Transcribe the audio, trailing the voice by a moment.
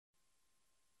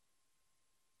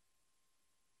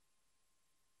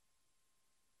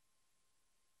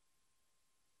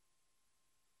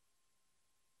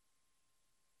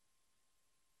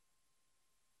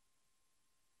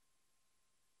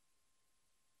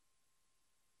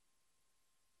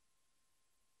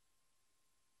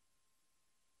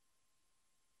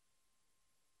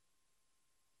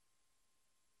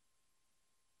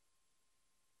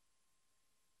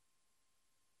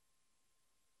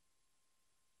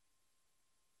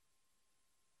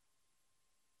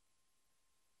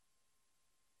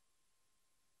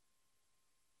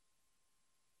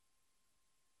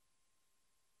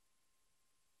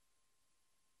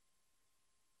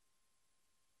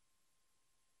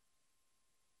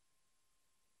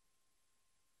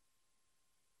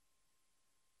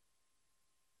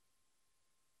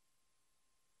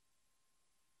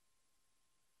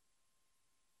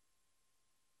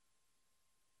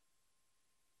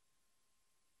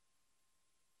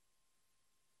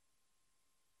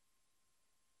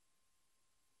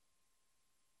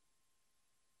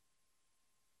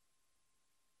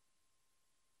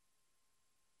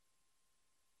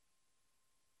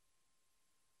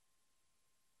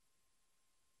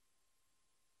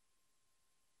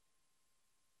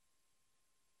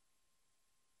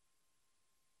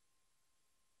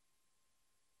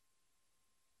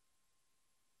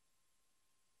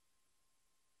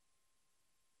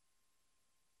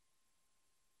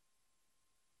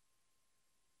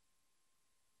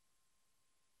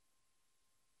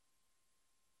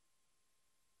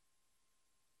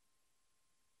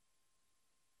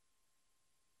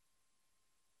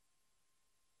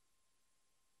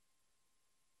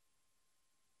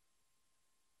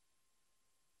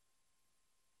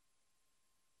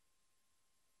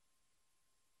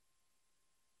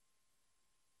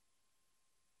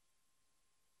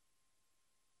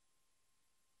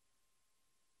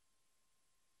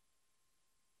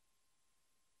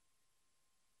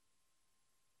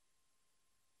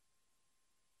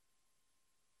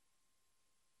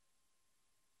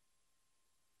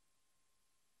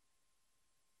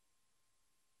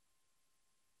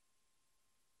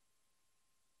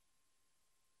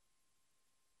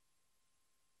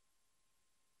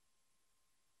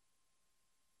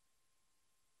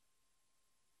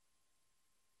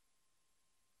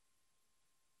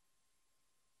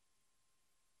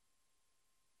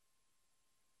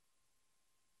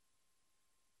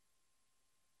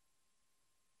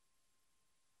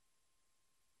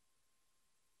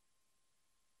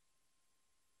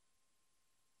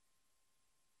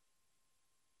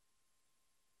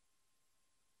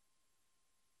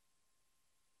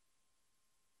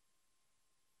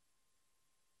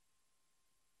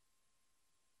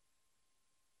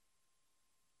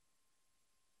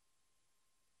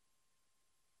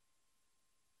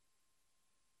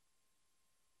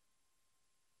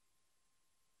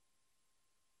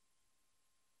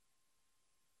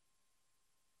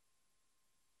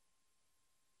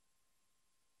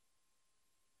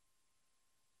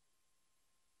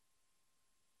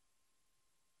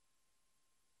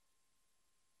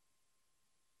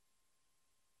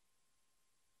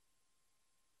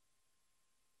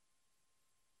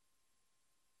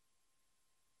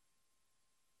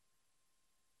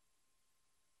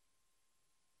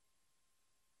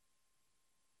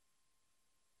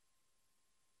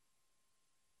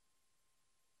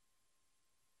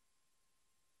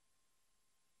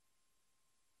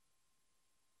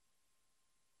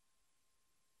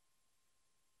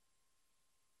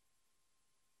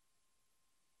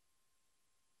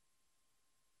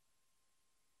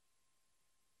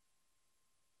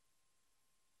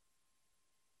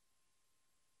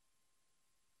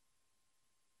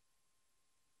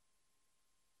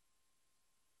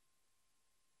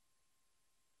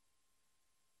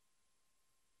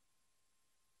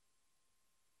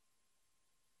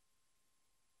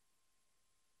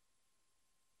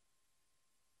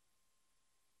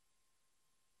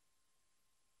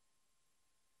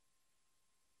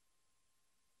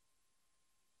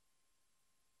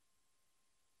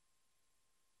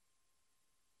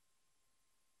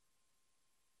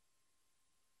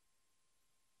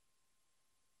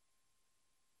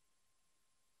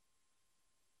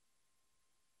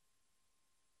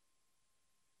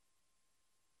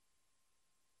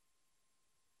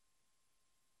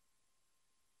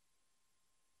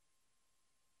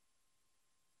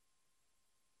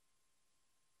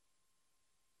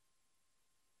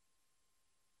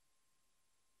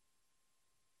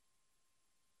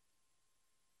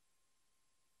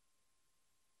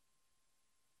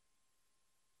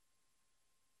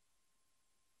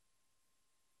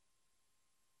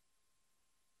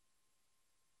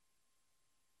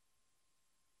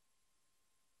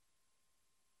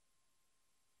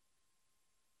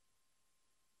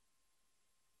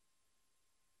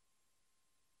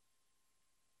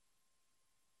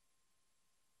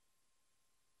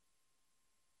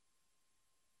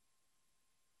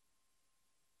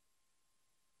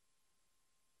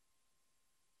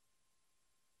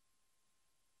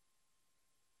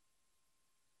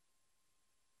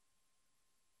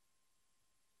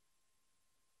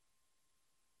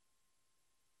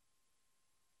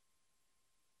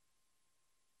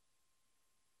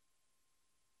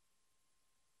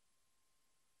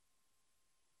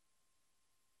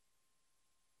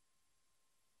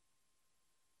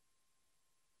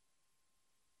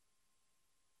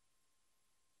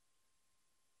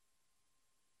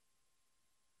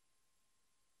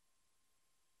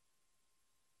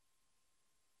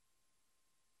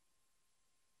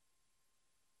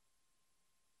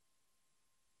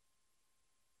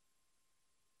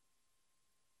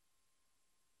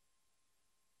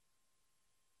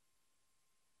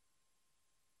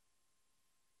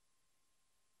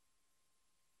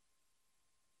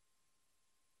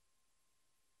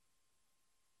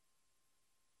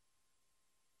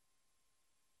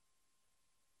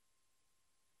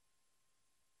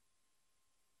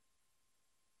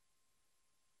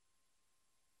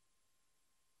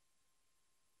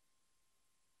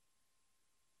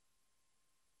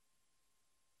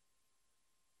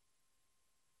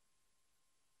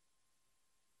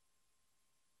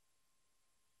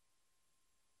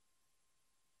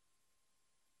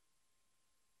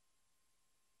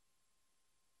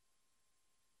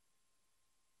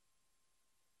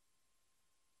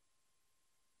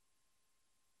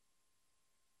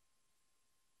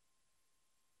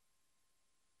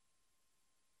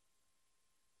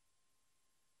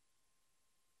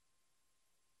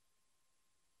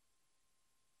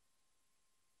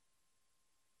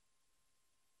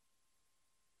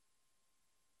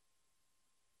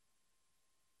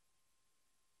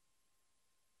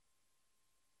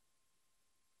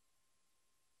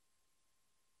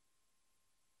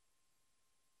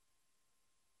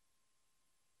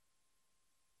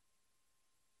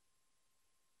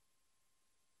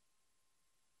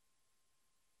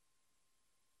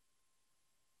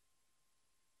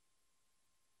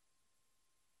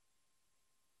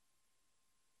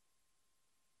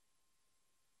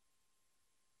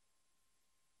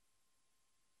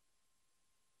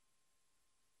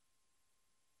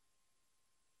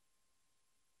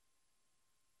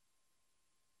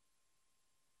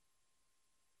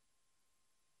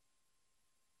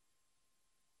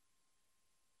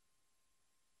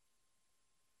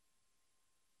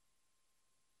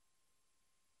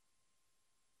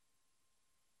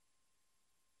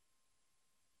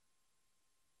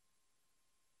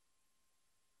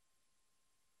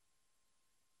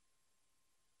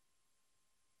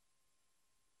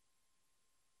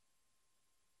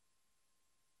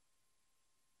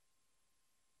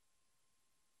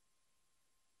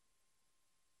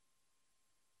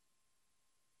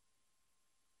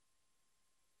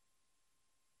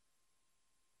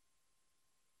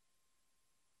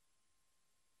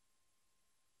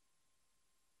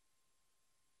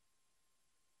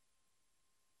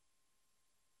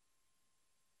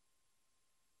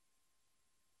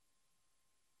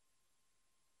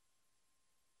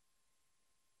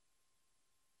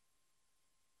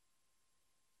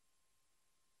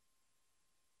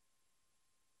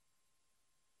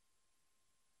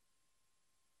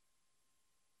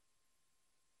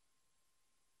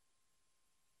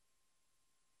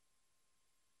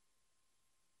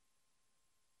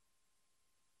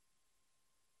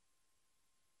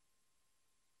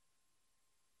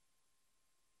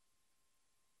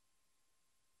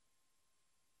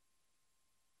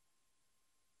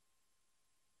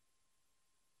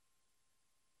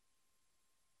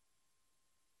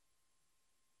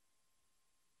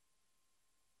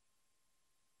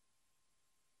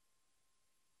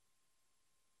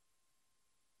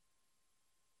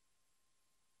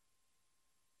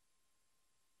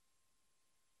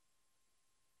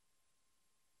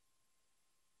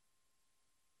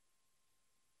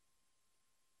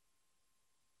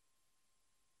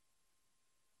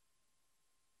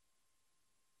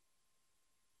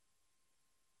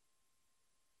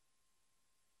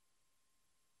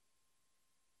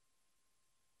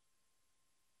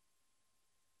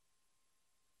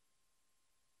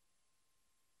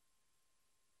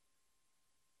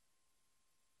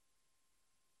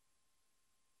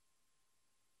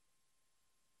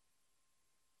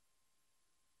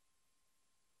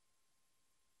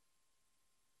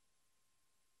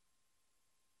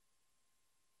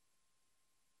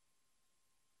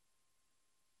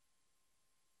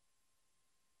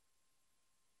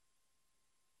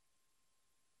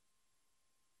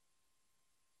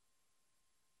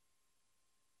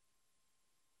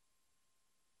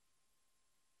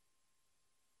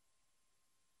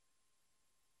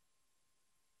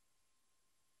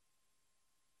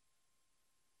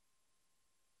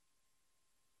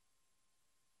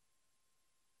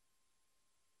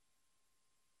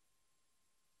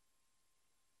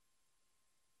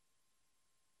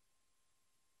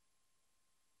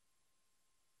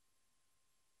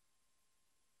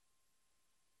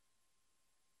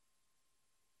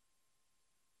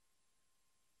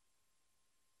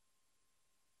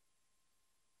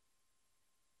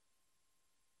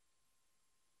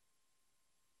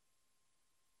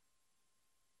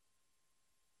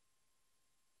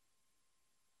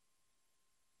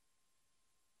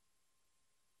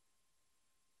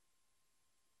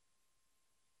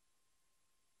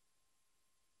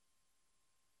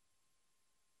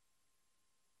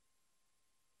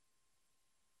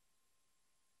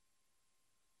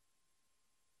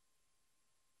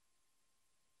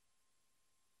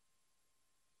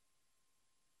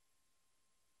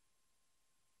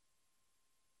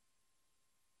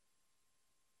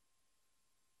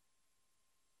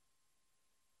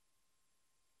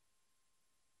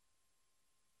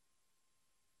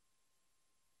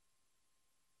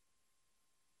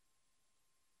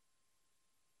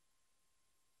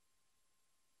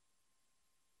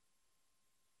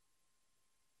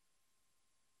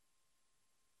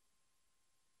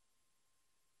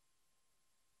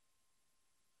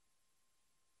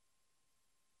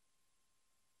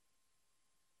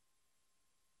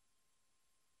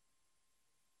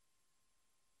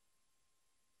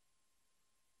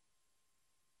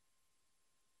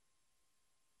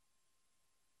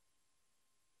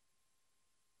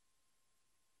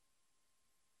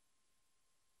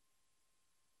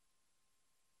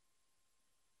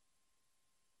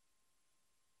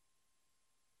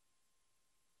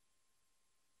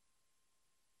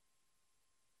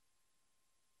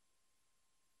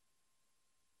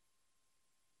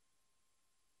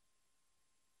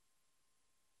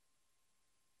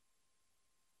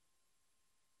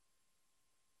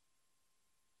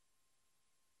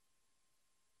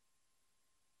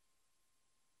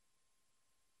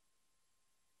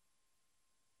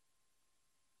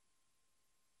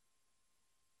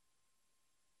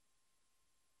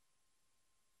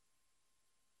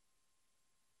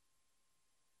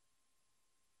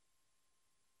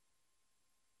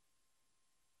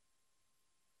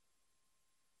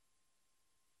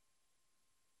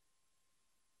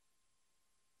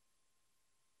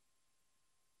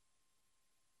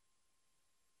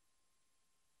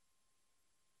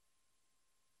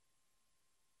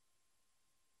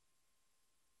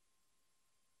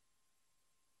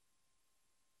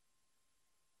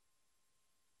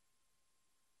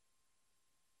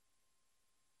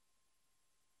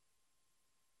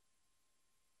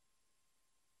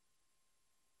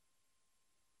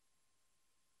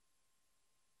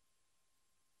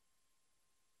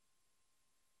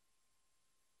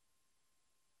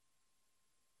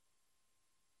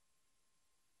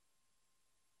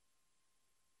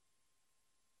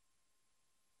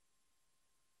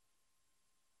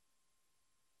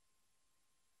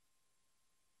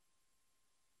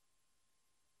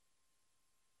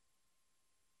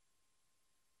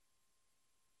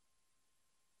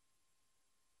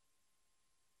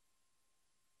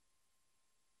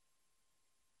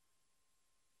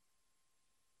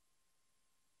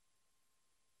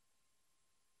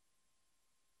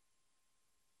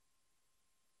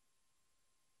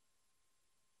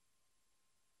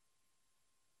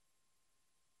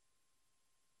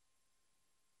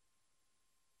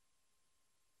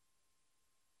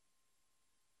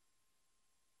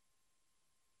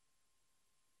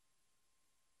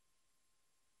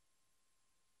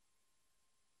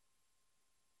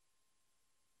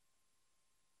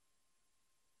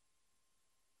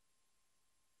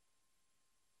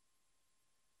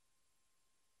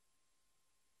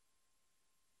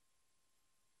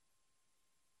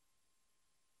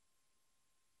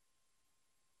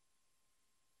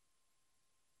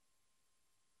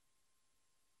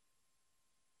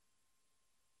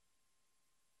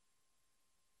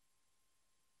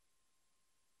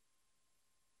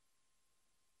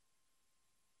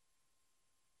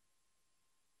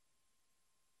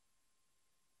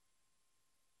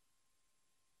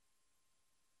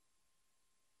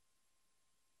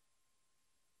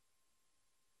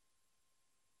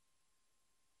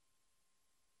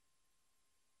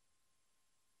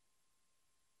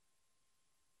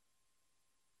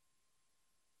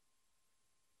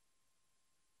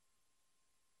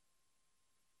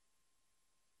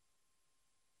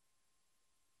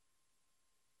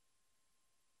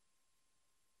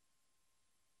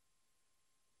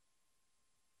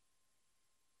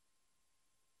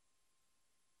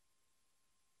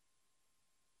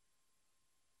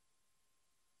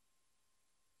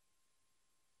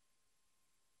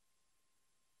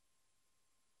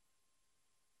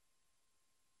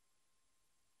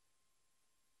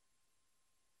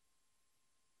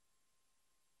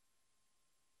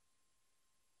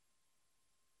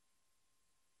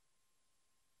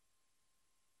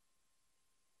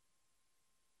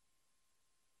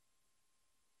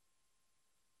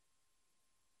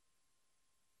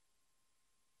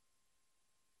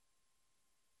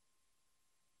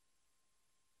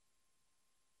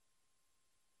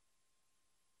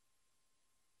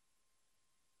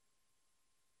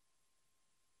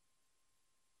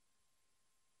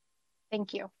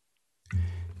Thank you.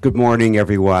 Good morning,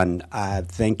 everyone.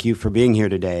 Thank you for being here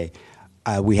today.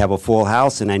 We have a full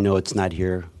house, and I know it's not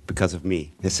here because of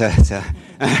me. So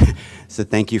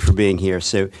thank you for being here.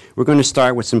 So we're going to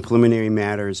start with some preliminary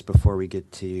matters before we get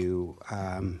to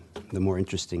the more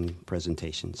interesting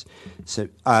presentations. So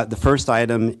the first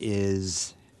item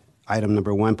is item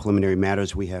number 1, preliminary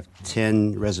matters. We have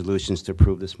 10 resolutions to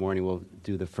approve this morning. We'll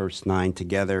do the first 9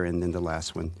 together and then the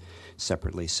last one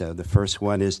separately. So the first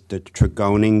one is the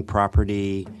Tregoning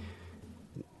property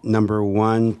number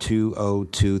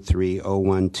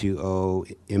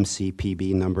 120230120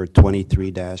 MCPB number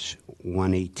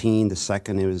 23-118. The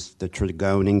second is the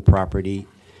Tregoning property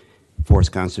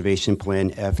Forest Conservation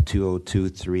Plan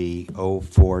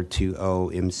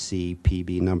F20230420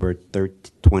 MCPB number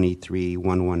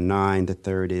 23119. The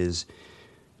third is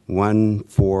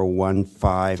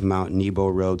 1415 Mount Nebo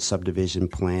Road Subdivision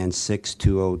Plan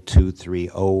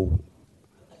 620230130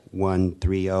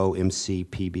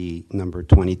 MCPB number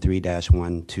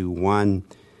 23-121.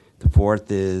 The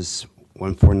fourth is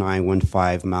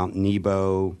 14915 Mount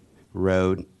Nebo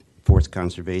Road Forest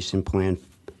Conservation Plan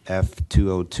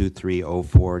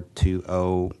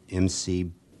F20230420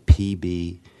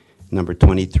 MCPB number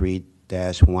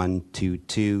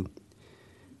 23-122.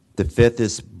 The fifth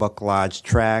is Buck Lodge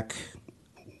Track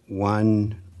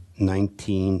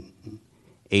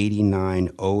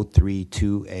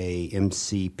 119890320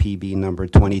 MCPB number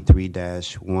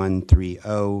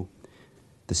 23-130.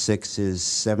 The sixth is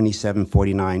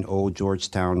 7749 Old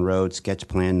Georgetown Road, sketch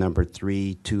plan number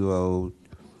 320240010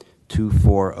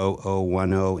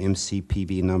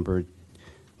 MCPB number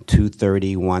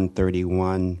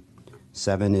 230-131.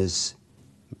 7 is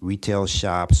Retail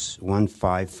Shops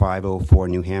 15504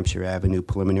 New Hampshire Avenue,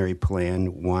 preliminary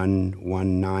plan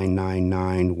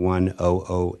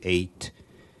 119991008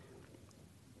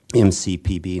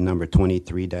 MCPB number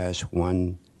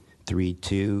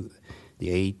 23-132. The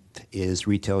 8th is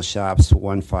Retail Shops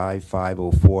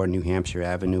 15504 New Hampshire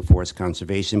Avenue, Forest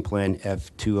Conservation Plan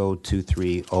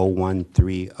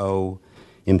F20230130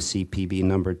 MCPB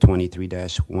number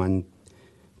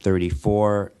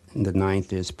 23-134. And the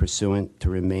 9th is pursuant to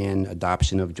remand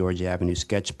adoption of Georgia Avenue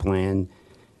Sketch Plan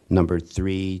number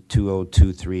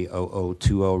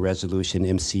 320230020 resolution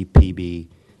MCPB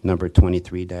number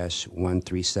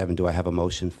 23-137. Do I have a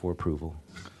motion for approval?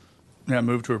 Yeah,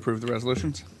 move to approve the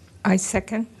resolutions. I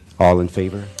second. All in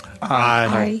favor?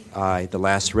 Aye. Aye. The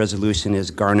last resolution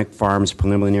is Garnock Farms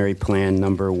preliminary plan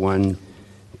number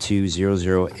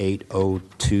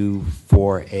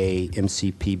 1200824A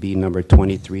MCPB number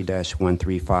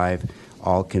 23-135.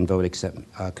 All can vote except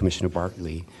Commissioner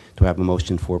Bartley. Do I have a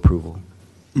motion for approval?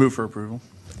 Move for approval.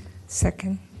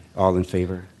 Second. All in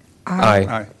favor? Aye.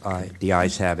 Aye. Aye. The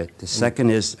ayes have it. The second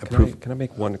is approval. Can I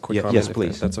make one quick Yeah, comment? yes, if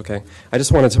please. That's okay. I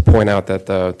just wanted to point out that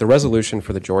the resolution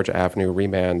for the Georgia Avenue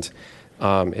remand,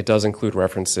 it does include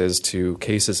references to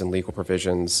cases and legal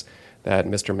provisions that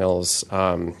Mr. Mills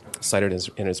cited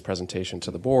in his presentation to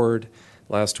the board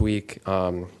last week.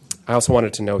 I also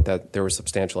wanted to note that there was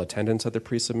substantial attendance at the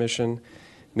pre-submission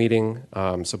meeting.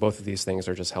 So both of these things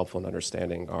are just helpful in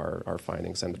understanding our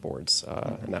findings and the board's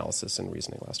analysis and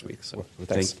reasoning last week. So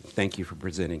thanks. Thank you for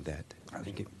presenting that.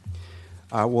 Thank you.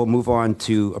 We'll move on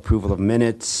to approval of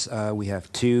minutes. We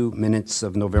have 2 minutes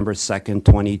of November 2nd,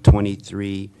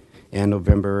 2023, and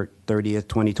November 30th,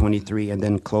 2023, and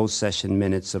then closed session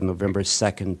minutes of November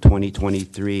 2nd,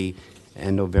 2023,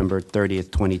 and November 30th,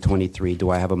 2023. Do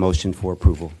I have a motion for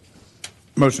approval?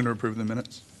 Motion to approve the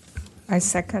minutes. I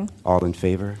second. All in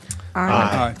favor?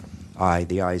 Aye. Aye.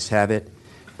 The ayes have it.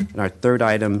 And our third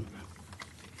item,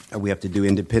 we have to do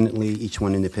independently, each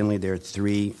one independently. There are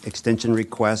 3 extension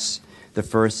requests. The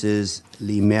first is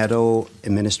Limedo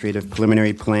Administrative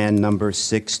Preliminary Plan number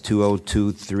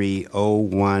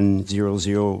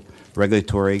 620230100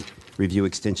 Regulatory Review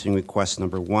Extension Request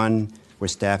number 1, where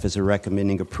staff is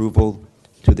recommending approval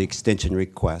to the extension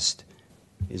request.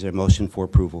 Is there a motion for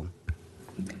approval?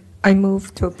 I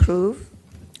move to approve.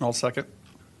 I'll second.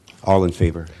 All in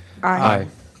favor? Aye.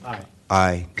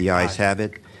 Aye. The ayes have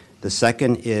it. The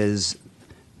second is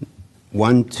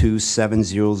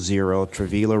 12700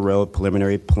 Travilla Road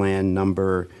Preliminary Plan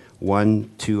number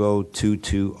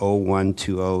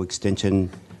 120220120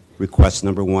 Extension Request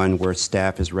number 1, where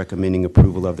staff is recommending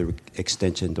approval of the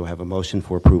extension. Do I have a motion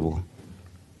for approval?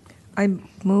 I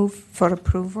move for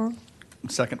approval.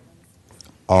 Second.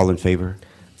 All in favor?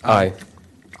 Aye.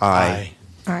 Aye.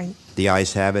 Aye. The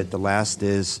ayes have it. The last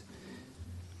is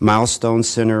Milestone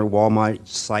Center Walmart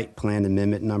Site Plan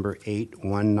Amendment Number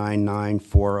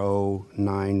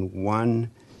 81994091,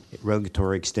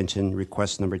 Regulatory Extension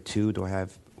Request Number 2. Do I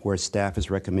have where staff is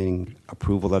recommending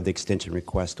approval of the extension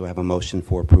request. Do I have a motion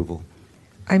for approval?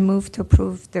 I move to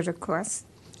approve the request.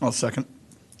 I'll second.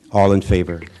 All in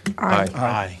favor? Aye.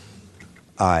 Aye.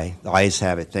 Aye. The ayes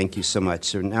have it. Thank you so much.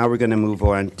 So now we're going to move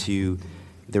on to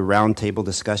the roundtable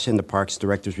discussion, the Parks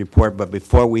Director's report. But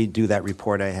before we do that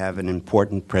report, I have an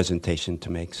important presentation to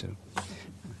make. So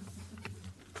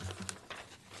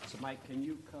Mike, can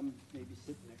you come maybe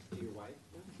sit next to your wife?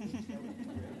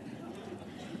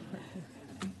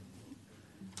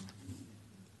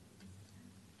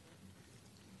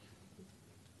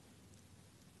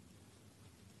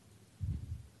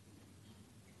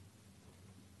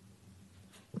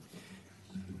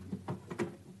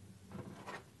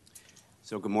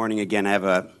 So good morning again. I have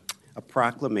a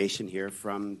proclamation here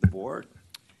from the board.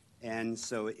 And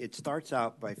so it starts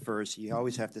out by first, you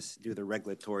always have to do the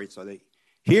regulatory, so they,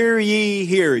 hear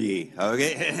ye,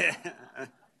 okay?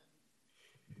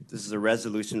 This is a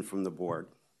resolution from the board.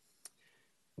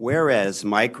 Whereas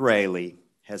Mike Riley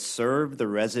has served the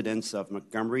residents of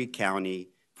Montgomery County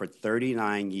for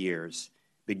 39 years,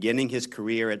 beginning his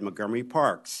career at Montgomery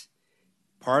Parks,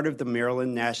 part of the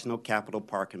Maryland National Capital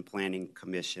Park and Planning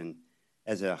Commission,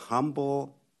 as a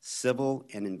humble civil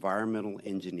and environmental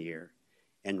engineer,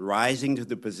 and rising to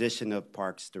the position of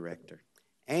Parks Director.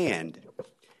 And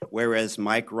whereas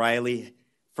Mike Riley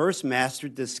first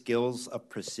mastered the skills of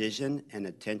precision and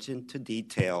attention to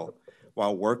detail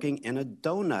while working in a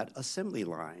donut assembly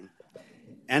line,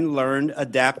 and learned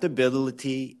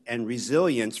adaptability and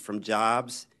resilience from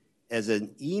jobs as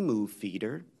an emu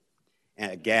feeder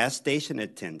and a gas station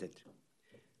attendant.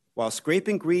 While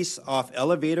scraping grease off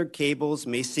elevator cables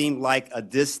may seem like a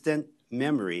distant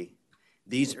memory,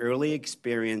 these early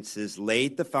experiences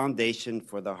laid the foundation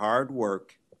for the hard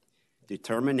work,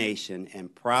 determination,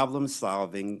 and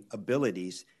problem-solving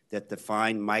abilities that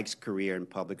define Mike's career in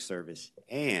public service.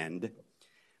 And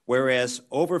whereas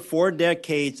over 4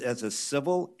 decades as a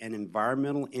civil and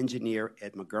environmental engineer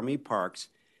at Montgomery Parks,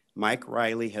 Mike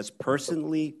Riley has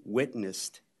personally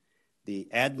witnessed the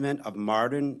advent of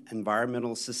modern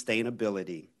environmental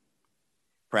sustainability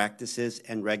practices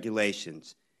and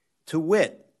regulations. To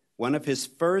wit, one of his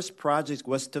first projects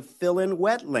was to fill in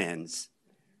wetlands,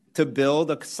 to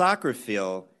build a soccer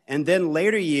field, and then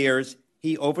later years,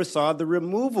 he oversaw the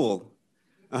removal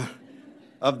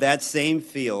of that same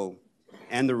field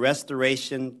and the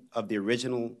restoration of the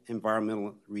original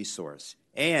environmental resource.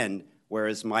 And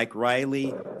whereas Mike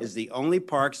Riley is the only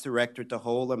Parks Director to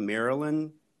hold a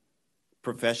Maryland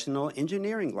professional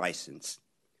engineering license,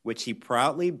 which he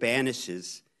proudly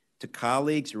banishes to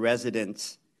colleagues,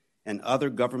 residents, and other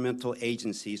governmental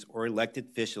agencies or elected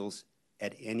officials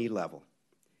at any level.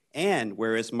 And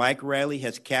whereas Mike Riley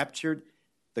has captured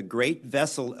the great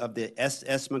vessel of the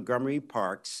SS Montgomery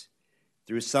Parks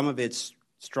through some of its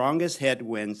strongest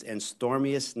headwinds and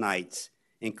stormiest nights,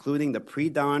 including the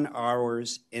pre-dawn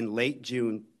hours in late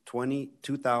June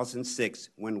 2006,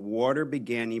 when water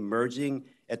began emerging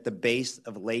at the base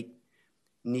of Lake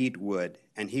Needwood,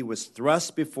 and he was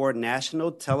thrust before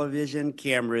national television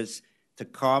cameras to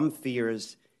calm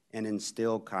fears and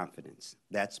instill confidence.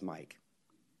 That's Mike.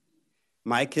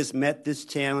 Mike has met this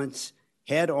challenge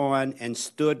head on and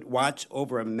stood watch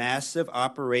over a massive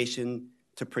operation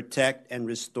to protect and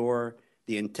restore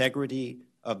the integrity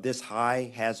of this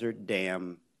high-hazard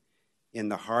dam in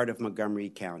the heart of Montgomery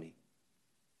County,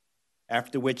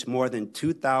 after which more than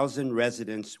 2,000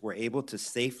 residents were able to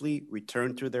safely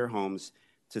return to their homes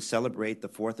to celebrate the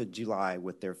 4th of July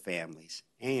with their families.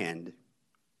 And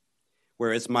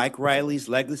whereas Mike Riley's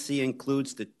legacy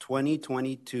includes the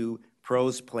 2022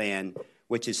 PROS Plan,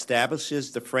 which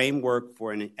establishes the framework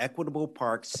for an equitable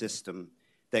park system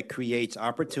that creates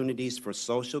opportunities for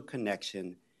social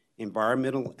connection,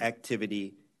 environmental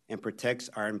activity, and protects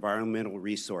our environmental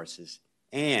resources.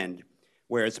 And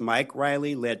whereas Mike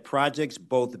Riley led projects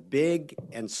both big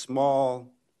and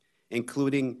small,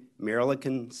 including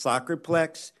Maryland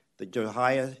Soccerplex, the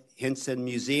Josiah Henson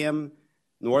Museum,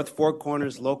 North Four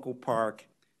Corners Local Park,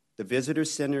 the Visitor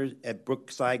Center at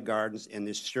Brookside Gardens, and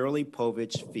the Shirley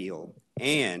Povich Field.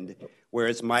 And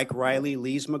whereas Mike Riley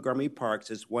leaves Montgomery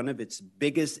Parks as one of its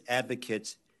biggest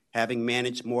advocates, having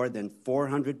managed more than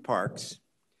 400 parks,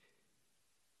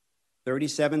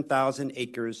 37,000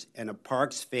 acres, and a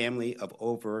parks family of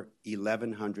over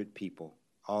 1,100 people,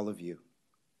 all of you.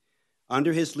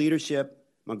 Under his leadership,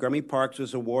 Montgomery Parks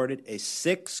was awarded a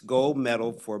 6th gold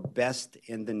medal for best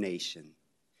in the nation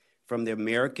from the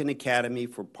American Academy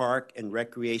for Park and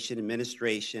Recreation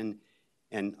Administration,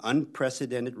 an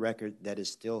unprecedented record that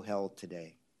is still held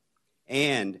today.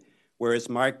 And whereas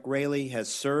Mike Riley has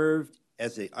served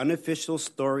as the unofficial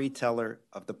storyteller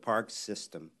of the park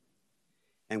system,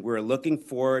 and we're looking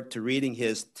forward to reading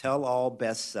his tell-all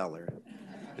bestseller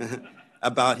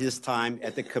about his time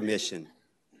at the commission.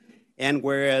 And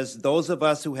whereas those of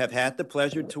us who have had the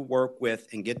pleasure to work with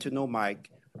and get to know Mike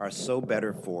are so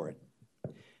better for it.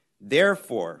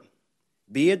 Therefore,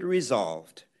 be it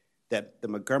resolved that the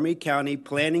Montgomery County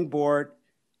Planning Board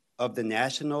of the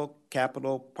National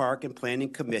Capital Park and Planning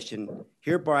Commission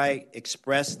hereby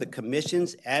express the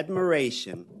Commission's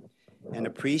admiration and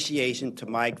appreciation to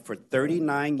Mike for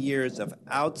 39 years of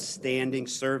outstanding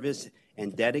service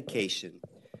and dedication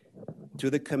to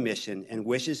the Commission, and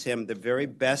wishes him the very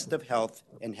best of health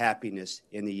and happiness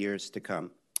in the years to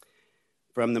come.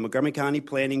 From the Montgomery County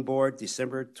Planning Board,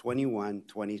 December 21,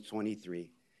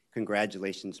 2023.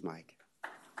 Congratulations, Mike.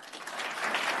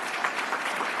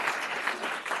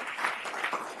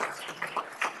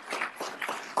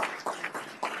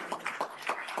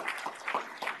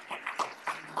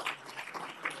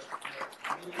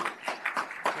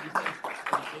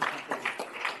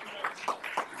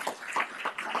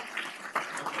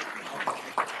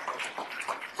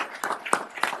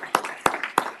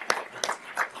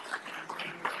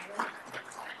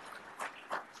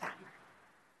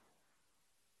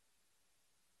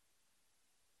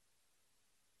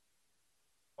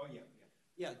 Oh, yeah.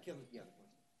 Yeah, kill it, yeah.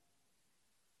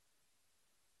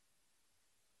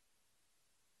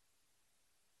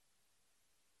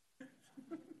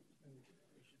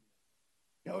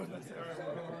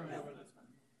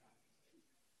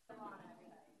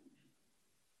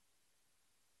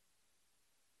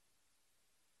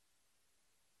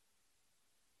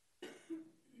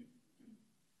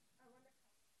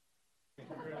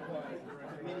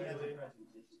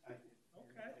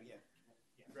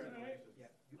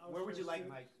 Where would you like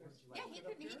Mike? Yeah,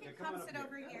 he can come sit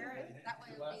over here, and that way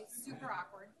it'll be super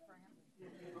awkward for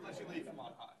him. Unless you leave him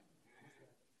on high.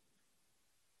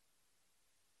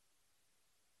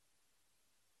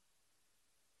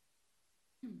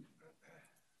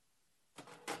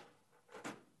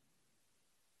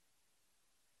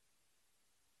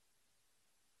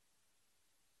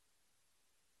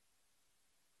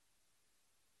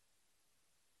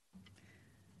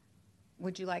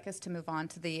 Would you like us to move on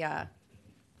to the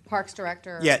Parks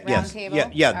Director Yes.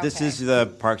 Roundtable? Yeah, this Okay. is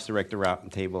the Parks Director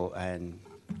Roundtable, and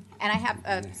And I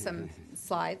have some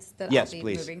slides that Yes, I'll be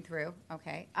please. moving through.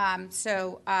 Okay.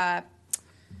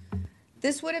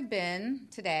 This would have been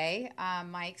today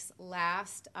Mike's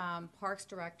last Parks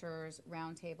Directors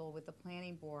Roundtable with the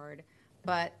Planning Board,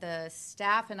 but the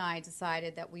staff and I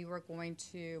decided that we were going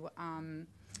to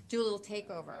do a little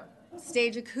takeover,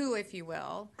 stage a coup, if you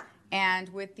will. And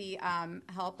with the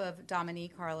help of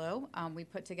Dominique Carlo, we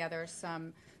put together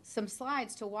some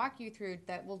slides to walk you through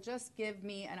that will just give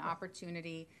me an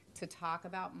opportunity to talk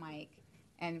about Mike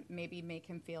and maybe make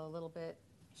him feel a little bit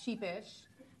sheepish,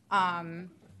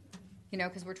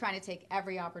 because we're trying to take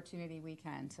every opportunity we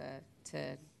can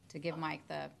to give Mike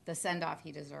the send-off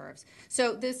he deserves.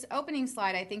 So this opening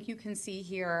slide, I think you can see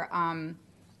here,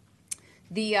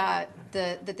 that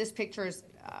this picture is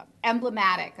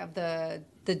emblematic of the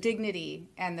dignity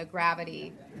and the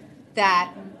gravity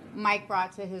that Mike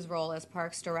brought to his role as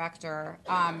Parks Director.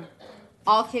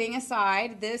 All kidding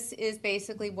aside, this is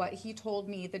basically what he told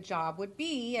me the job would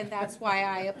be, and that's why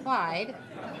I applied.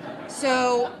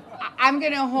 So I'm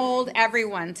going to hold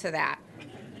everyone to that.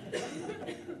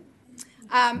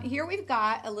 Here we've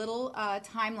got a little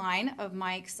timeline of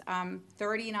Mike's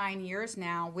 39 years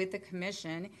now with the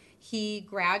commission. He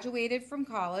graduated from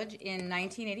college in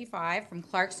 1985 from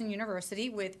Clarkson University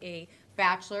with a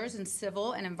bachelor's in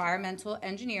civil and environmental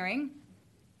engineering.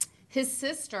 His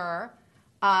sister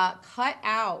cut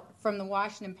out from the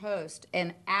Washington Post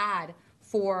an ad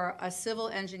for a civil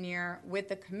engineer with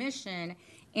the commission,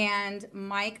 and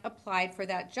Mike applied for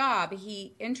that job.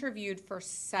 He interviewed for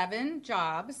 7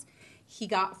 jobs. He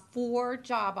got 4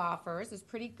 job offers. It's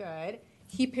pretty good.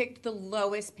 He picked the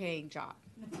lowest paying job.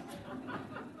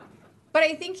 But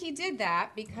I think he did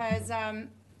that because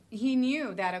he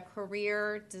knew that a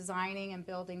career designing and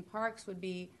building parks would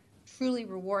be truly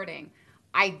rewarding.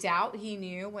 I doubt he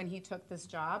knew when he took this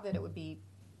job that it would be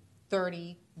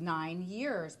 39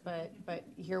 years, but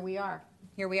here we are.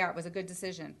 Here we are. It was a good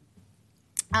decision.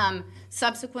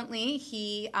 Subsequently,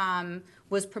 he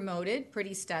was promoted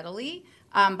pretty steadily.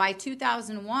 By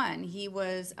 2001, he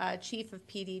was chief of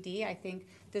PDD. I think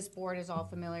this board is all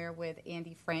familiar with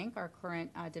Andy Frank, our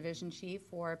current division chief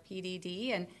for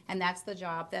PDD, and that's the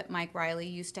job that Mike Riley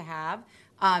used to have.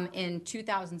 In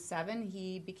 2007,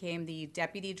 he became the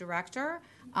deputy director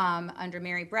under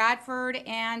Mary Bradford,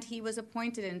 and he was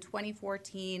appointed in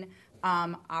 2014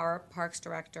 our parks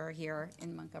director here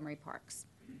in Montgomery Parks.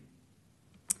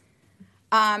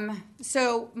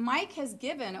 So Mike has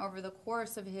given over the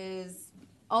course of his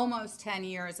almost 10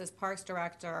 years as Parks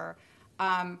Director,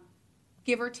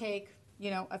 give or take,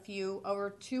 a few,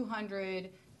 over 200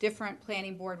 different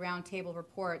planning board roundtable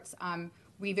reports.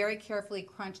 We very carefully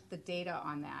crunched the data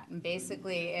on that. And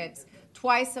basically it's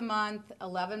twice a month,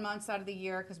 11 months out of the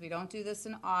year, because we don't do this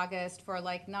in August, for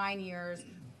like 9 years,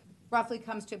 roughly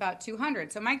comes to about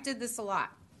 200. So Mike did this a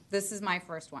lot. This is my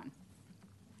first one.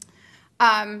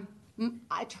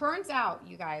 It turns out,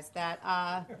 you guys, that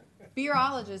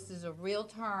beerologist is a real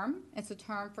term. It's a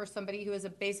term for somebody who is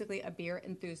basically a beer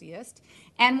enthusiast.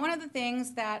 And one of the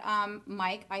things that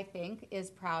Mike, I think, is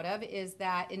proud of is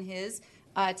that in his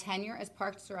tenure as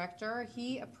Parks Director,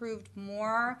 he approved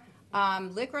more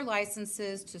liquor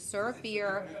licenses to serve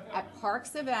beer at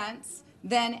Parks events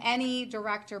than any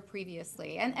director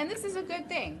previously. And this is a good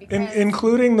thing. Because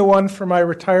Including the one for my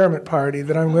retirement party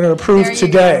that I'm going to approve There you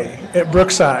today at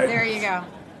Brookside. There you go.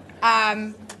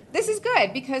 This is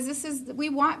good because we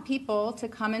want people to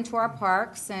come into our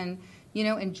parks and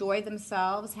enjoy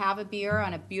themselves, have a beer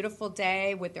on a beautiful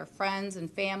day with their friends and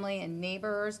family and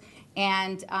neighbors,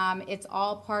 and it's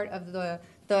all part of the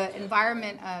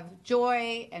environment of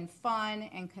joy and fun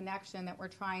and connection that we're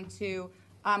trying to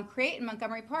create in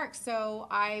Montgomery Park. So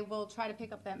I will try to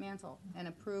pick up that mantle and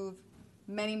approve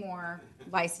many more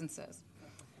licenses.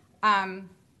 All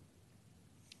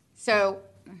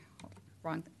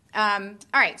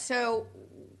right, so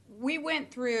we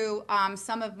went through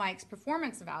some of Mike's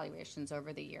performance evaluations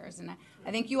over the years, and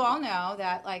I think you all know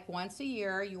that like once a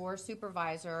year your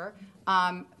supervisor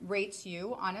rates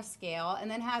you on a scale and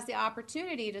then has the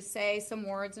opportunity to say some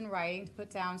words in writing, to put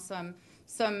down some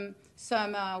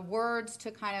words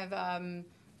to kind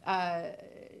of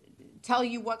tell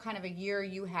you what kind of a year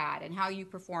you had and how you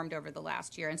performed over the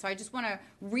last year. And so I just want to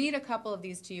read a couple of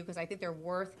these to you because I think they're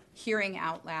worth hearing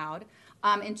out loud.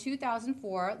 In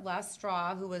 2004, Les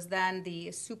Straw, who was then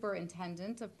the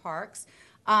superintendent of parks,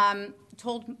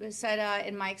 said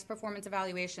in Mike's performance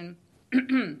evaluation,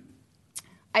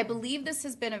 I believe this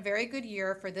has been a very good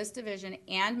year for this division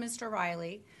and Mr.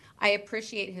 Riley. I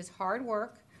appreciate his hard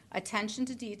work, attention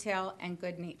to detail, and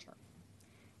good nature.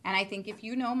 And I think if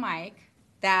you know Mike,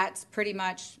 that's pretty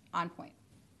much on point.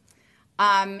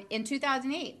 In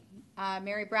 2008,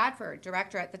 Mary Bradford,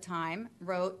 director at the time,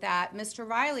 wrote that Mr.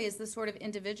 Riley is the sort of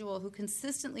individual who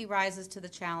consistently rises to the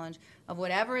challenge of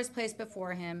whatever is placed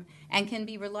before him and can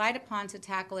be relied upon to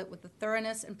tackle it with the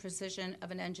thoroughness and precision of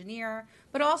an engineer,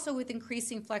 but also with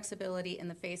increasing flexibility in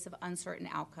the face of uncertain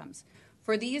outcomes.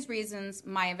 For these reasons,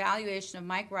 my evaluation of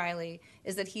Mike Riley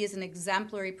is that he is an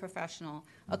exemplary professional,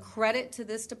 a credit to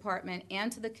this department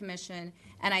and to the commission,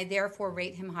 and I therefore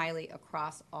rate him highly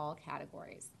across all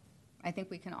categories. I think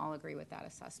we can all agree with that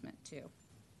assessment, too.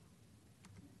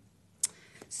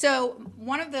 So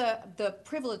one of the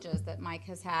privileges that Mike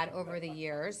has had over the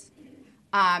years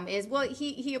is, well,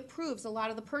 he approves a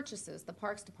lot of the purchases the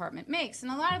Parks Department makes,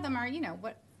 and a lot of them are,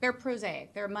 they're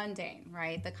prosaic, they're mundane,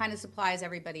 right? The kind of supplies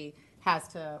everybody has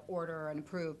to order and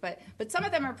approve, but some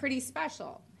of them are pretty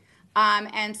special.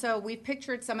 And so we've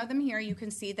pictured some of them here. You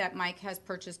can see that Mike has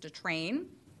purchased a train.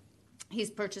 He's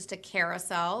purchased a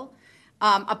carousel,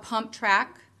 a pump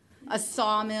track, a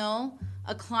sawmill,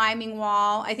 a climbing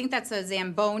wall. I think that's a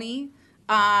Zamboni,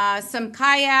 some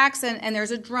kayaks, and there's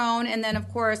a drone. And then, of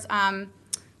course, I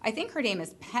think her name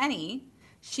is Penny.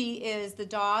 She is the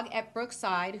dog at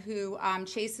Brookside who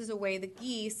chases away the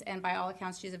geese, and by all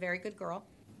accounts, she's a very good girl.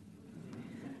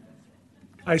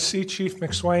 I see Chief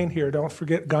McSwain here. Don't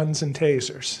forget guns and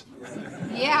tasers.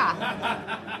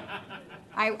 Yeah.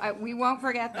 We won't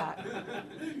forget that.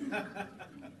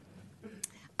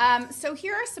 So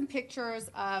here are some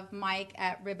pictures of Mike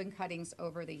at ribbon cuttings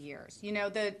over the years.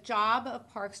 The job of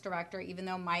Parks Director, even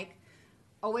though Mike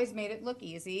always made it look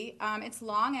easy, it's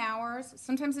long hours.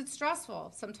 Sometimes it's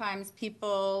stressful. Sometimes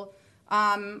people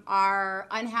are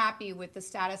unhappy with the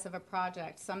status of a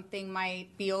project. Something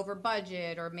might be over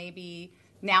budget or maybe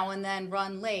now and then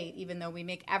run late, even though we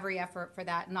make every effort for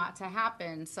that not to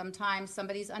happen. Sometimes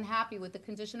somebody's unhappy with the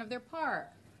condition of their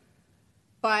park.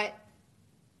 But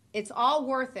it's all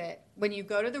worth it when you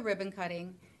go to the ribbon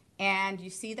cutting and you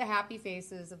see the happy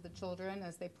faces of the children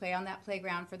as they play on that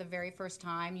playground for the very first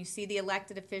time. You see the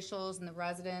elected officials and the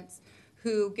residents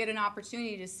who get an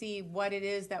opportunity to see what it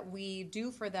is that we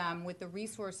do for them with the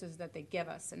resources that they give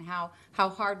us and how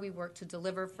hard we work to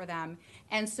deliver for them.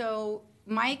 And so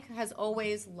Mike has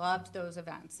always loved those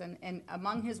events. And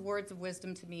among his words of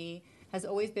wisdom to me has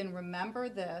always been, remember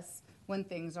this when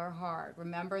things are hard.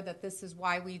 Remember that this is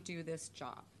why we do this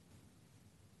job.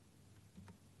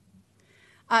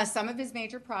 Some of his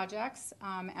major projects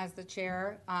as the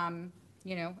chair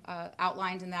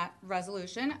outlined in that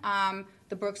resolution.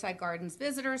 The Brookside Gardens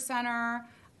Visitor Center,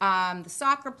 the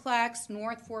Soccerplex,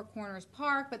 North Four Corners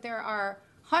Park, but there are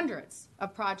hundreds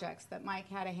of projects that Mike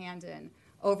had a hand in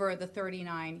over the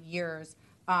 39 years.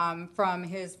 From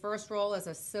his first role as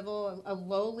a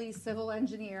lowly civil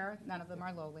engineer, none of them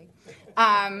are lowly,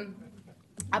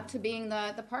 up to being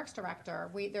the parks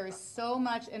director. There is so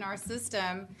much in our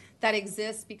system that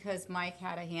exists because Mike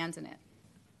had a hand in it.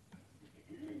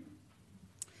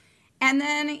 And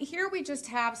then here we just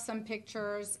have some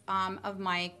pictures of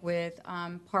Mike with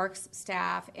parks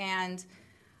staff. And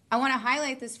I want to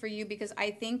highlight this for you because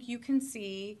I think you can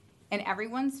see in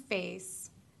everyone's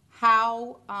face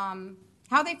how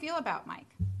they feel about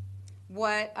Mike,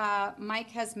 what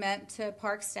Mike has meant to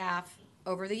park staff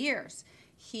over the years.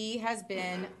 He has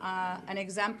been an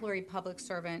exemplary public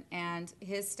servant, and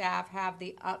his staff have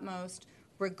the utmost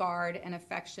regard and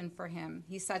affection for him.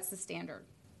 He sets the standard.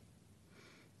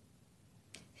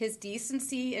 His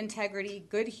decency, integrity,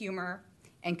 good humor,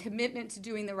 and commitment to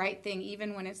doing the right thing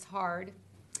even when it's hard,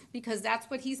 because that's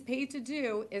what he's paid to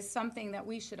do, is something that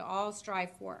we should all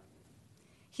strive for.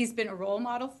 He's been a role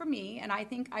model for me, and I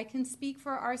think I can speak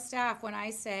for our staff when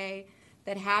I say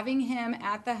that having him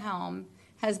at the helm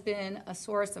has been a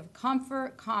source of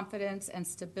comfort, confidence, and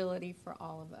stability for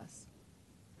all of us.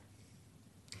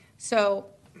 So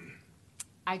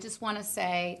I just want to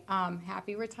say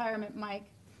happy retirement,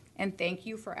 Mike, and thank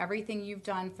you for everything you've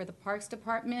done for the Parks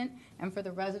Department and for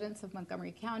the residents of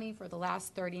Montgomery County for the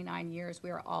last 39 years. We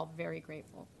are all very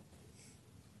grateful.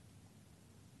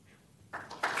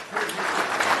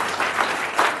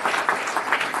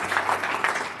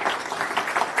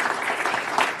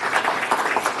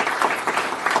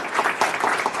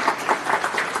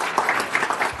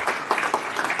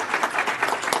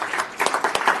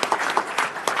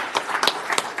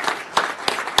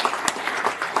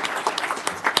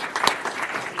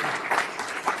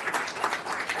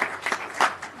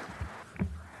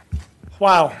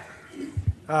 Wow.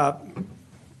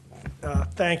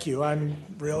 Thank you. I'm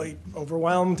really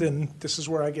overwhelmed, and this is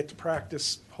where I get to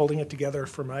practice holding it together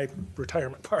for my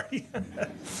retirement party.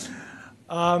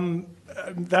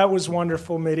 That was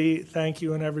wonderful, Mitty. Thank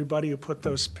you and everybody who put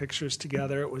those pictures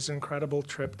together. It was an incredible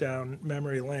trip down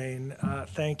memory lane.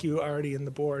 Thank you, Artie and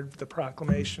the board. The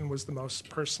proclamation was the most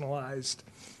personalized,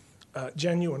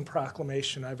 genuine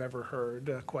proclamation I've ever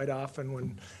heard. Quite often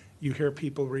when you hear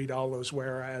people read all those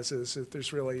whereases,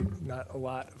 there's really not a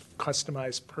lot of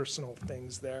customized personal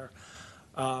things there.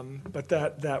 But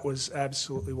that was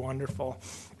absolutely wonderful.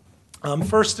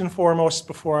 First and foremost,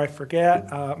 before I forget,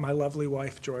 my lovely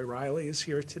wife, Joy Riley, is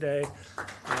here today.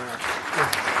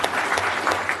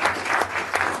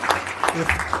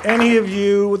 If any of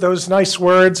you, those nice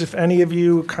words, if any of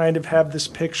you kind of have this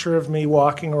picture of me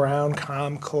walking around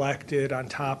calm, collected, on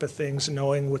top of things,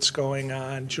 knowing what's going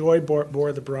on, Joy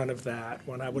bore the brunt of that.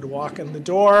 When I would walk in the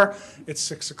door at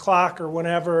 6 o'clock or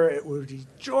whenever, it would be,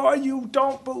 Joy, you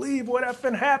don't believe what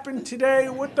effing happened today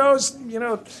with those,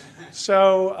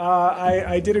 So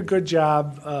I did a good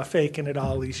job faking it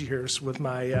all these years with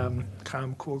my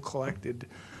calm, cool, collected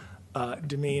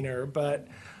demeanor. But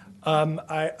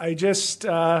I just,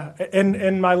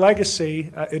 and my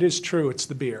legacy, it is true, it's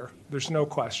the beer. There's no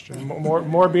question.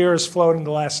 More beer has flowed in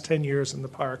the last 10 years in the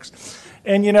parks.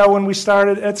 And, when we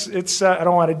started, it's I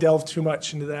don't want to delve too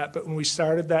much into that, but when we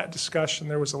started that discussion,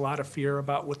 there was a lot of fear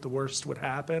about what the worst would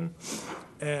happen.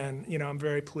 And, I'm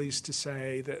very pleased to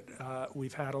say that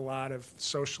we've had a lot of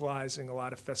socializing, a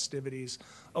lot of festivities,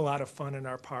 a lot of fun in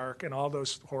our park, and all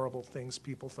those horrible things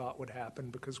people thought would happen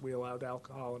because we allowed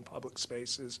alcohol in public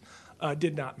spaces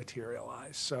did not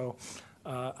materialize. So,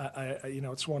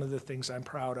 it's one of the things I'm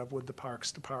proud of with the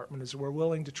Parks Department is we're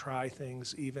willing to try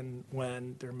things even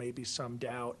when there may be some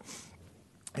doubt,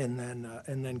 and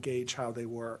then gauge how they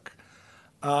work.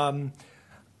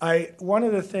 One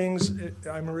of the things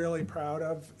I'm really proud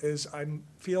of is I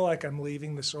feel like I'm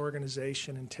leaving this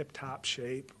organization in tip-top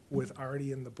shape with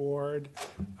Artie and the board,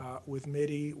 with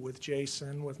Mitty, with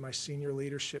Jason, with my senior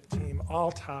leadership team,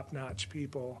 all top-notch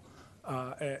people.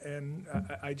 And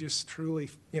I just truly,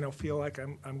 feel like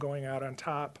I'm going out on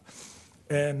top.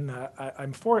 And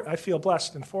I feel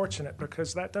blessed and fortunate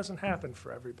because that doesn't happen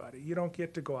for everybody. You don't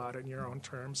get to go out on your own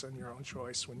terms and your own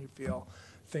choice when you feel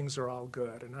things are all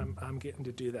good, and I'm getting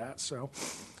to do that. So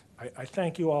I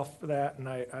thank you all for that, and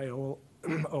I owe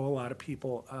a lot of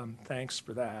people thanks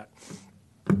for that.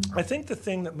 I think the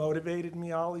thing that motivated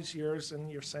me all these years,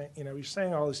 and you're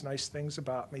saying all these nice things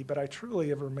about me, but I truly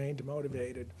have remained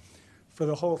motivated for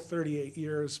the whole 38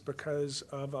 years because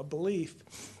of a belief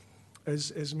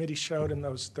as Mitty showed in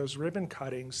those ribbon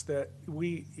cuttings, that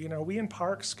we in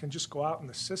parks can just go out in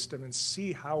the system and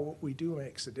see how what we do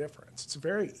makes a difference. It's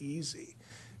very easy.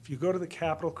 If you go to the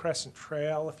Capitol Crescent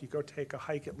Trail, if you go take a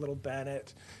hike at Little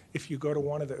Bennett, if you go to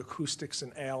one of the Acoustics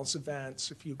and Ales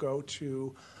events, if you go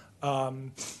to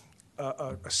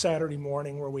a Saturday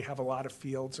morning where we have a lot of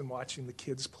fields and watching the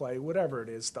kids play, whatever it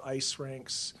is, the ice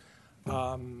rinks,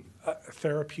 a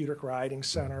therapeutic riding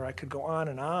center, I could go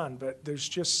on, but there's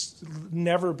just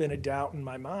never been a doubt in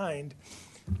my mind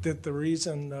that the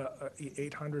reason the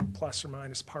 800 plus or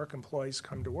minus park employees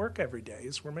come to work every day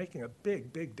is we're making a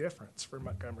big, big difference for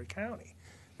Montgomery County.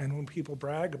 And when people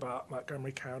brag about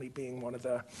Montgomery County being one of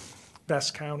the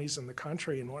best counties in the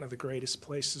country and one of the greatest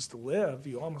places to live,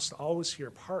 you almost always hear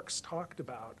parks talked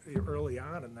about early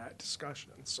on in that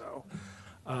discussion. So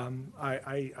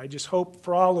I just hope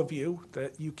for all of you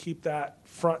that you keep that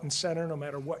front and center no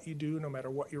matter what you do, no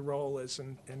matter what your role is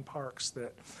in parks,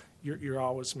 that you're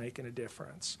always making a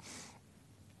difference.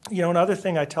 You know, another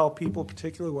thing I tell people,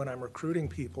 particularly when I'm recruiting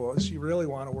people, is you really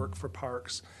want to work for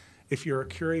parks if you're a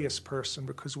curious person,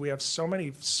 because we have so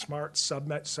many smart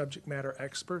subject matter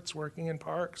experts working in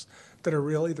parks that are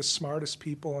really the smartest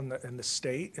people in the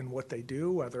state in what they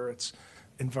do, whether it's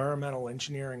environmental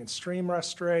engineering and stream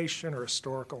restoration or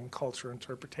historical and cultural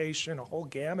interpretation, a whole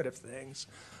gamut of things.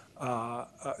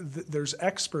 There's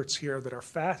experts here that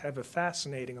have a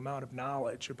fascinating amount of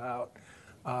knowledge about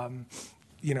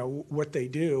what they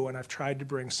do, and I've tried to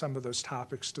bring some of those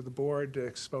topics to the board to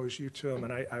expose you to them,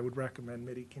 and I would recommend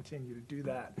Mitty continue to do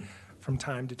that from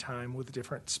time to time with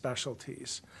different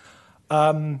specialties.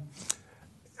 A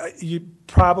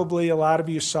lot of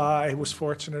you saw, I was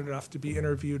fortunate enough to be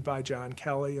interviewed by John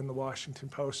Kelly in the Washington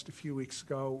Post a few weeks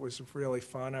ago. It was really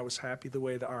fun. I was happy the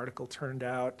way the article turned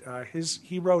out.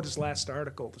 He wrote his last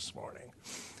article this morning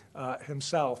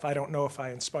himself. I don't know if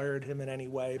I inspired him in any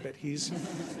way, but he's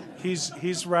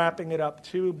wrapping it up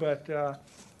too. But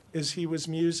as he was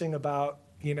musing about,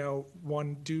 a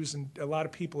lot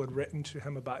of people had written to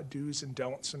him about do's and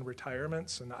don'ts in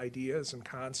retirements and ideas and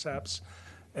concepts.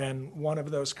 And one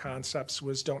of those concepts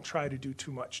was don't try to do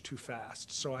too much too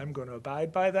fast. So I'm going to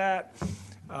abide by that.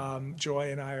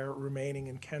 Joy and I are remaining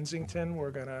in Kensington.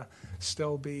 We're going to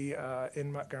still be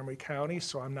in Montgomery County,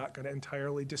 so I'm not going to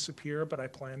entirely disappear, but I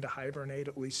plan to hibernate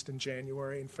at least in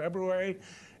January and February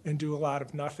and do a lot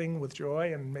of nothing with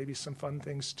Joy and maybe some fun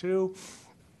things too.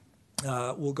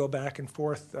 We'll go back and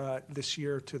forth this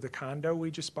year to the condo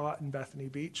we just bought in Bethany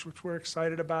Beach, which we're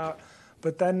excited about.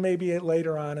 But then maybe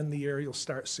later on in the year, you'll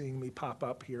start seeing me pop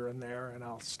up here and there, and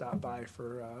I'll stop by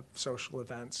for social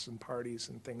events and parties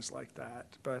and things like that.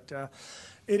 But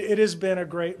it has been a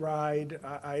great ride.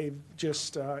 I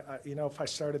just, if I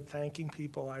started thanking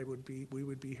people, we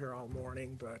would be here all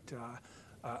morning. But,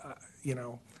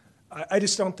 I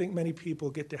just don't think many people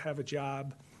get to have a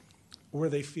job where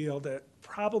they feel that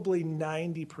probably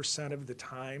 90% of the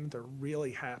time they're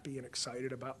really happy and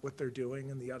excited about what they're doing,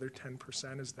 and the other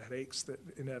 10% is the headaches that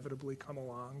inevitably come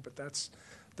along. But that's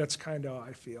kind of how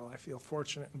I feel. I feel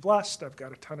fortunate and blessed. I've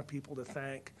got a ton of people to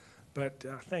thank. But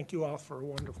thank you all for a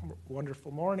wonderful,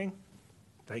 wonderful morning.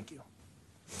 Thank you.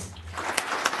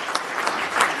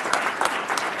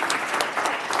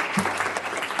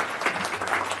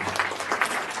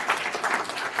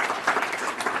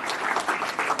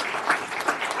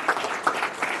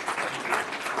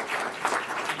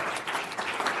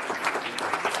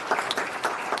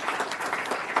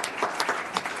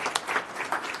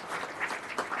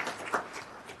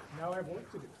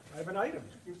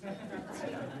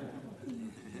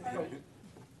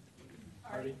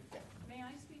 May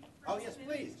I speak? Oh, yes,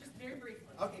 please. Just very briefly.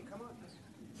 Okay, come on.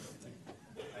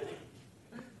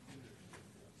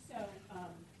 So,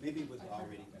 Maybe it was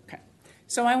already. Okay.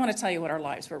 So I want to tell you what our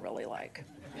lives were really like.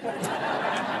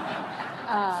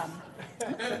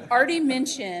 Artie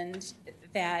mentioned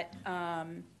that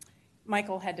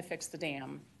Michael had to fix the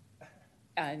dam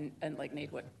in Lake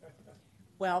Nadewood.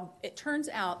 Well, it turns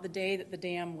out the day that the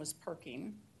dam was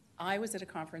perking, I was at a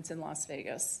conference in Las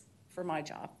Vegas for my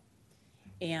job.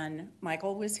 And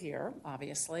Michael was here,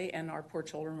 obviously, and our poor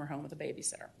children were home with a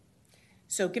babysitter.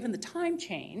 So given the time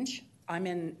change, I'm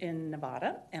in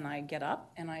Nevada, and I get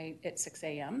up at 6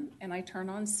 a.m., and I turn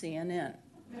on CNN.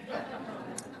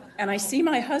 And I see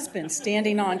my husband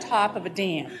standing on top of a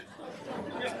dam.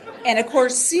 And of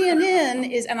course, CNN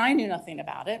is, and I knew nothing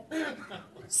about it,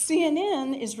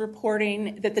 CNN is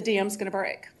reporting that the dam's going to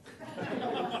break.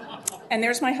 And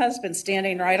there's my husband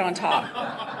standing right on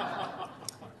top.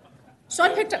 So I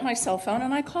picked up my cell phone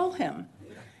and I call him.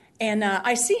 And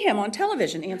I see him on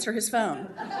television answer his phone.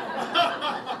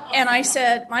 And I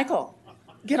said, Michael,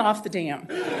 get off the dam.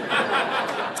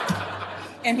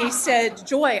 And he said,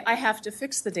 Joy, I have to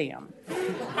fix the dam.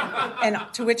 And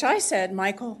to which I said,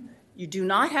 Michael, you do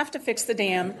not have to fix the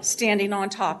dam standing on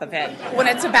top of it when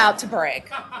it's about to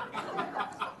break.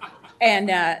 And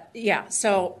yeah,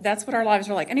 so that's what our lives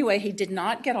are like. Anyway, he did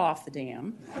not get off the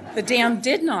dam. The dam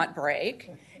did not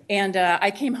break. And I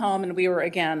came home and we were,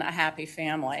 again, a happy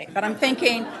family. But I'm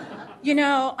thinking, you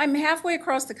know, I'm halfway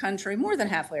across the country, more than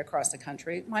halfway across the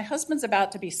country. My husband's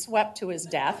about to be swept to his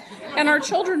death, and our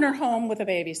children are home with a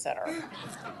babysitter.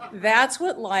 That's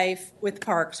what life with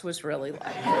Parks was really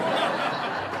like.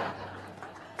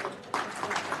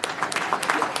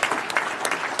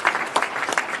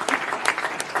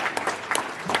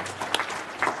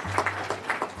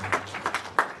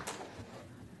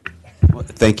 Well,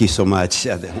 thank you so much.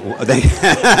 Sincerely.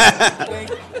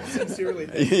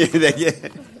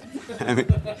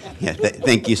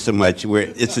 Thank you so much.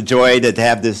 It's a joy to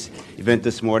have this event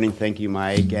this morning. Thank you,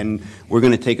 Mike. And we're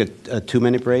going to take a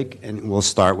 2-minute break, and we'll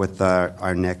start with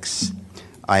our next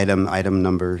item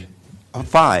number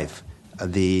 5,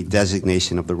 the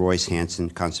designation of the Royce Hansen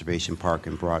Conservation Park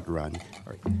and Broad Run.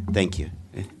 All right. Thank you.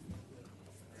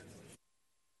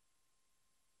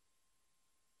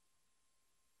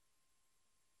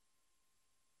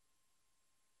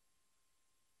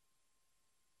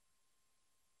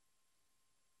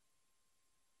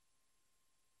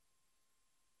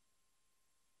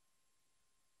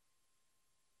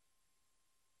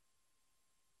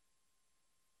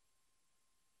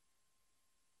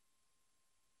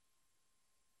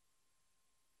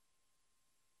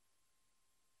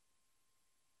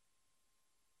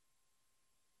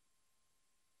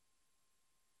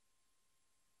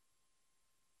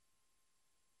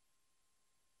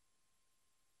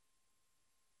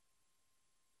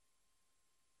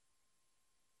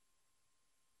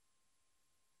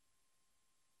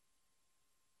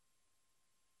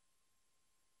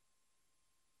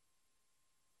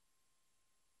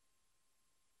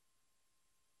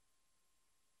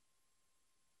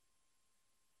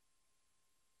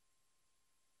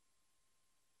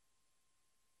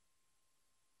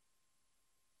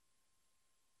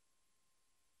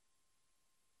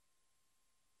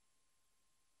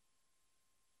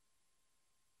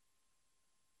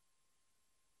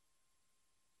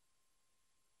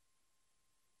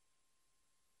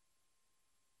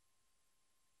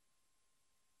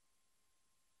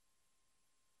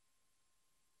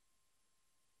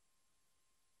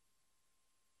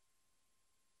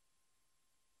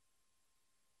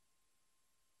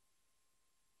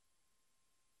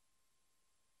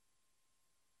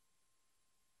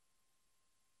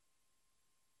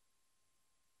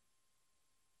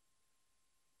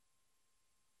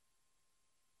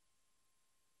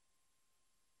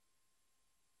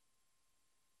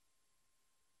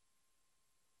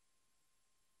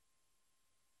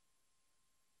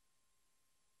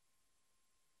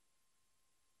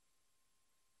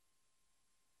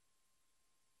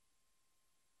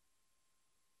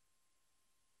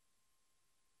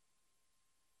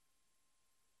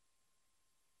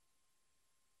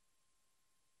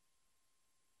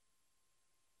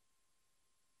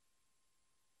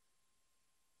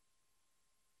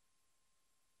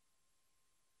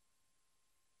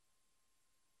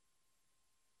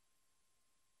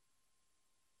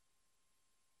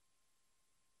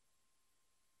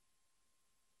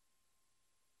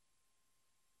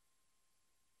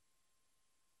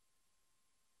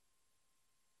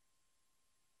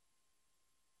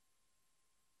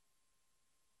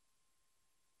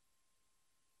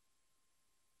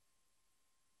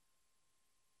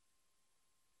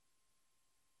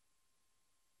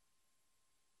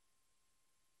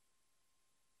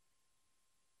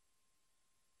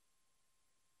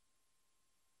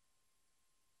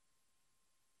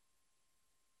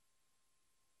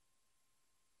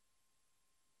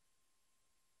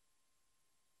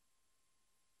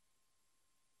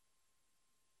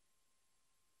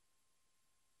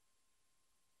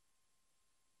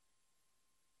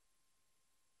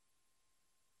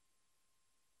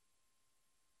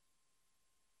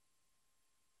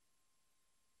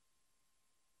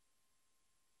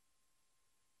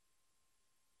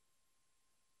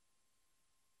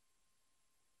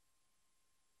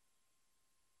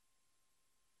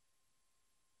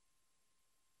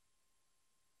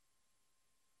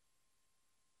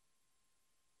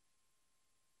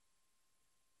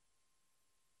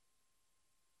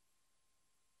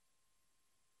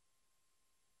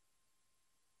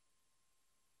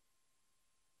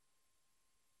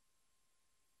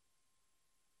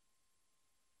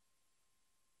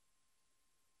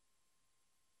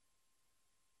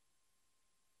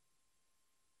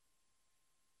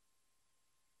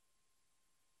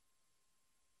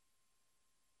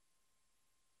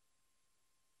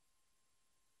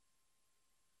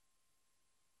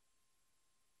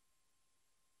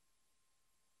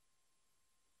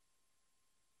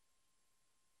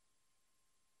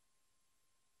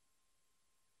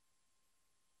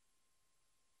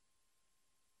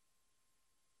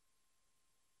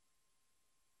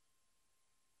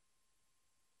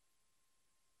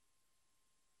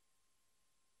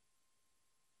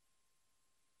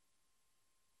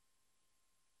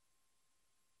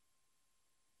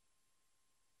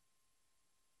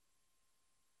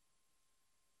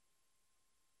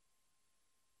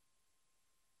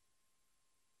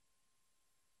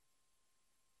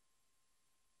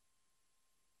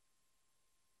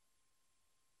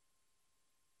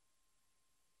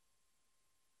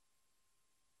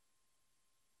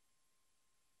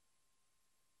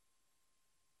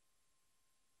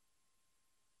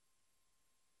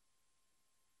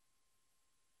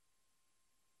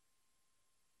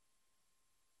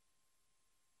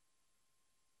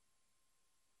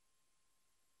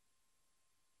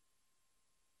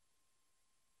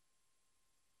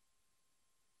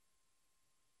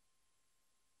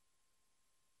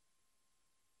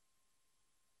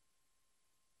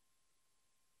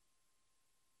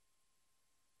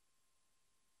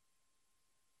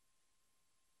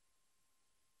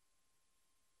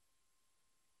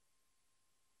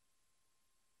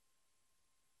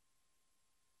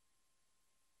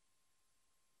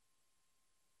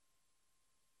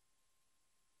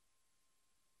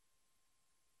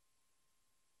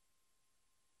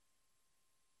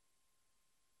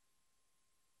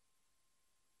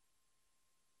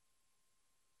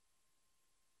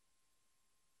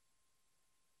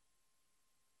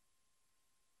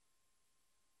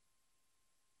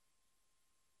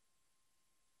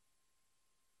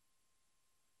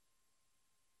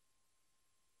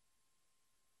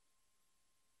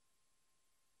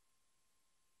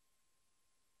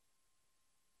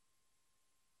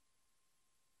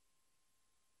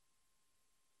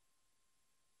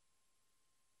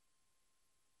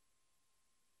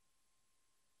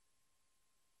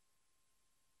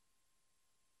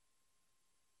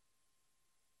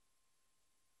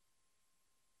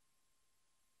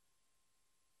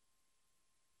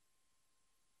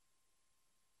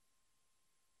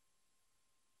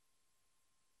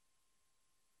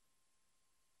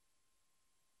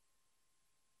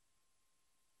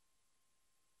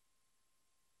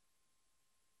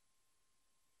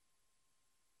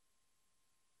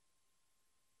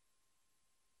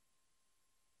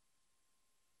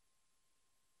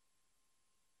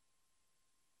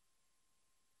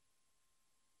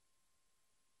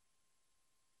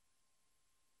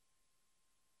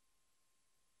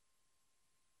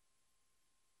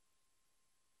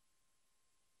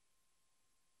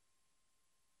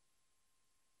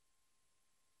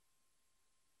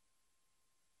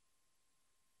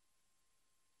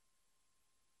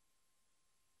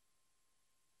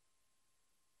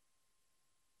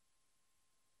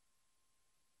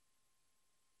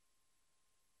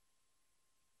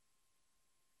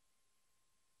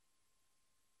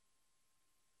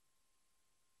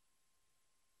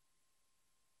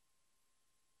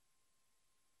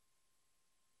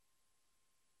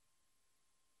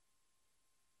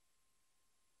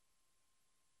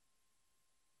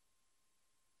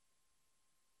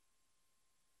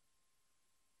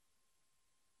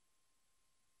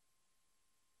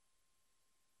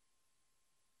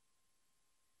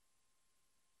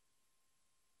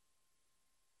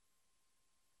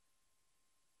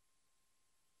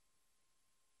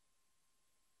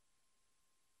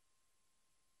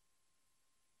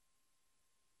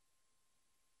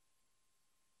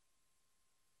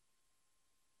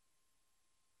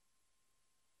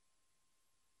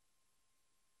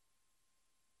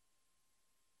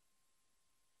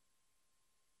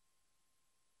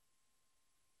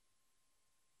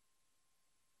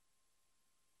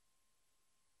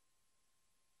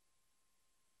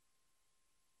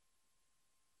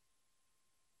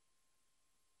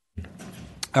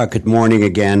 Good morning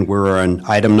again. We're on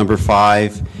item number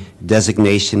 5,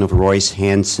 designation of Royce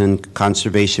Hansen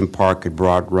Conservation Park at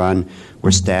Broad Run,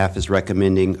 where staff is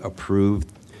recommending approve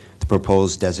the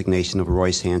proposed designation of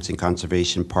Royce Hansen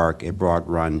Conservation Park at Broad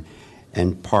Run.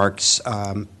 And Parks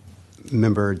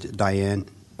member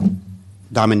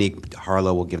Dominique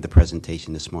Harlow will give the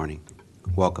presentation this morning.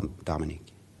 Welcome,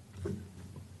 Dominique.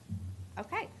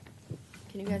 Okay.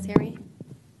 Can you guys hear me?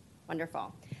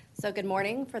 Wonderful. So good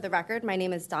morning. For the record, my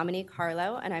name is Dominique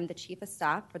Harlow, and I'm the Chief of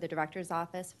Staff for the Director's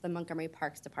Office for the Montgomery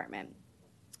Parks Department.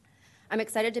 I'm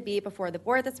excited to be before the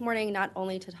board this morning, not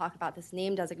only to talk about this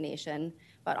name designation,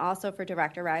 but also for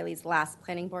Director Riley's last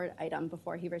planning board item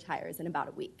before he retires in about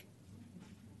a week.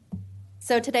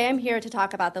 So today I'm here to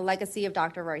talk about the legacy of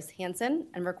Dr. Royce Hansen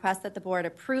and request that the board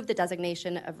approve the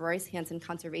designation of Royce Hansen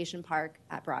Conservation Park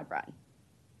at Broad Run.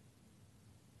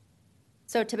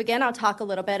 So to begin, I'll talk a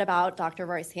little bit about Dr.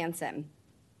 Royce Hansen.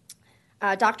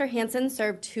 Dr. Hansen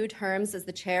served 2 terms as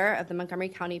the chair of the Montgomery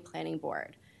County Planning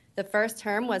Board. The first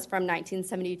term was from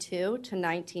 1972 to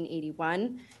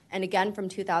 1981, and again from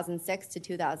 2006 to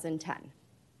 2010.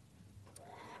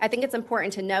 I think it's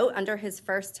important to note, under his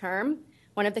first term,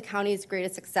 one of the county's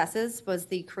greatest successes was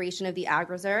the creation of the Ag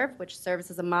Reserve, which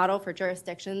serves as a model for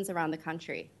jurisdictions around the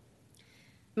country.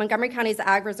 Montgomery County's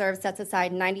Ag Reserve sets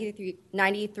aside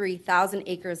 93,000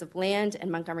 acres of land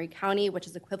in Montgomery County, which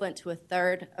is equivalent to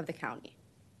 1/3 of the county.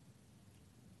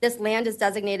 This land is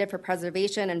designated for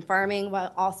preservation and farming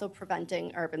while also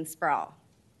preventing urban sprawl.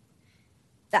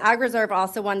 The Ag Reserve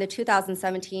also won the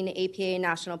 2017 APA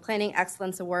National Planning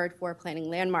Excellence Award for Planning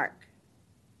Landmark.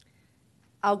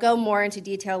 I'll go more into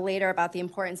detail later about the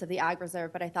importance of the Ag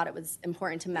Reserve, but I thought it was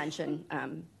important to mention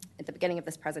at the beginning of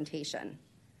this presentation.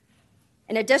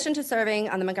 In addition to serving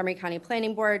on the Montgomery County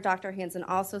Planning Board, Dr. Hansen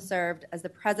also served as the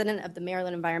president of the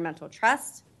Maryland Environmental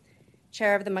Trust,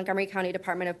 chair of the Montgomery County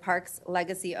Department of Parks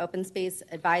Legacy Open Space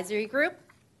Advisory Group,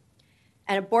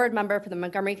 and a board member for the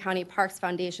Montgomery County Parks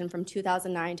Foundation from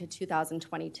 2009 to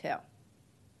 2022.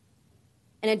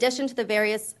 In addition to the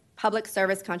various public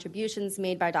service contributions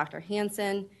made by Dr.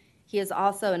 Hansen, he is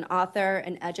also an author,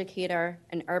 an educator,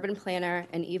 an urban planner,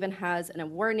 and even has an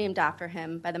award named after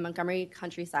him by the Montgomery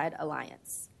Countryside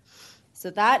Alliance. So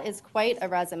that is quite a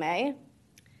resume,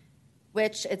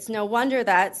 which it's no wonder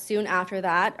that soon after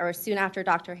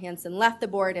Dr. Hansen left the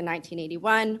board in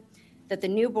 1981, that the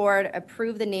new board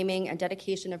approved the naming and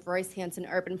dedication of Royce Hansen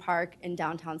Urban Park in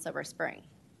downtown Silver Spring.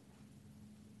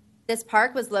 This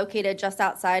park was located just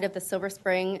outside of the Silver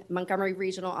Spring Montgomery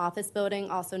Regional Office Building,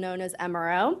 also known as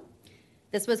MRO.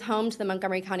 This was home to the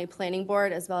Montgomery County Planning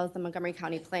Board as well as the Montgomery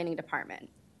County Planning Department.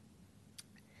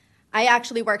 I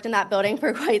actually worked in that building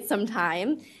for quite some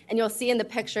time, and you'll see in the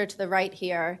picture to the right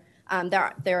here,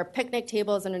 there are picnic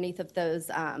tables underneath of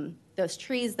those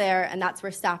trees there, and that's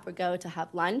where staff would go to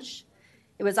have lunch.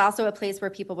 It was also a place where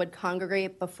people would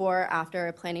congregate before or after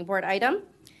a planning board item.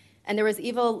 And there was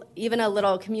even a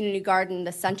little community garden in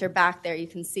the center back there you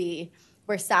can see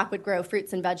where staff would grow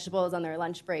fruits and vegetables on their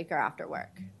lunch break or after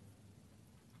work.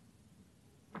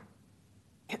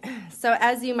 So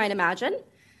as you might imagine,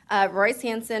 Royce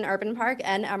Hansen Urban Park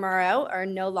and MRO are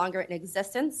no longer in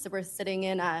existence. So we're sitting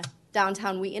in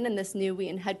downtown Wheaton in this new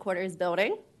Wheaton headquarters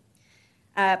building.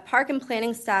 Park and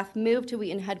planning staff moved to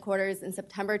Wheaton headquarters in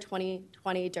September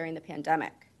 2020 during the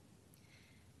pandemic.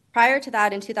 Prior to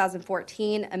that, in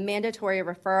 2014, a mandatory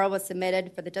referral was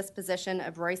submitted for the disposition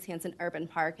of Royce Hansen Urban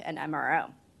Park and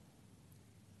MRO.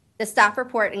 The staff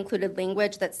report included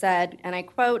language that said, and I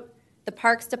quote, "The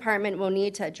Parks Department will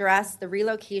need to address the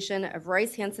relocation of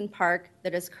Royce Hansen Park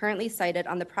that is currently sited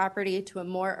on the property to a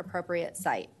more appropriate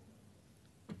site."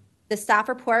 The staff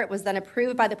report was then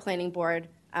approved by the Planning Board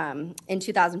in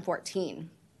 2014.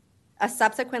 A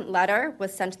subsequent letter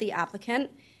was sent to the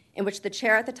applicant in which the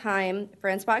chair at the time,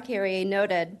 Francois Carrier,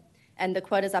 noted, and the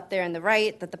quote is up there on the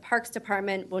right, that the Parks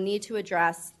Department will need to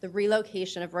address the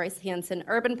relocation of Royce Hansen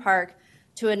Urban Park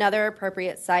to another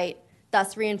appropriate site,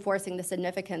 thus reinforcing the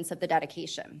significance of the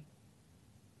dedication.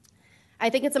 I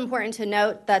think it's important to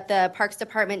note that the Parks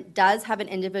Department does have an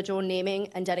individual naming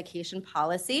and dedication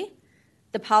policy.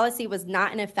 The policy was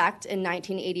not in effect in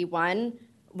 1981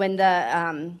 when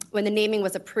the naming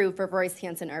was approved for Royce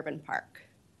Hansen Urban Park.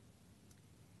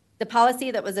 The policy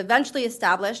that was eventually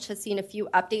established has seen a few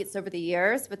updates over the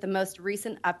years, with the most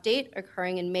recent update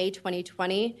occurring in May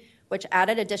 2020, which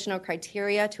added additional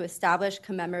criteria to establish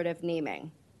commemorative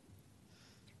naming.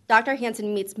 Dr.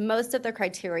 Hansen meets most of the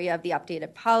criteria of the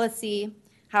updated policy.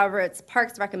 However, it's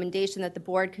Parks' recommendation that the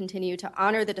board continue to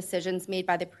honor the decisions made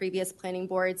by the previous planning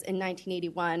boards in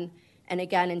 1981 and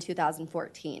again in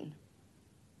 2014.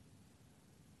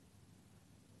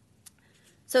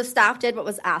 So staff did what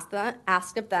was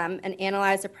asked of them and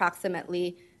analyzed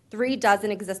approximately 36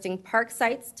 existing park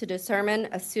sites to determine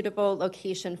a suitable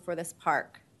location for this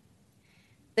park.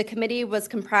 The committee was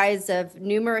comprised of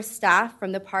numerous staff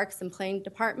from the Parks and Planning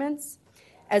departments,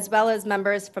 as well as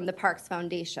members from the Parks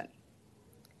Foundation.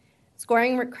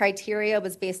 Scoring criteria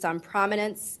was based on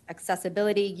prominence,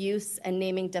 accessibility, use, and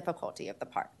naming difficulty of the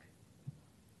park.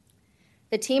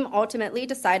 The team ultimately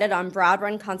decided on Broad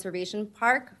Run Conservation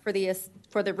Park for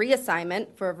the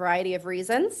reassignment for a variety of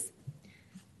reasons.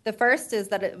 The first is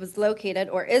that it was located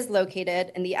or is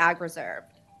located in the Ag Reserve.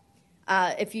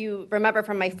 If you remember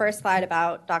from my first slide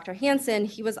about Dr. Hansen,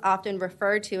 he was often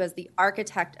referred to as the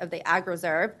architect of the Ag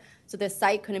Reserve, so this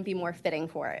site couldn't be more fitting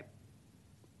for it.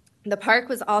 The park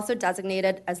was also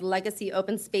designated as Legacy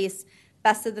Open Space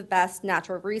Best of the Best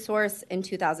Natural Resource in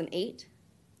 2008.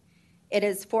 It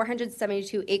is a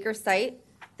 472-acre site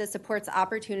that supports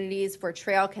opportunities for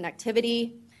trail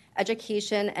connectivity,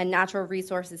 education, and natural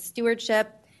resources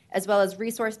stewardship, as well as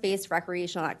resource-based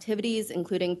recreational activities,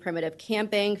 including primitive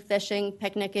camping, fishing,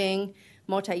 picnicking,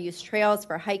 multi-use trails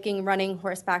for hiking, running,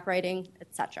 horseback riding,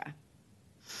 etc.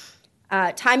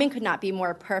 Timing could not be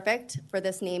more perfect for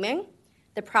this naming.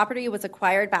 The property was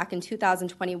acquired back in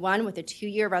 2021 with a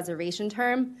 2-year reservation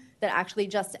term that actually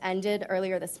just ended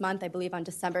earlier this month, I believe on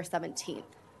December 17th.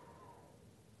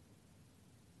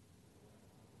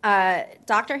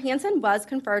 Dr. Hansen was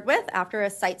conferred with after a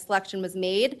site selection was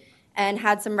made and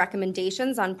had some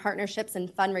recommendations on partnerships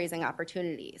and fundraising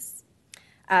opportunities.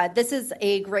 This is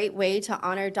a great way to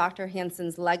honor Dr.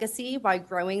 Hansen's legacy while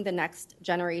growing the next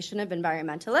generation of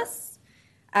environmentalists.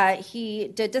 He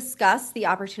did discuss the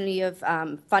opportunity of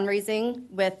fundraising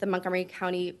with the Montgomery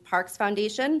County Parks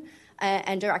Foundation,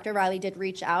 and Director Riley did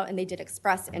reach out and they did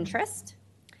express interest.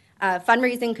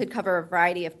 Fundraising could cover a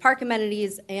variety of park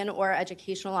amenities and or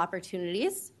educational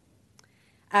opportunities.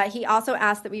 He also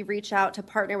asked that we reach out to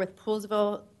partner with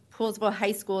Poolsville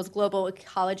High School's Global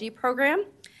Ecology Program.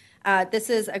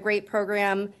 This is a great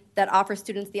program that offers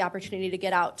students the opportunity to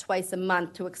get out twice a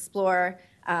month to explore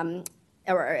and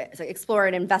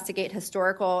investigate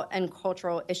historical and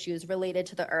cultural issues related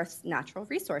to the Earth's natural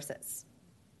resources.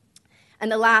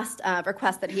 And the last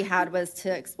request that he had was to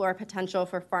explore potential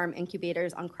for farm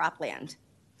incubators on cropland.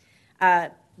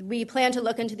 We plan to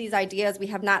look into these ideas. We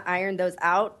have not ironed those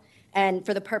out. And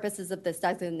for the purposes of this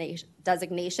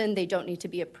designation, they don't need to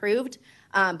be approved.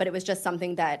 But it was just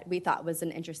something that we thought was an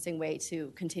interesting way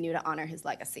to continue to honor his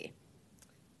legacy.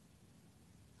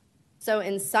 So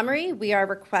in summary, we are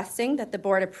requesting that the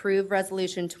board approve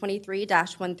Resolution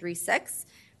 23-136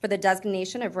 for the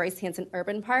designation of Royce Hansen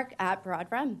Urban Park at Broad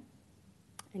Run.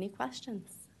 Any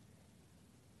questions?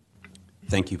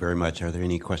 Thank you very much. Are there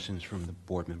any questions from the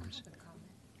board members?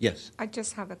 Yes. I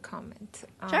just have a comment.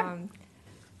 Sure.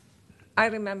 I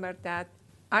remember that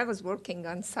I was working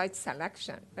on site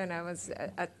selection when I was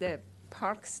at the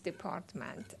Parks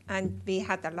Department, and we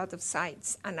had a lot of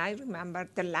sites. And I remember,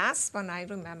 the last one I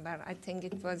remember, I think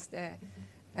it was the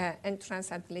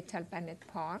entrance at Little Bennett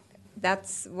Park.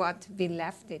 That's what we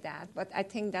left it at. But I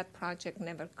think that project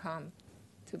never come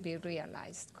to be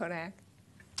realized, correct?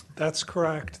 That's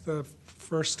correct. The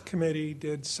first committee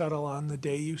did settle on the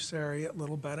day use area at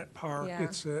Little Bennett Park. Yeah.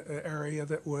 It's an area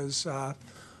that was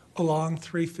along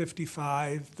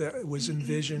 355 that was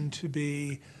envisioned to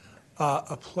be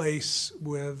a place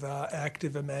with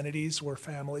active amenities where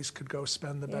families could go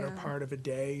spend the better part of a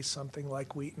day, something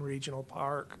like Wheaton Regional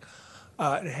Park.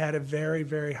 It had a very,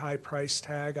 very high price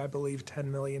tag, I believe $10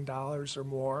 million or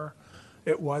more.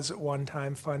 It was at one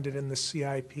time funded in the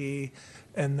CIP,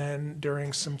 and then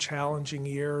during some challenging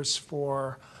years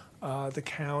for the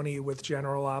county with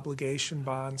general obligation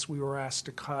bonds, we were asked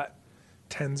to cut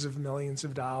tens of millions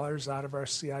of dollars out of our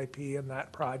CIP, and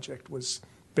that project was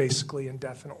basically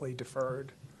indefinitely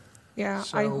deferred. Yeah,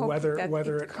 So I hope whether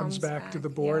that it comes back to the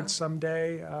board yeah.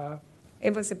 someday,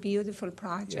 It was a beautiful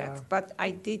project, Yeah. but I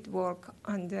did work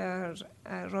under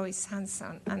Royce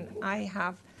Hansen, and I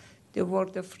have the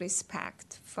word of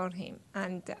respect for him.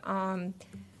 And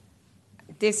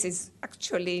this is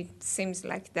actually seems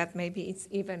like that maybe it's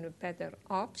even a better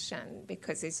option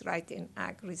because it's right in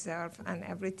Ag Reserve and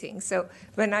everything. So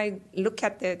when I look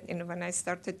at it, when I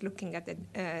started looking at the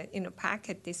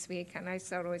packet this week, and I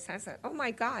saw Royce Hansen, oh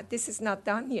my God, this is not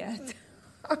done yet.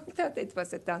 I thought it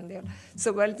was a done deal.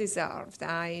 So well deserved.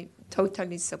 I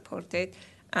totally support it,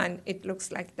 and it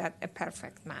looks like that a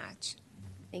perfect match.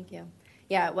 Thank you.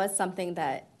 Yeah, it was something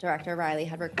that Director Riley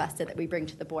had requested that we bring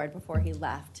to the board before he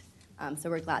left. So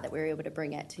we're glad that we were able to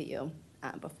bring it to you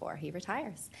before he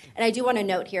retires. And I do want to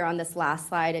note here on this last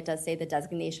slide, it does say the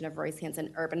designation of Royce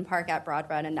Hansen Urban Park at Broad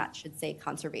Run, and that should say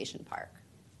Conservation Park.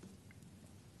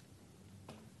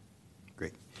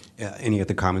 Any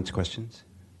other comments, questions?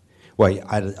 Well,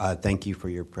 thank you for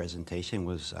your presentation. It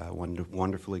was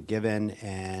wonderfully given,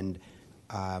 and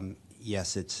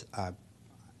yes,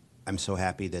 I'm so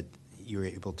happy that you were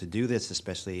able to do this,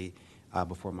 especially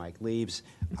before Mike leaves.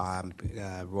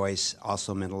 Royce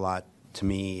also meant a lot to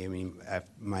me. I mean,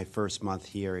 my first month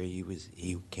here,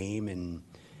 he came and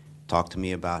talked to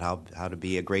me about how to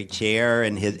be a great chair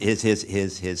and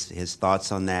his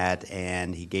thoughts on that,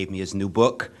 and he gave me his new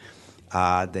book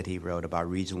that he wrote about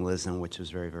regionalism, which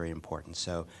was very, very important.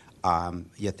 So,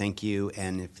 yeah, thank you.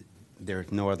 And if there are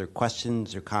no other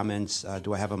questions or comments,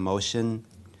 do I have a motion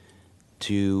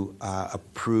to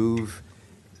approve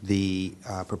the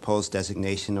proposed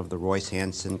designation of the Royce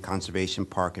Hansen Conservation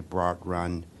Park at Broad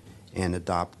Run and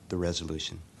adopt the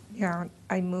resolution? Yeah,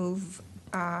 I move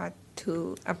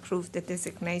to approve the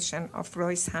designation of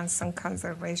Royce Hansen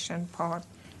Conservation Park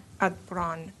at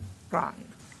Broad Run.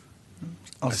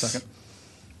 I'll second.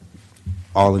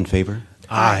 All in favor?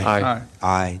 Aye. Aye.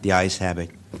 Aye. The ayes have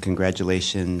it.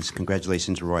 Congratulations,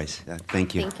 Royce.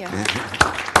 Thank you. Thank you.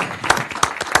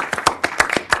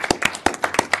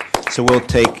 So we'll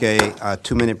take a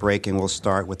 2-minute break, and we'll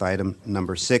start with item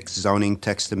number 6, zoning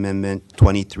text amendment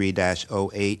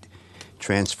 23-08,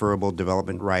 transferable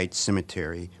development rights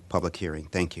cemetery, public hearing.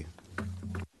 Thank you.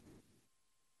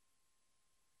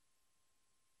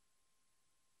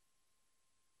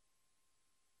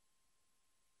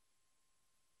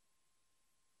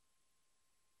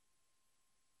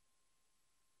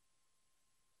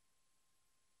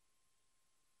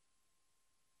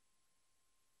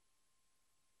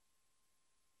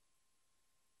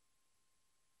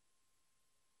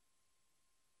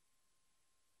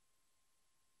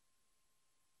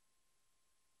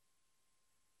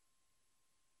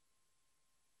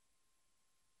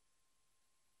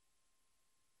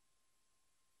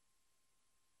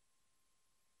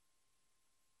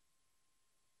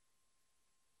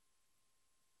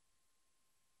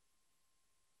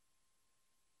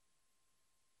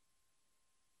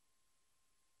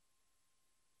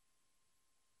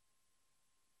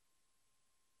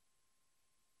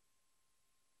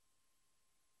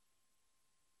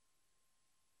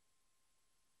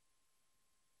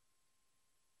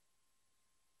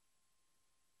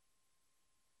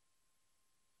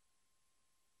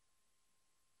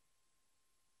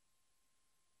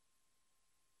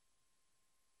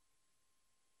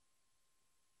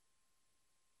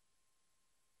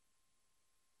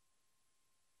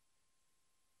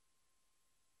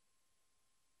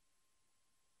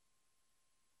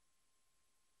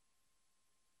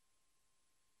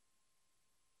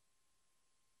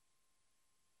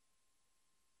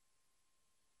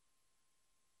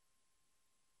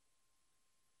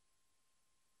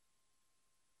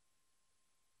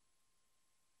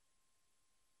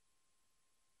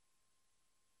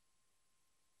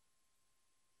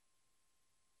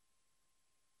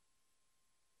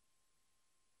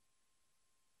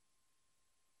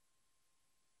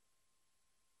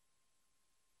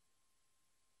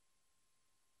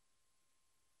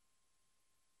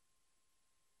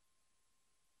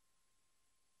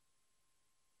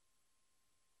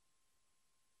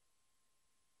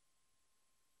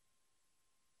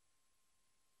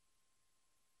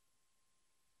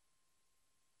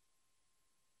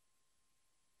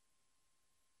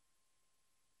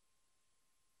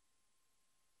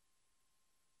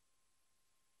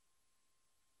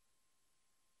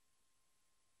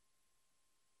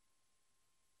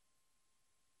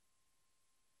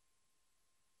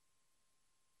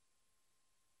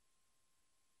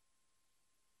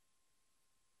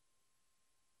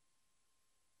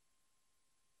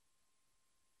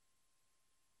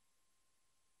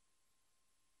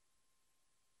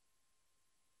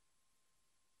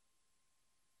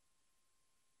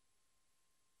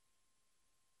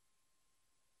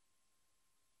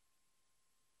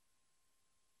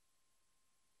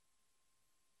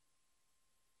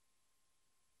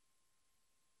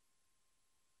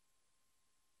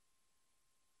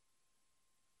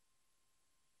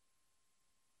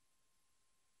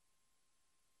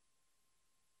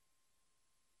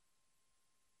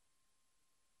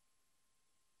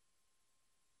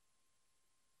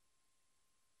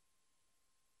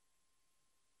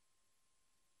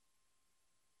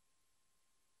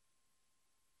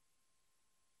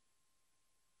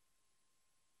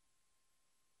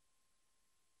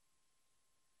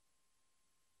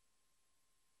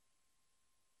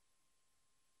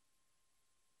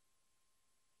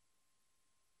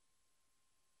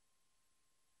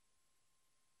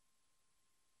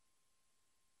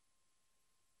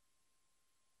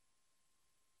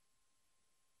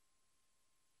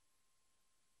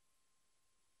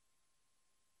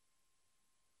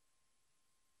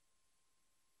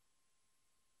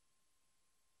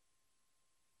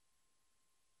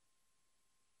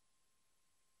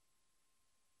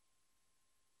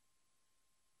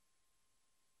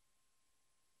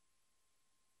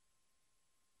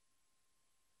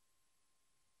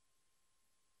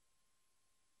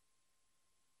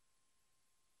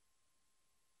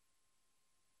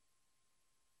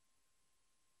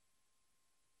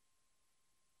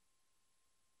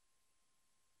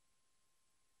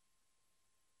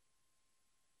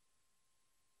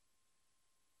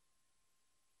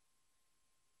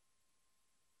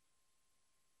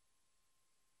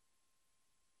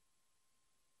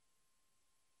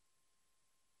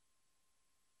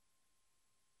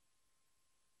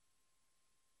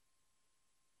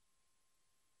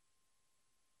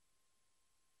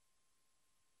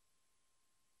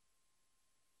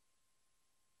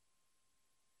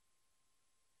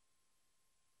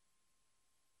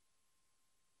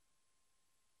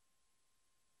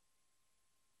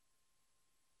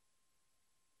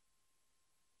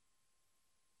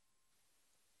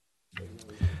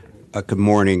 Good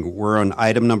morning. We're on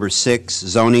item number 6,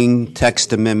 zoning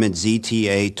text amendment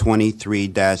ZTA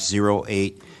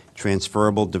 23-08,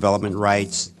 transferable development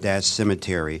rights -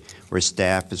 cemetery, where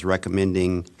staff is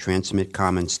recommending transmit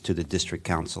comments to the district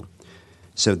council.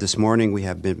 So this morning we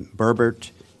have Ben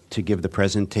Berbert to give the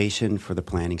presentation for the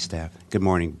planning staff. Good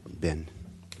morning, Ben.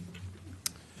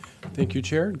 Thank you,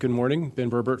 Chair. Good morning. Ben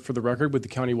Berbert for the record with the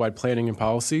Countywide Planning and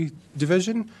Policy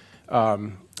Division.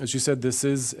 As you said, this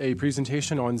is a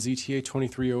presentation on ZTA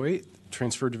 2308,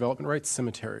 Transfer Development Rights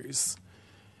Cemeteries.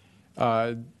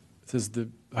 This is the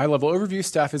high-level overview.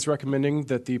 Staff is recommending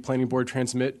that the Planning Board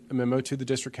transmit a memo to the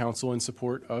District Council in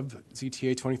support of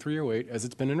ZTA 2308 as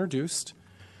it's been introduced.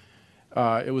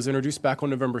 It was introduced back on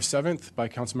November 7th by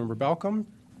Councilmember Balcom.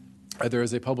 There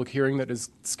is a public hearing that is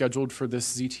scheduled for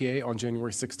this ZTA on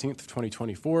January 16th,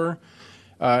 2024.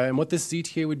 And what this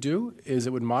ZTA would do is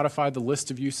it would modify the list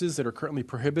of uses that are currently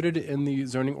prohibited in the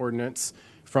zoning ordinance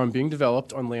from being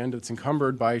developed on land that's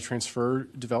encumbered by transfer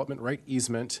development right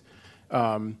easement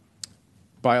by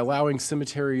allowing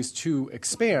cemeteries to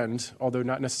expand, although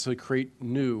not necessarily create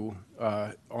new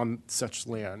on such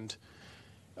land.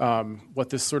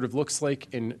 What this sort of looks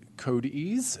like in Code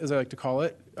Ease, as I like to call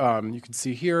it, you can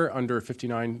see here under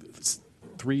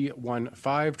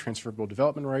 59315, transferable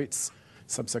development rights,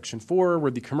 subsection 4,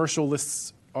 where the commercial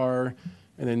lists are,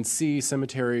 and then C,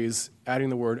 cemeteries, adding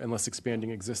the word unless expanding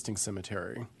existing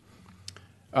cemetery.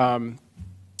 I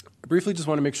briefly just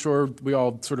want to make sure we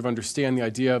all sort of understand the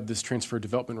idea of this transfer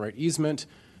development right easement.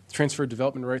 Transfer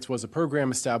development rights was a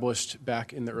program established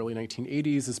back in the early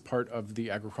 1980s as part of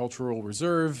the Agricultural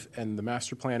Reserve and the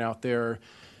master plan out there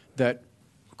that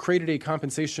created a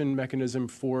compensation mechanism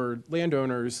for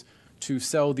landowners to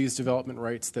sell these development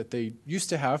rights that they used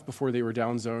to have before they were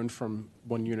downzoned from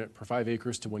 1 unit per 5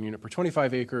 acres to 1 unit per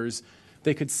 25 acres.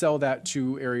 They could sell that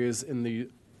to areas in the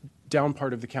down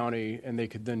part of the county, and they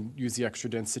could then use the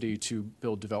extra density to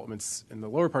build developments in the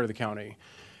lower part of the county.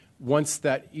 Once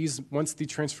the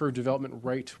transfer of development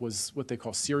right was what they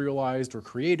call serialized or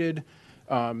created,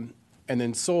 and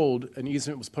then sold, an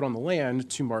easement was put on the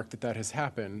land to mark that that has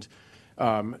happened.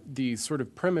 The sort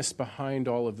of premise behind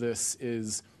all of this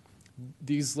is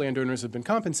these landowners have been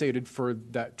compensated for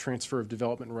that transfer of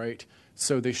development right,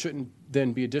 so they shouldn't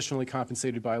then be additionally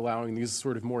compensated by allowing these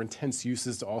sort of more intense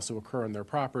uses to also occur on their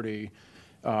property,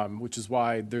 which is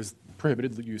why there's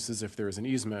prohibited uses if there is an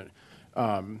easement.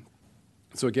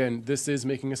 So again, this is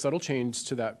making a subtle change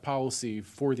to that policy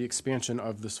for the expansion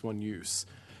of this one use.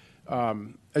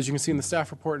 As you can see in the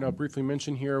staff report, and I'll briefly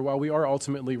mention here, while we are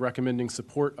ultimately recommending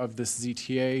support of this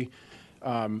ZTA,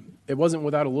 it wasn't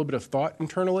without a little bit of thought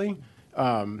internally.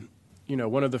 One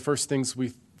of the first things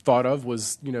we thought of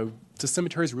was, do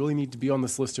cemeteries really need to be on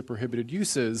this list of prohibited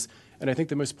uses? And I think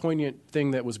the most poignant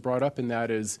thing that was brought up in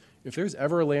that is, if there's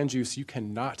ever a land use you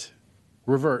cannot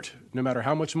revert, no matter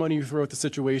how much money you throw at the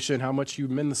situation, how much you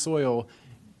mend the soil,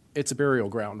 it's a burial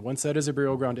ground. Once that is a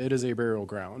burial ground, it is a burial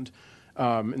ground.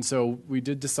 And so we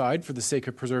did decide, for the sake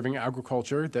of preserving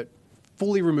agriculture, that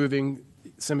fully removing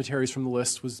cemeteries from the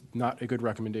list was not a good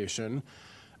recommendation.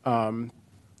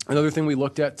 Another thing we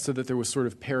looked at so that there was sort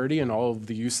of parity in all of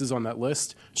the uses on that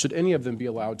list, should any of them be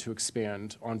allowed to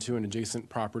expand onto an adjacent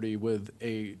property with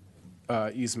a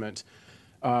easement.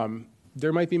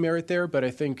 There might be merit there, but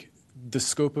I think the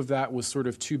scope of that was sort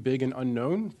of too big and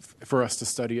unknown for us to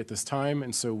study at this time,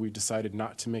 and so we decided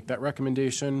not to make that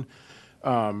recommendation.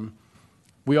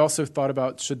 We also thought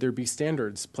about, should there be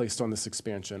standards placed on this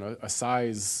expansion, a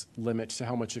size limit to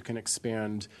how much it can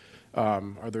expand?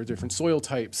 Are there different soil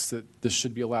types that this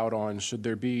should be allowed on? Should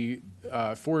there be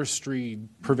forestry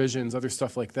provisions, other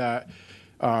stuff like that?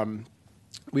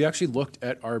 We actually looked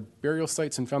at our burial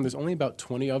sites and found there's only about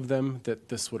 20 of them that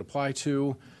this would apply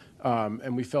to.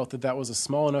 And we felt that that was a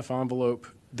small enough envelope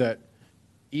that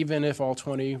even if all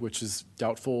 20, which is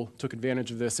doubtful, took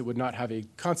advantage of this, it would not have a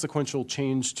consequential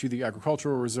change to the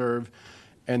agricultural reserve,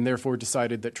 and therefore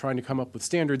decided that trying to come up with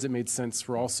standards that made sense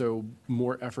were also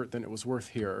more effort than it was worth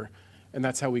here. And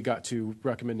that's how we got to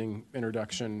recommending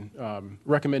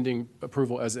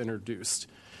approval as introduced.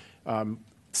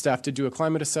 Staff did do a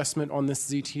climate assessment on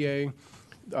this ZTA.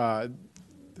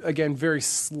 Again, very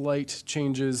slight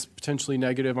changes, potentially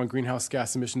negative on greenhouse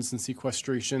gas emissions and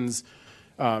sequestrations,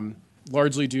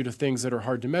 largely due to things that are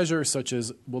hard to measure, such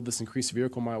as, will this increase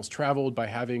vehicle miles traveled by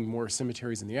having more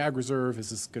cemeteries in the ag reserve?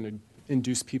 Is this going to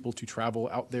induce people to travel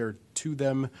out there to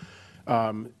them?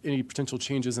 Any potential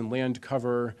changes in land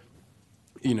cover?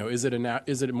 Is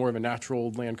it more of a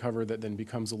natural land cover that then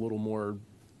becomes a little more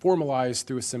formalized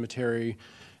through a cemetery?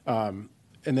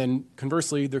 And then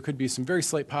conversely, there could be some very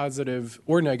slight positive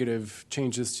or negative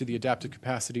changes to the adaptive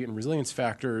capacity and resilience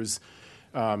factors.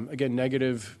 Again,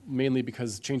 negative mainly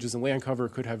because changes in land cover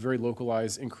could have very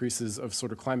localized increases of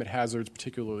sort of climate hazards,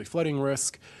 particularly flooding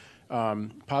risk.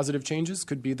 Positive changes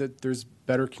could be that there's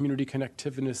better community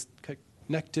connectiveness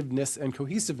and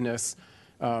cohesiveness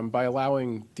by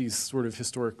allowing these sort of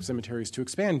historic cemeteries to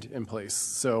expand in place.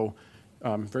 So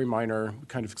very minor,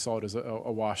 kind of saw it as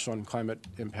a wash on climate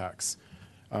impacts.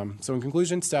 So in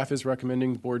conclusion, staff is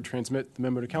recommending the board transmit the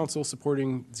memo to council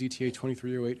supporting ZTA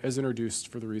 2308 as introduced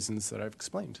for the reasons that I've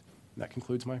explained. And that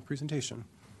concludes my presentation.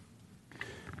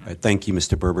 All right, thank you,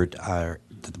 Mr. Berbert.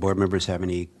 Do the board members have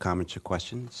any comments or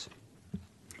questions?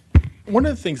 One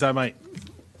of the things I might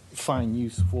find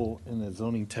useful in the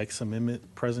zoning text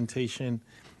amendment presentation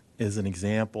is an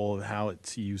example of how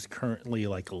it's used currently,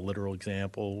 like a literal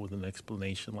example with an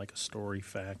explanation, like a story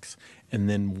facts, and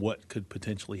then what could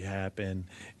potentially happen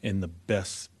in the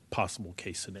best possible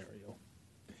case scenario.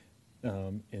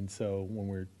 And so when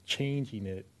we're changing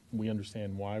it, we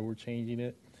understand why we're changing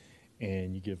it,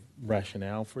 and you give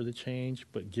rationale for the change,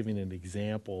 but giving an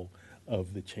example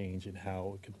of the change and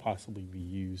how it could possibly be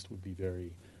used would be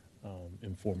very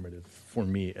informative for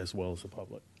me as well as the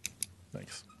public.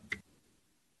 Thanks.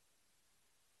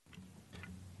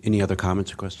 Any other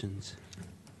comments or questions?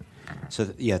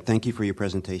 So, yeah, thank you for your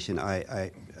presentation.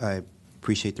 I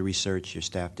appreciate the research your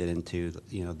staff did into,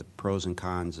 the pros and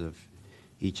cons of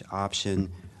each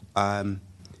option. Yes,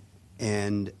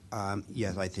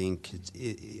 I think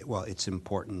it's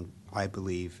important, I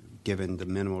believe, given the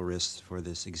minimal risks for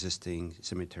this existing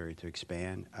cemetery to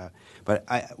expand. But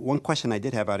one question I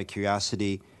did have out of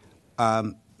curiosity,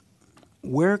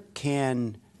 where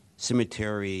can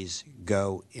cemeteries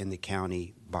go in the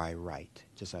county by right?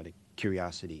 Just out of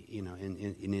curiosity,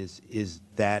 and is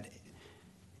that,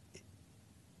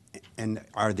 and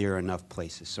are there enough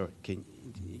places? So I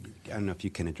don't know if you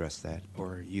can address that,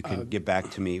 or you can get back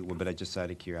to me, but I just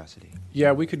out of curiosity.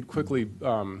 Yeah, we could quickly,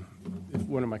 if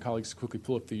one of my colleagues quickly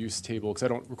pull up the use table, because I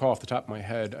don't recall off the top of my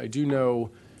head. I do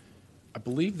know, I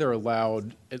believe they're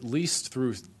allowed, at least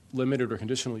through limited or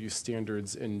conditional use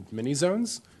standards, in many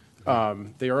zones.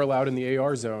 They are allowed in the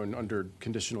AR zone under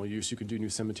conditional use. You can do new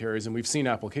cemeteries, and we've seen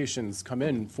applications come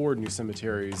in for new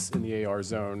cemeteries in the AR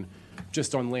zone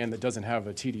just on land that doesn't have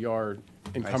a TDR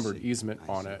encumbered easement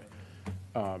on it.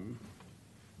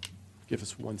 Give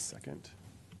us 1 second.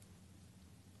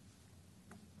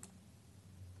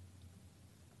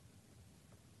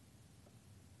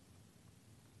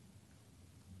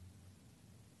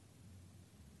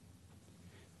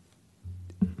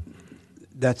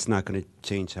 That's not going to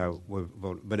change how we're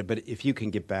voting, but if you can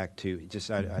get back to,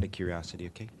 just out of curiosity,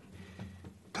 okay?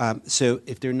 So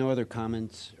if there are no other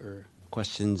comments or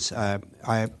questions,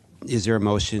 is there a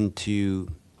motion to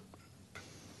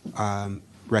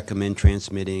recommend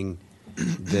transmitting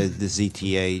the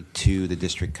ZTA to the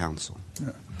district council?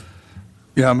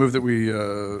 Yeah, I move that we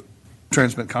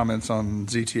transmit comments on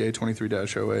ZTA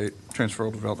 23-08,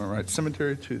 transferable development rights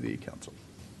cemetery, to the council.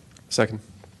 Second.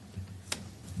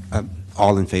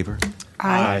 All in favor?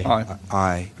 Aye.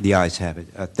 Aye. The ayes have it.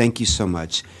 Thank you so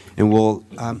much. And we'll,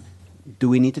 do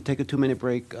we need to take a 2-minute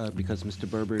break because Mr.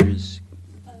 Berber is?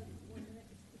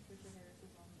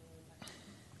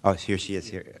 Oh, here she is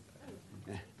here.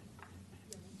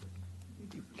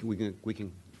 We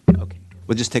can, okay.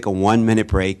 We'll just take a 1-minute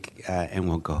break and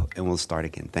we'll go, and we'll start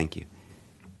again. Thank you.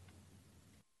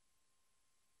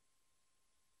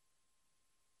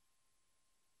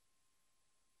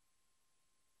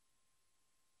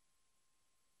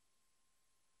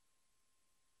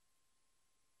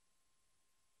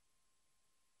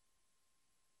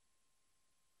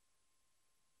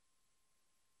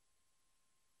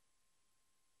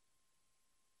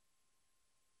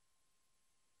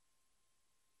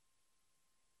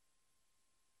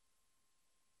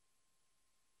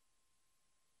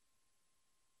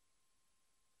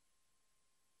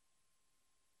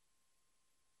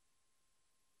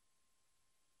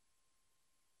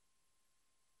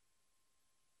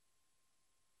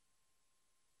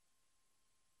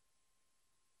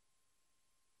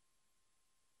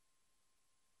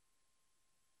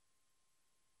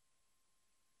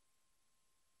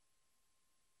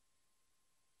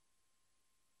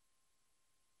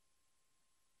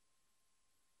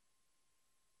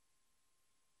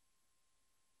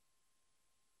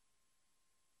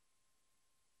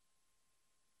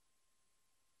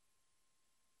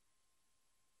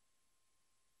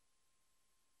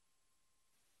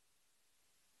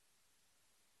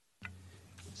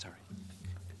 Sorry.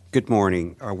 Good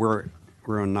morning.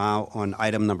 We're now on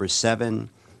item number 7,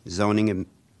 zoning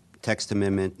text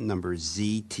amendment number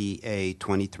ZTA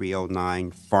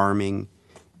 2309, farming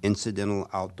incidental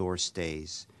outdoor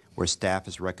stays, where staff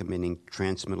is recommending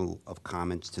transmittal of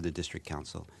comments to the district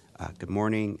council. Good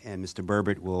morning, and Mr.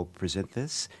 Burbert will present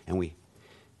this, and we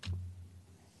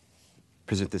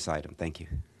present this item. Thank you.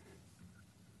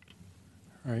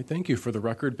 All right, thank you. For the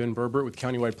record, Ben Burbert with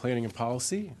Countywide Planning and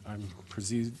Policy. I'm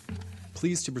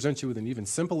pleased to present you with an even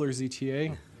simpler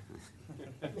ZTA.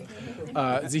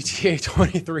 ZTA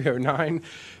 2309,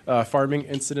 farming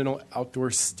incidental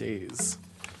outdoor stays.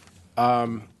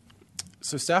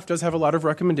 So staff does have a lot of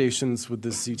recommendations with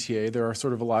this ZTA. There are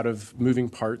sort of a lot of moving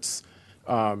parts.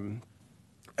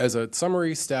 As a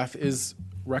summary, staff is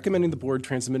recommending the board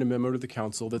transmit a memo to the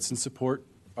council that's in support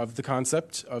of the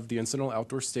concept of the incidental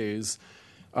outdoor stays.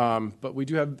 But we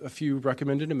do have a few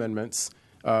recommended amendments.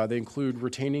 They include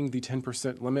retaining the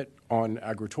 10% limit on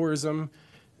agritourism,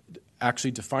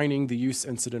 actually defining the use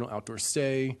incidental outdoor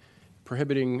stay,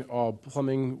 prohibiting all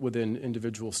plumbing within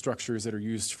individual structures that are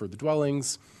used for the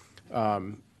dwellings,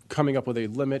 coming up with a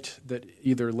limit that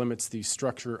either limits the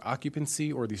structure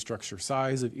occupancy or the structure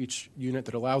size of each unit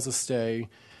that allows a stay,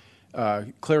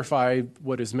 clarify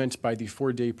what is meant by the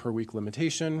 4-day per week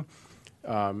limitation,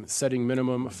 setting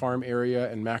minimum farm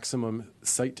area and maximum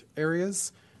site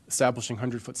areas, establishing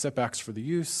 100-foot setbacks for the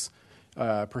use,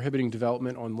 prohibiting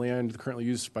development on land currently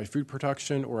used by food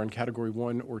production or on Category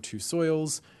 1 or 2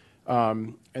 soils,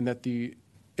 and that the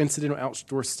incidental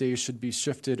outdoor stays should be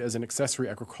shifted as an accessory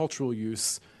agricultural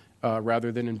use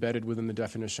rather than embedded within the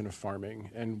definition of farming.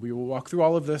 And we will walk through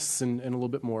all of this and a little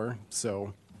bit more.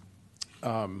 So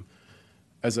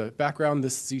as a background,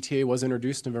 this ZTA was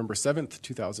introduced November 7th,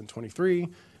 2023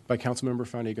 by Councilmember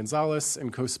Fanny Gonzalez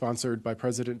and co-sponsored by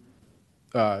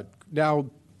now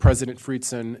President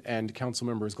Friedson and Council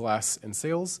members Glass and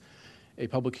Sales. A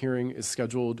public hearing is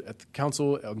scheduled at the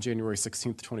Council on January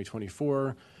 16th,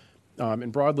 2024.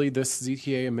 And broadly, this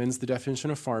ZTA amends the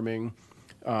definition of farming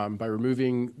by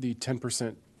removing the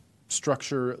 10%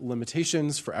 structure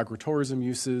limitations for agritourism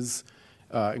uses,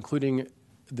 including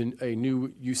a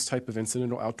new use type of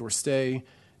incidental outdoor stay,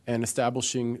 and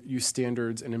establishing use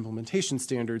standards and implementation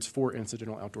standards for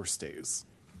incidental outdoor stays.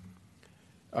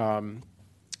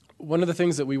 One of the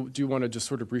things that we do want to just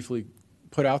sort of briefly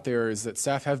put out there is that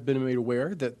staff have been made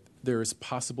aware that there's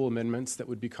possible amendments that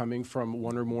would be coming from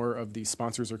one or more of the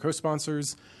sponsors or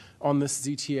co-sponsors on this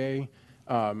ZTA.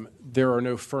 There are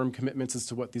no firm commitments as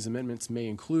to what these amendments may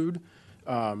include,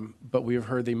 but we have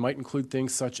heard they might include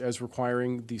things such as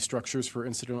requiring the structures for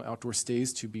incidental outdoor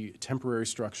stays to be temporary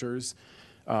structures,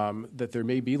 that there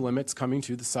may be limits coming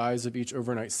to the size of each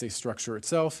overnight stay structure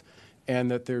itself,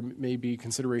 and that there may be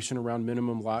consideration around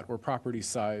minimum lot or property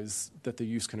size that the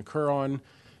use can occur on.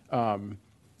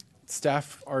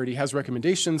 Staff already has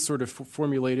recommendations sort of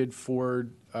formulated for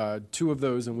 2 of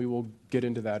those, and we will get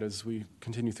into that as we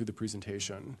continue through the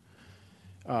presentation.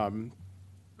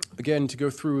 Again, to go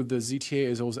through the ZTA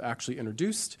as it was actually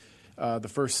introduced, the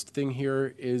first thing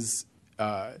here is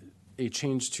a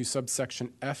change to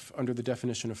subsection F under the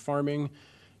definition of farming.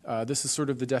 This is sort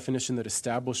of the definition that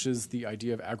establishes the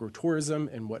idea of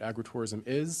agritourism and what agritourism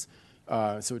is.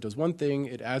 So it does one thing,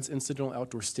 it adds incidental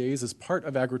outdoor stays as part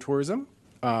of agritourism.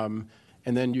 And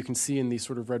then you can see in the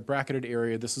sort of red bracketed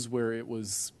area, this is where it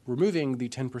was removing the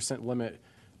 10% limit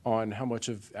on how much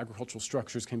of agricultural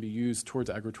structures can be used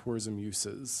towards agritourism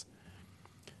uses.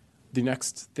 The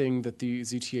next thing that the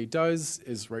ZTA does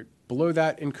is right below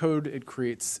that in code, it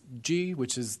creates G,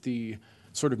 which is the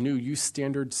sort of new use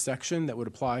standard section that would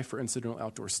apply for incidental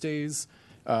outdoor stays,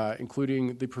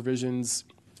 including the provisions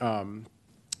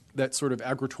that sort of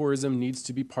agritourism needs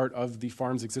to be part of the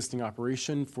farm's existing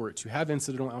operation for it to have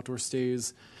incidental outdoor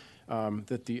stays,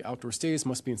 that the outdoor stays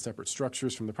must be in separate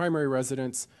structures from the primary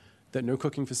residence, that no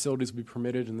cooking facilities will be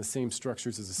permitted in the same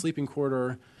structures as a sleeping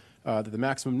quarter, that the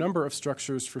maximum number of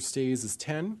structures for stays is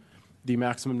 10, the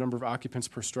maximum number of occupants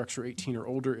per structure 18 or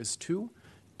older is 2,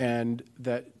 and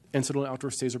that incidental outdoor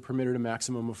stays are permitted a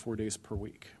maximum of 4 days per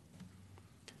week.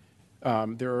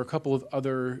 There are a couple of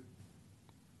other,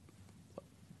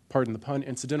 pardon the pun,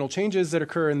 incidental changes that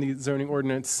occur in the zoning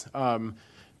ordinance.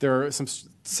 There are some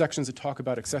sections that talk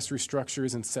about accessory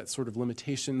structures and set sort of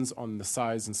limitations on the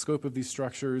size and scope of these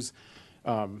structures.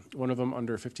 One of them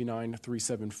under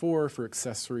 59374 for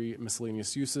accessory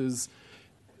miscellaneous uses.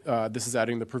 This is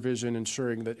adding the provision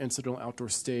ensuring that incidental outdoor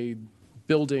stay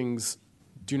buildings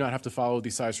do not have to follow the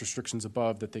size restrictions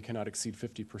above, that they cannot exceed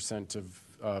 50%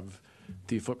 of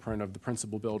the footprint of the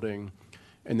principal building.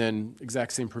 And then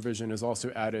exact same provision is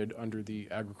also added under the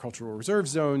agricultural reserve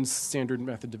zones standard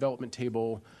method development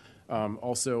table,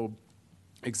 also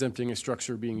exempting a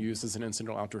structure being used as an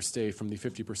incidental outdoor stay from the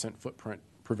 50% footprint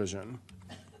provision.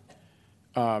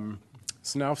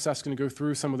 So now staff's going to go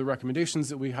through some of the recommendations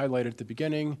that we highlighted at the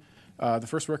beginning. The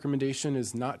first recommendation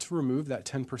is not to remove that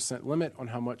 10% limit on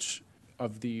how much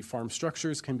of the farm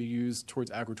structures can be used towards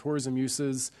agritourism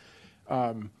uses.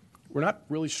 We're not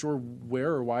really sure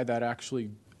where or why that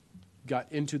actually got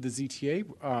into the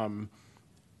ZTA.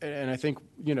 And I think,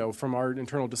 from our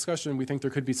internal discussion, we think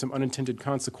there could be some unintended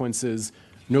consequences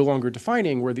no longer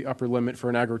defining where the upper limit for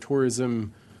an agritourism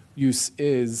use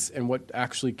is and what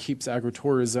actually keeps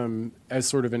agritourism as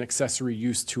sort of an accessory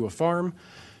use to a farm.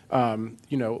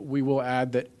 We will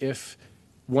add that if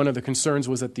one of the concerns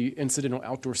was that the incidental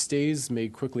outdoor stays may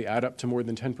quickly add up to more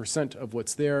than 10% of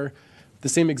what's there, the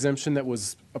same exemption that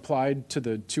was applied to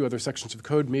the two other sections of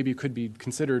code maybe could be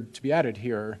considered to be added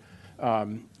here.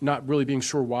 Not really being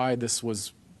sure why this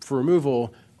was for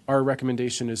removal, our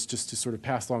recommendation is just to sort of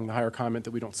pass along the higher comment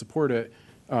that we don't support it,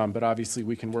 but obviously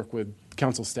we can work with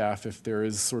council staff if there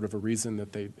is sort of a reason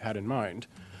that they had in mind.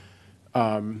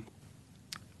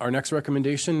 Our next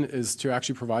recommendation is to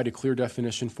actually provide a clear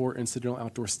definition for incidental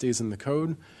outdoor stays in the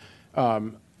code.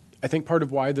 I think part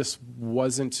of why this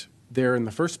wasn't there in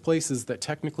the first place is that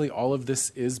technically all of this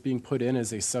is being put in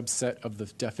as a subset of the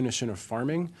definition of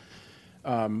farming.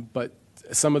 But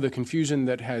some of the confusion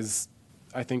that has,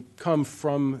 I think, come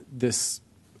from this,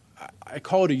 I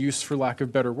call it a use for lack of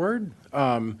a better word,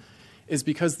 is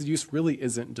because the use really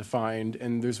isn't defined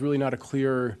and there's really not a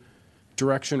clear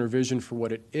direction or vision for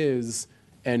what it is.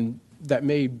 And that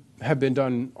may have been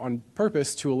done on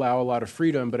purpose to allow a lot of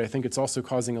freedom, but I think it's also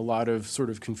causing a lot of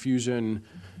sort of confusion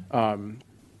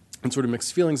and sort of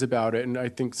mixed feelings about it. And I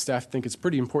think staff think it's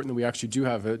pretty important that we actually do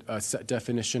have a set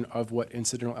definition of what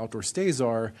incidental outdoor stays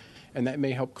are, and that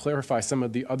may help clarify some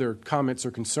of the other comments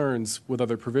or concerns with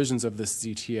other provisions of this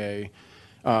ZTA.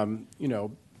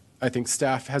 I think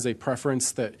staff has a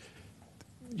preference that,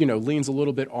 leans a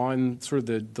little bit on sort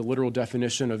of the literal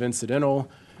definition of incidental,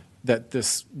 that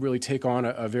this really take on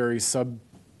a very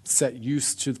subset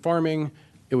use to farming.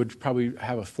 It would probably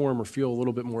have a form or feel a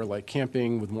little bit more like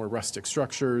camping with more rustic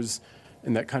structures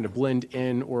and that kind of blend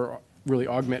in or really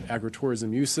augment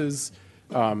agritourism uses.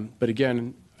 But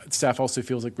again, staff also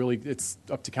feels like really it's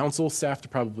up to council staff to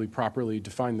probably properly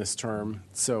define this term.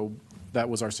 So that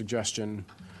was our suggestion.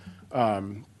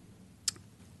 The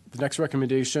next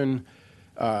recommendation,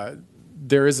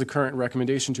 there is a current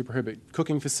recommendation to prohibit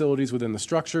cooking facilities within the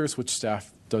structures, which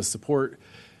staff does support.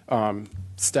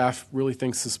 Staff really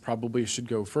thinks this probably should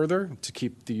go further to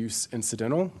keep the use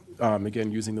incidental,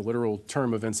 again, using the literal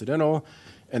term of incidental,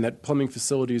 and that plumbing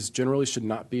facilities generally should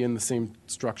not be in the same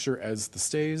structure as the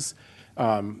stays.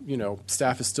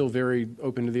 Staff is still very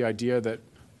open to the idea that,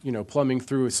 plumbing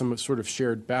through some sort of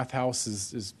shared bathhouse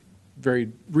is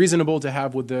very reasonable to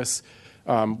have with this.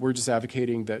 We're just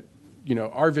advocating that,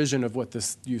 our vision of what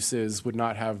this use is would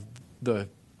not have the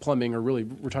plumbing, or really,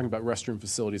 we're talking about restroom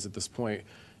facilities at this point,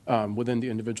 within the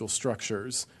individual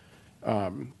structures.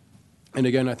 And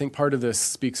again, I think part of this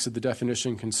speaks to the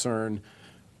definition concern.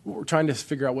 We're trying to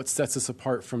figure out what sets us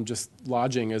apart from just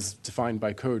lodging as defined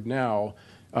by code now.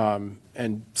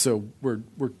 And so we're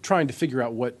trying to figure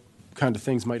out what kind of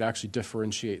things might actually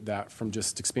differentiate that from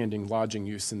just expanding lodging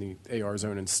use in the AR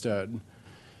zone instead.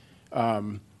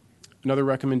 Another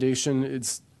recommendation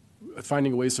is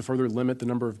finding ways to further limit the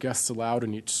number of guests allowed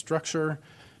in each structure.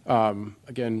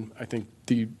 Again, I think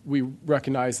we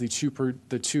recognize the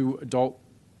two adult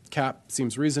cap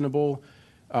seems reasonable.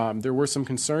 There were some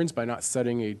concerns by not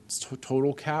setting a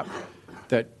total cap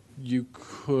that you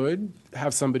could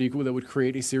have somebody that would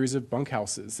create a series of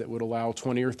bunkhouses that would allow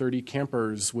 20 or 30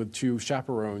 campers with 2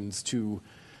 chaperones to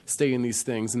stay in these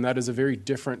things. And that is a very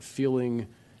different feeling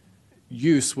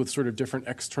use with sort of different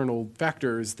external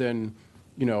factors than,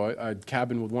 a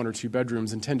cabin with 1 or 2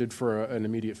 bedrooms intended for an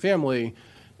immediate family.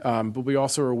 But we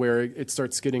also are aware it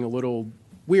starts getting a little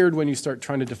weird when you start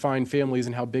trying to define families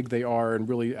and how big they are and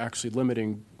really actually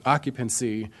limiting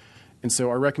occupancy. And so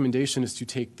our recommendation is to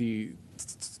take the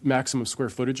maximum square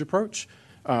footage approach.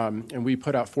 And we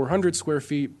put out 400 square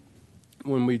feet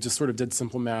when we just sort of did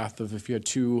simple math of if you had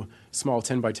 2 small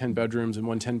 10 by 10 bedrooms and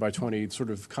 1 10 by 20 sort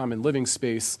of common living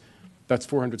space, that's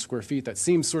 400 square feet. That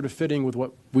seems sort of fitting with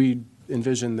what we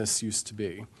envision this use to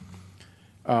be.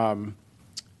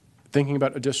 Thinking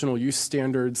about additional use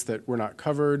standards that were not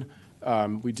covered,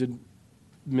 we did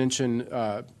mention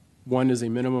one is a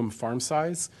minimum farm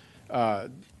size.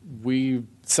 We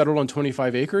settled on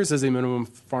 25 acres as a minimum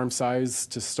farm size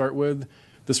to start with.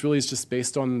 This really is just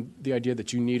based on the idea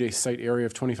that you need a site area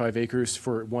of 25 acres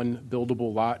for one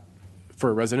buildable lot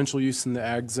for residential use in the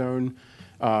ag zone.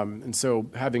 And so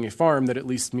having a farm that at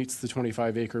least meets the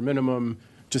 25-acre minimum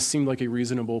just seemed like a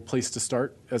reasonable place to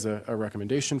start as a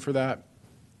recommendation for that.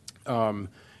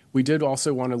 We did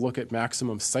also want to look at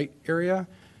maximum site area.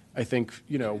 I think,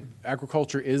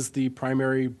 agriculture is the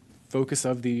primary focus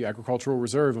of the agricultural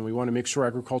reserve, and we want to make sure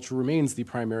agriculture remains the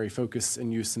primary focus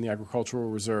and use in the agricultural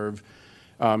reserve.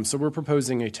 So we're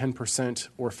proposing a 10%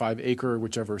 or 5-acre,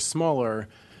 whichever is smaller.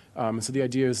 So the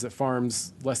idea is that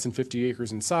farms less than 50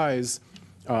 acres in size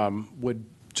would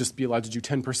just be allowed to do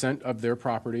 10% of their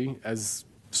property as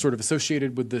sort of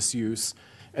associated with this use,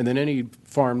 and then any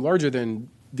farm larger than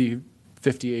the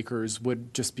 50 acres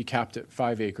would just be capped at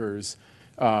 5 acres.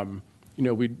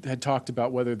 We had talked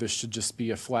about whether this should just be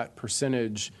a flat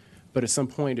percentage, but at some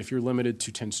point, if you're limited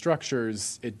to 10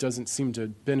 structures, it doesn't seem to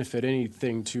benefit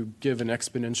anything to give an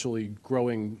exponentially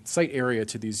growing site area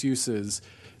to these uses.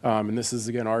 And this is,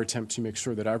 again, our attempt to make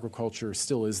sure that agriculture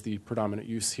still is the predominant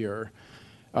use here.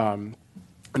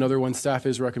 Another one staff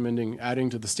is recommending adding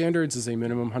to the standards is a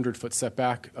minimum 100-foot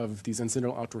setback of these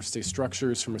incidental outdoor stay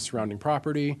structures from a surrounding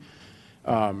property.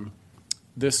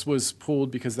 This was pulled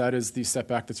because that is the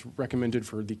setback that's recommended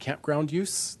for the campground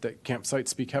use, that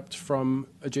campsites be kept from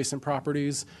adjacent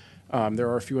properties. There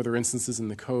are a few other instances in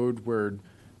the code where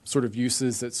sort of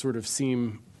uses that sort of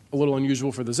seem a little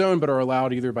unusual for the zone but are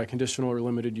allowed either by conditional or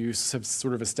limited use have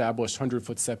sort of established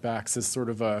 100-foot setbacks as sort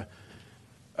of a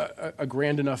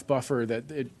grand enough buffer that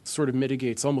it sort of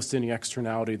mitigates almost any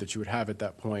externality that you would have at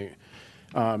that point.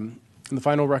 And the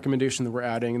final recommendation that we're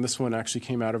adding, and this one actually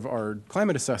came out of our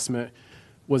climate assessment,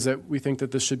 was that we think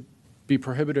that this should be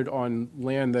prohibited on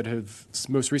land that have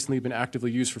most recently been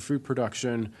actively used for food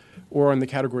production or on the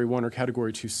Category 1 or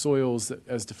Category 2 soils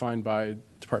as defined by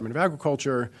Department of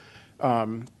Agriculture.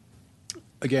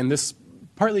 Again, this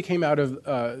partly came out of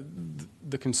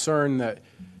the concern that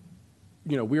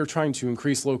we are trying to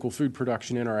increase local food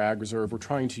production in our ag reserve. We're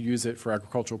trying to use it for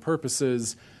agricultural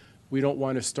purposes. We don't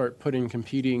want to start putting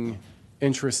competing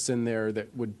interests in there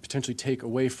that would potentially take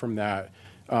away from that.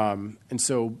 And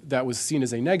so that was seen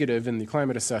as a negative in the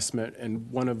climate assessment, and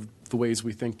one of the ways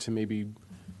we think to maybe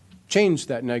change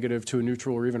that negative to a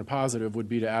neutral or even a positive would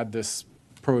be to add this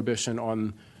prohibition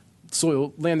on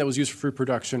land that was used for food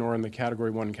production or in the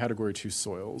Category 1 and Category 2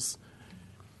 soils.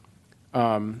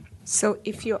 So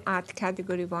if you add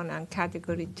Category 1 and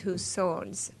Category 2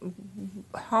 soils,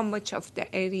 how much of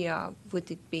the area would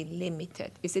it be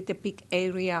limited? Is it a big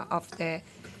area of the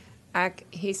ag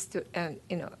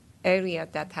area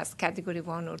that has Category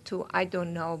 1 or 2? I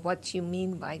don't know what you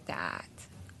mean by that.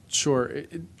 Sure.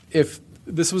 If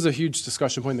this was a huge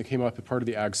discussion point that came up as part of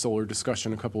the ag solar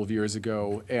discussion a couple of years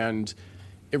ago, and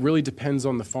it really depends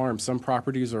on the farm. Some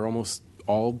properties are almost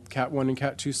all Cat 1 and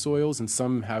Cat 2 soils, and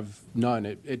some have none.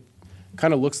 It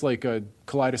kind of looks like a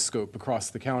kaleidoscope across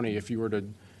the county if you were to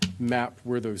map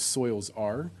where those soils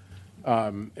are.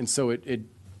 And so it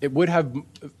would have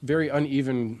very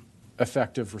uneven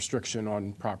effective restriction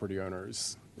on property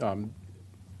owners.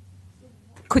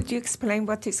 Could you explain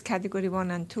what is Category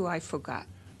 1 and 2? I forgot.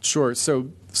 Sure.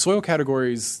 So soil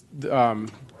categories, I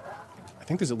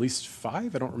think there's at least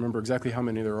 5. I don't remember exactly how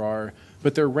many there are,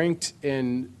 but they're ranked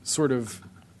in sort of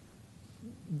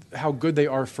how good they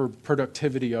are for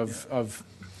productivity of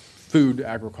food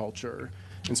agriculture.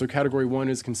 And so Category 1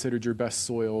 is considered your best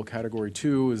soil. Category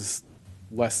 2 is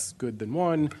less good than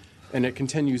 1. And it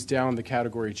continues down the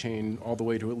category chain all the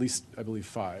way to at least, I believe,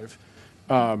 5.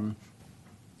 And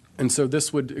so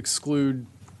this would exclude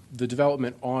the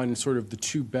development on sort of the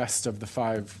 2 best of the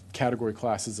 5 category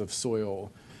classes of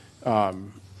soil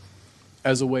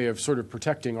as a way of sort of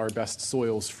protecting our best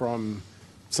soils from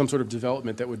some sort of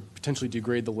development that would potentially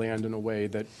degrade the land in a way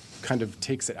that kind of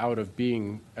takes it out of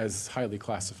being as highly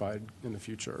classified in the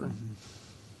future.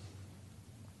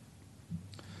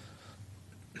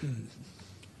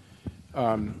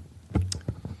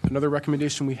 Another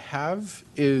recommendation we have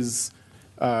is,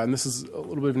 and this is a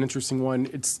little bit of an interesting one,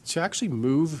 it's to actually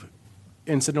move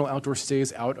incidental outdoor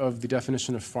stays out of the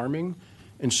definition of farming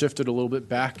and shift it a little bit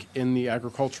back in the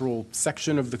agricultural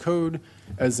section of the code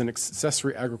as an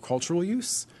accessory agricultural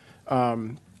use.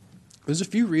 There's a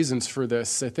few reasons for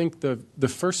this. I think the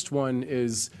first one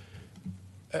is,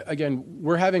 again,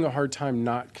 we're having a hard time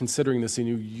not considering this a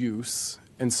new use,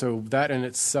 and so that in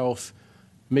itself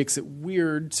makes it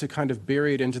weird to kind of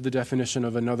bury it into the definition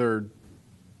of another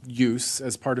use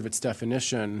as part of its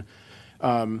definition.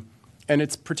 And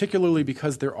it's particularly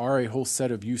because there are a whole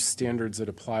set of use standards that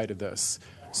apply to this.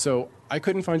 So I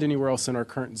couldn't find anywhere else in our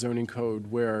current zoning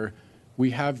code where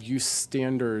we have use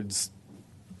standards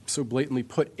so blatantly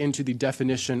put into the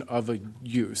definition of a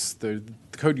use. The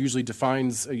code usually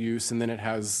defines a use, and then it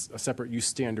has a separate use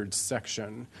standards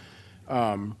section.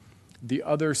 The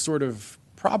other sort of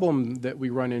problem that we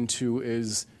run into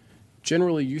is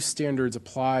generally use standards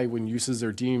apply when uses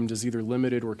are deemed as either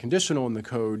limited or conditional in the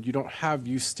code. You don't have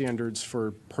use standards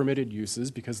for permitted uses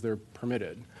because they're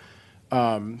permitted.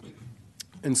 And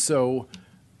so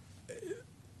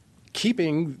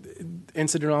keeping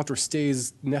incidental outdoor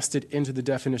stays nested into the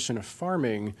definition of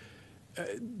farming,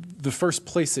 the first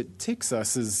place it takes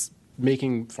us is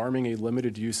making farming a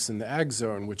limited use in the ag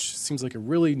zone, which seems like a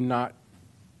really not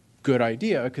good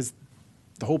idea because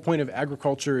the whole point of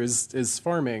agriculture is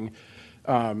farming.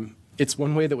 It's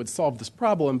one way that would solve this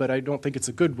problem, but I don't think it's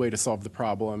a good way to solve the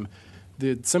problem.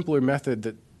 The simpler method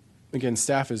that, again,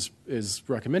 staff is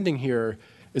recommending here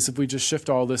is if we just shift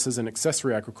all this as an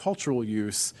accessory agricultural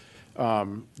use,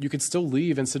 you could still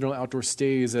leave incidental outdoor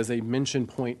stays as a mention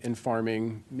point in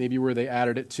farming, maybe where they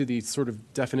added it to the sort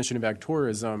of definition of ag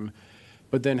tourism,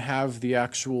 but then have the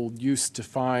actual use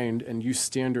defined and use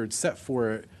standards set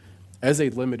for it as a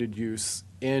limited use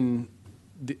in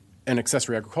an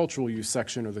accessory agricultural use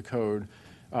section of the code.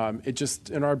 It just,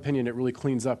 in our opinion, it really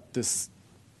cleans up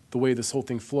the way this whole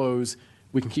thing flows.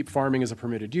 We can keep farming as a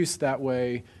permitted use that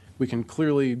way. We can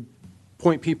clearly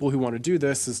point people who want to do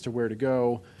this as to where to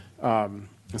go. And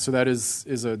so that is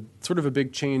a sort of a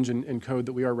big change in code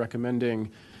that we are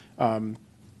recommending.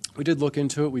 We did look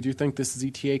into it. We do think this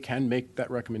ZTA can make that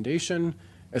recommendation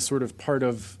as sort of part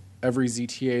of every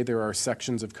ZTA. There are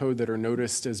sections of code that are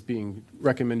noticed as being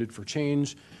recommended for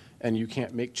change, and you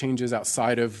can't make changes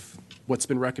outside of what's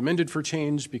been recommended for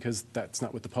change because that's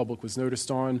not what the public was noticed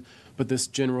on. But this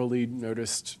generally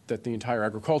noticed that the entire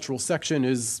agricultural section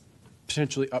is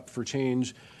potentially up for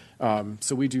change.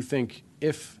 So we do think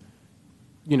if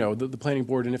the planning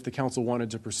board and if the council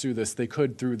wanted to pursue this, they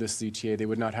could through this ZTA. They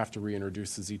would not have to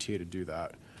reintroduce the ZTA to do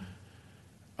that.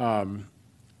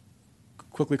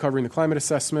 Quickly covering the climate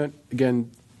assessment,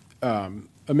 again,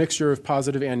 a mixture of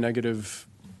positive and negative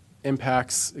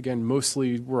impacts. Again,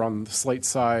 mostly we're on the slight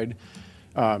side.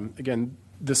 Again,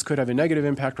 this could have a negative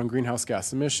impact on greenhouse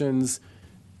gas emissions.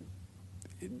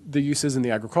 The uses in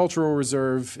the agricultural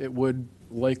reserve, it would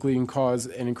likely cause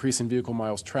an increase in vehicle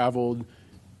miles traveled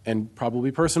and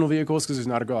probably personal vehicles because there's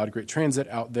not a lot of great transit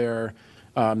out there.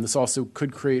 This also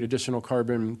could create additional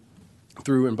carbon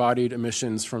through embodied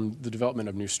emissions from the development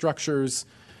of new structures.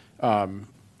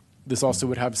 This also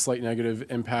would have a slight negative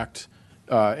impact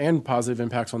and positive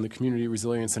impacts on the community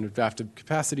resilience and adaptive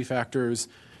capacity factors.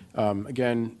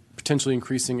 Again, potentially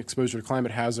increasing exposure to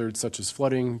climate hazards such as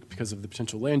flooding because of the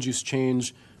potential land use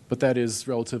change, but that is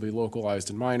relatively localized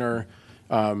and minor.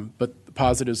 But the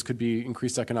positives could be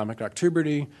increased economic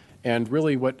activity. And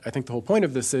really what I think the whole point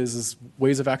of this is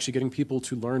ways of actually getting people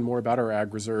to learn more about our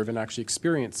ag reserve and actually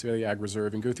experience the ag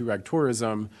reserve and go through ag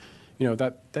tourism.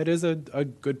 That is a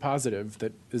good positive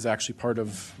that is actually part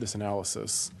of this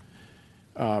analysis.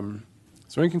 So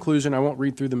in conclusion, I won't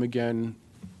read through them again.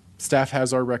 Staff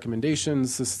has our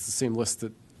recommendations. This is the same list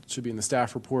that should be in the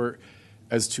staff report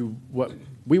as to what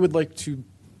we would like to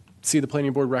see the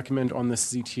planning board recommend on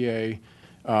this ZTA.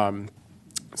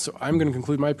 So I'm going to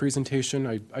conclude my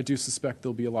presentation. I do suspect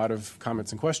there'll be a lot of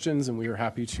comments and questions, and we are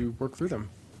happy to work through them.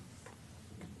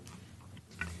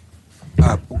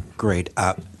 Great.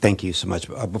 Thank you so much.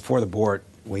 Before the board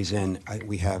weighs in,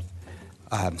 we have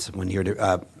someone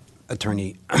here,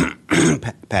 Attorney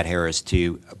Pat Harris,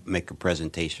 to make a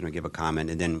presentation or give a comment,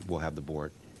 and then we'll have the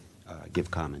board give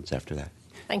comments after that.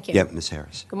 Thank you. Yep, Ms.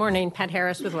 Harris. Good morning. Pat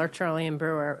Harris with Lurch, Early and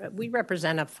Brewer. We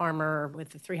represent a farmer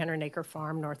with a 300-acre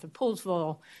farm north of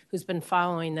Poolesville who's been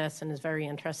following this and is very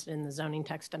interested in the zoning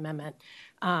text amendment,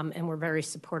 and we're very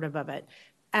supportive of it.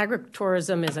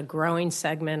 Agritourism is a growing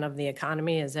segment of the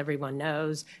economy, as everyone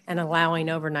knows, and allowing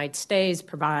overnight stays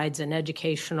provides an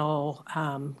educational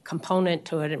component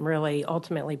to it and really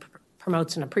ultimately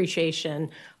promotes an appreciation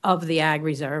of the ag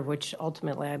reserve, which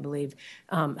ultimately, I believe,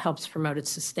 helps promote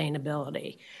its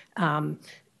sustainability.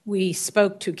 We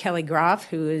spoke to Kelly Groff,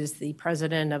 who is the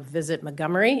president of Visit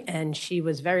Montgomery, and she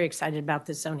was very excited about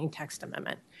this zoning text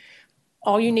amendment.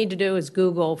 All you need to do is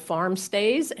Google farm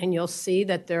stays, and you'll see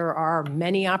that there are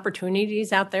many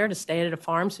opportunities out there to stay at a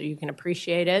farm so you can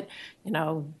appreciate it,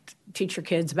 teach your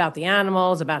kids about the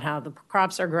animals, about how the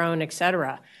crops are grown, et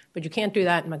cetera. But you can't do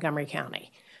that in Montgomery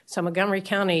County. So Montgomery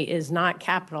County is not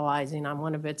capitalizing on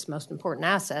one of its most important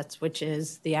assets, which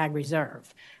is the ag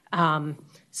reserve.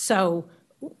 So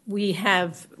we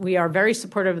are very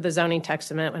supportive of the zoning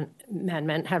text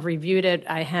amendment, have reviewed it.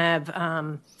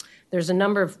 There's a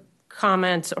number of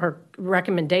comments or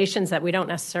recommendations that we don't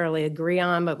necessarily agree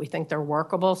on, but we think they're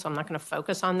workable, so I'm not going to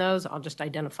focus on those. I'll just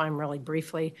identify them really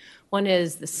briefly. One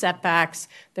is the setbacks.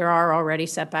 There are already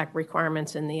setback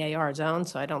requirements in the AR zone,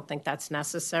 so I don't think that's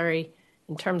necessary.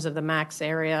 In terms of the max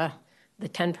area, the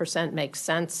 10% makes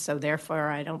sense, so therefore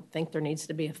I don't think there needs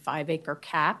to be a 5-acre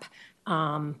cap.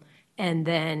 And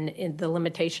then in the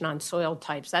limitation on soil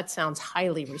types, that sounds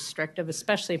highly restrictive,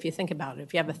 especially if you think about it.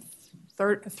 If you have a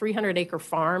 300-acre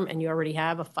farm and you already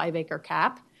have a 5-acre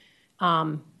cap,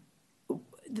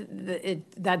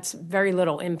 that's very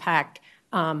little impact.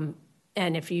 And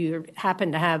if you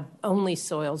happen to have only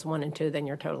soils 1 and 2, then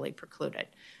you're totally precluded.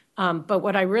 But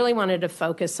what I really wanted to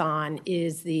focus on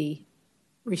is the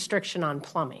restriction on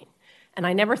plumbing. And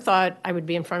I never thought I would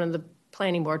be in front of the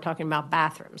planning board talking about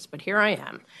bathrooms, but here I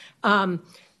am.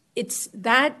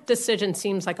 That decision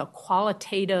seems like a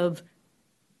qualitative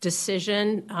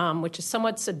decision, which is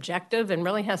somewhat subjective and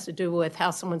really has to do with how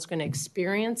someone's going to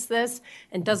experience this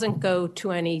and doesn't go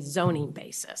to any zoning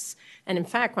basis. And in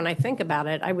fact, when I think about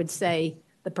it, I would say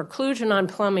the preclusion on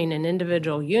plumbing in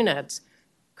individual units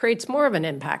creates more of an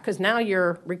impact because now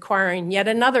you're requiring yet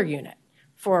another unit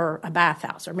for a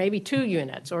bathhouse, or maybe 2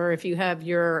 units, or if you have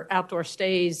your outdoor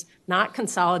stays not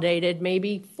consolidated,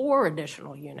 maybe 4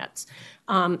 additional units.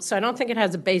 So I don't think it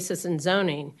has a basis in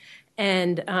zoning.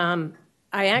 And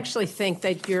I actually think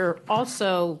that you're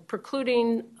also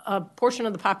precluding a portion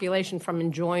of the population from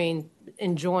enjoying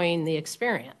the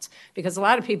experience, because a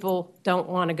lot of people don't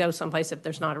want to go someplace if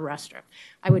there's not a restaurant.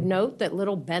 I would note that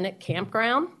Little Bennett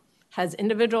Campground has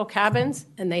individual cabins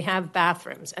and they have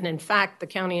bathrooms. And in fact, the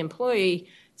county employee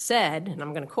said, and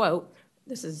I'm going to quote,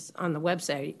 this is on the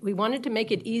website, "We wanted to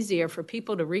make it easier for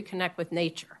people to reconnect with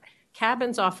nature.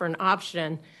 Cabins offer an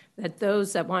option that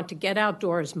those that want to get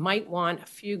outdoors might want a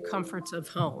few comforts of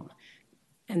home."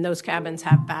 And those cabins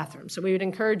have bathrooms. So we would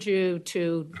encourage you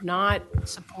to not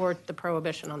support the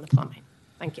prohibition on the plumbing.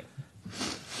 Thank you.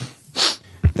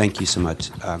 Thank you so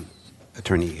much,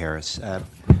 Attorney Harris.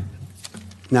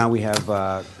 Now we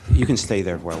have, you can stay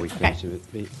there while we finish.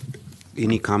 Okay.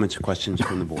 Any comments or questions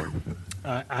from the board?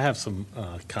 I have some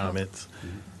comments.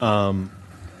 Mr.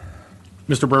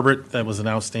 Berbert, that was an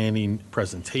outstanding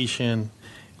presentation.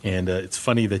 And it's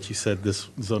funny that you said this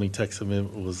zoning text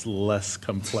amendment was less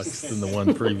complex than the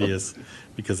one previous,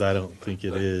 because I don't think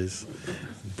it is.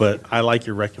 But I like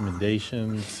your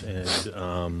recommendations,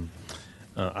 and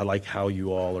I like how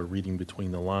you all are reading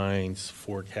between the lines,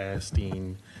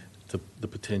 forecasting the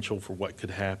potential for what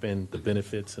could happen, the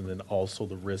benefits, and then also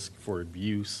the risk for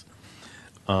abuse.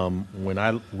 When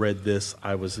I read this,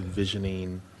 I was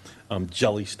envisioning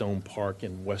Jellystone Park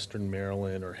in Western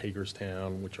Maryland or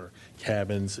Hagerstown, which are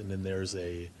cabins, and then there's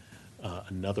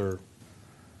another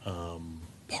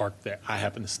park that I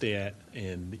happen to stay at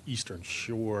in the Eastern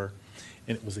Shore,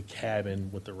 and it was a cabin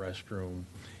with a restroom,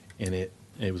 and it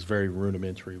was very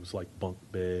rudimentary. It was like bunk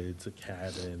beds, a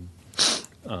cabin,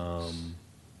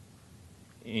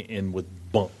 and with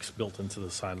bunks built into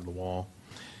the side of the wall.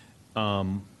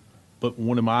 But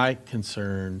one of my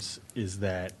concerns is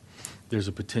that there's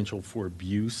a potential for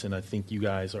abuse, and I think you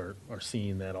guys are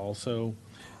seeing that also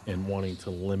and wanting to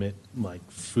limit like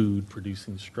food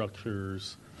producing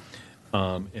structures.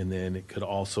 And then it could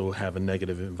also have a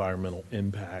negative environmental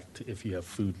impact if you have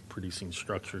food producing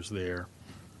structures there.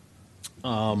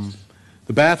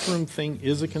 The bathroom thing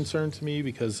is a concern to me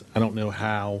because I don't know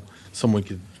how someone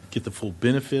could get the full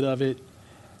benefit of it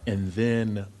and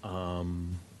then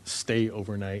stay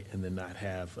overnight and then not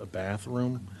have a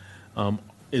bathroom.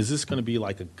 Is this going to be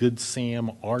like a Good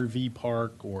Sam RV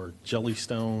park or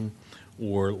Jellystone,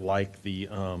 or like the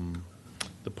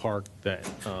park that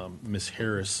Ms.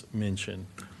 Harris mentioned?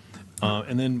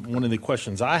 And then one of the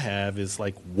questions I have is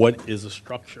like, what is a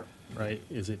structure, right?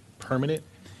 Is it permanent?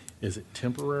 Is it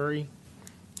temporary?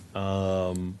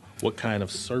 What kind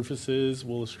of surfaces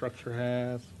will a structure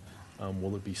have?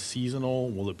 Will it be seasonal?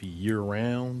 Will it be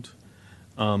year-round?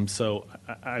 So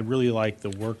I really like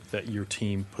the work that your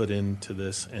team put into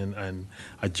this, and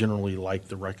I generally like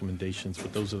the recommendations,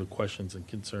 but those are the questions and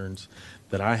concerns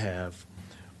that I have.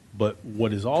 But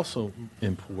what is also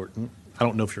important, I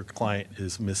don't know if your client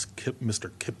is Mr.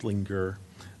 Kiplinger,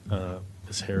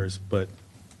 Ms. Harris, but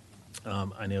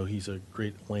I know he's a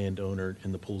great landowner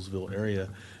in the Poolesville area.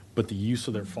 But the use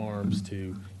of their farms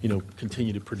to,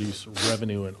 continue to produce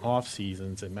revenue in off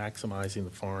seasons and maximizing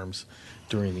the farms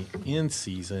during the in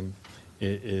season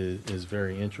is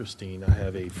very interesting. I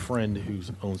have a friend who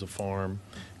owns a farm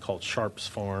called Sharps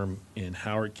Farm in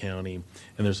Howard County,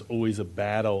 and there's always a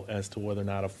battle as to whether or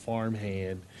not a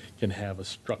farmhand can have a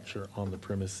structure on the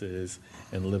premises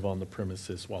and live on the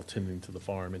premises while tending to the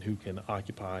farm, and who can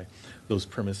occupy those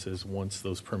premises once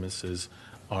those premises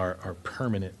are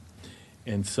permanent.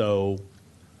 And so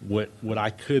what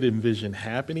I could envision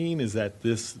happening is that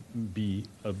this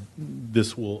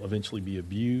will eventually be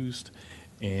abused,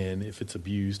 and if it's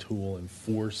abused, who will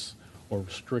enforce or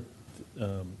restrict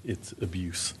its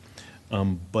abuse?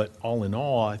 But all in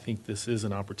all, I think this is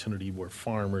an opportunity where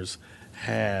farmers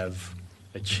have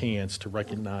a chance to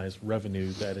recognize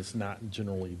revenue that is not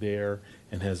generally there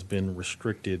and has been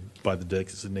restricted by the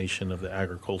designation of the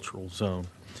agricultural zone.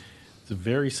 It's a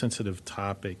very sensitive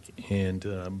topic,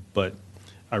 and but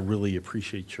I really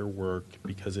appreciate your work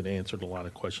because it answered a lot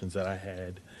of questions that I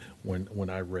had when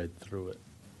I read through it.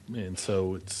 And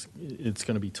so it's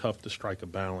going to be tough to strike a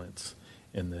balance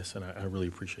in this, and I really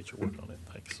appreciate your work on it.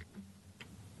 Thanks.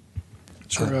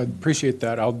 Sure, I appreciate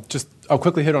that. I'll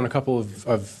quickly hit on a couple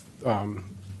of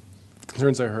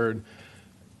concerns I heard.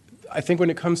 I think when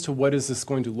it comes to what is this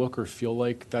going to look or feel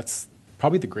like, that's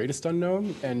probably the greatest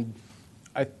unknown. And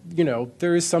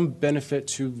there is some benefit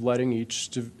to letting each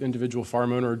individual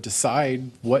farm owner decide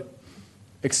what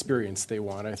experience they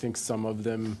want. I think some of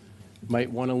them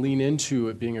might want to lean into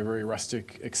it being a very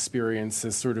rustic experience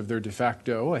as sort of their de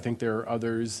facto. I think there are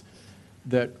others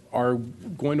that are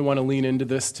going to want to lean into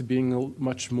this to being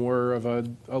much more of a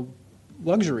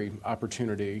luxury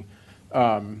opportunity.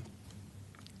 And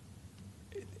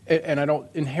I don't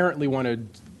inherently want to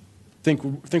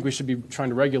think we should be trying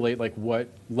to regulate like what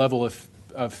level of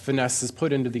finesse is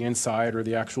put into the inside or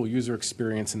the actual user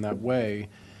experience in that way.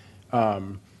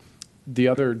 The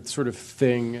other sort of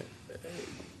thing,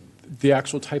 the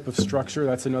actual type of structure,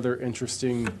 that's another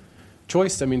interesting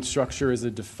choice. I mean, structure is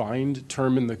a defined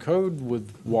term in the code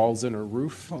with walls and a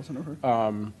roof.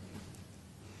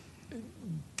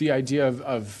 The idea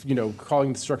of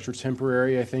calling the structure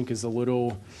temporary, I think, is a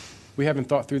little, we haven't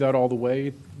thought through that all the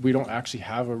way. We don't actually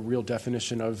have a real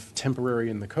definition of temporary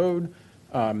in the code.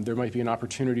 There might be an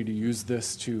opportunity to use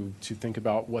this to think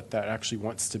about what that actually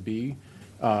wants to be,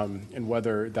 and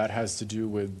whether that has to do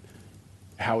with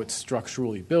how it's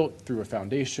structurally built through a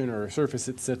foundation or a surface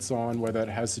it sits on, whether it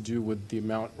has to do with the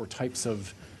amount or types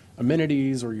of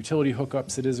amenities or utility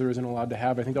hookups it is or isn't allowed to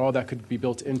have. I think all that could be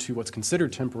built into what's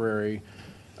considered temporary.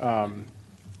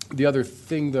 The other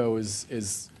thing, though, is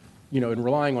in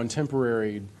relying on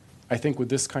temporary, I think with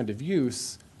this kind of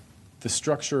use, the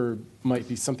structure might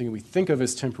be something we think of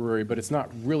as temporary, but it's not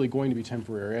really going to be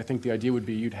temporary. I think the idea would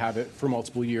be you'd have it for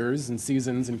multiple years and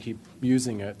seasons and keep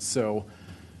using it. So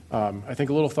I think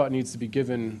a little thought needs to be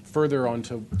given further on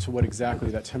to what exactly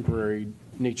that temporary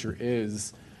nature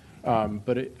is.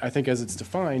 But I think as it's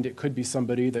defined, it could be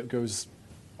somebody that goes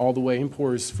all the way and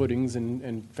pours footings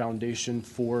and foundation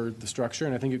for the structure.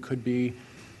 And I think it could be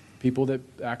people that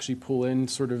actually pull in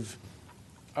sort of,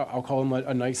 I'll call them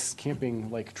a nice camping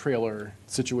like trailer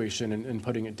situation and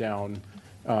putting it down.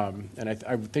 And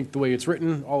I think the way it's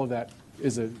written, all of that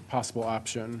is a possible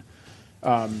option.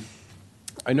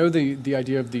 I know the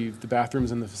idea of the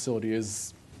bathrooms in the facility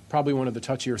is probably one of the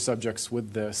touchier subjects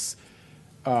with this.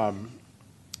 I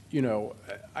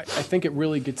think it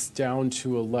really gets down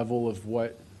to a level of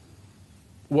what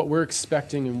we're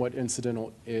expecting and what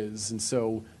incidental is. And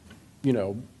so,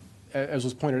 as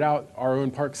was pointed out, our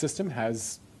own park system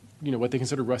has, what they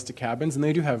consider rustic cabins, and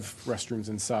they do have restrooms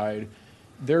inside.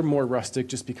 They're more rustic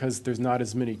just because there's not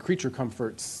as many creature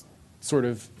comforts sort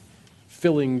of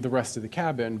filling the rest of the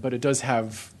cabin, but it does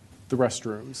have the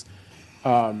restrooms.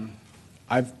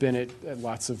 I've been at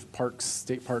lots of parks,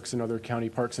 state parks and other county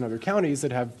parks in other counties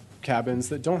that have cabins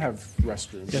that don't have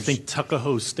restrooms. I think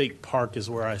Tuckahoe State Park is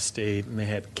where I stayed, and they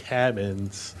had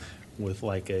cabins with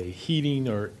like a heating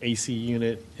or AC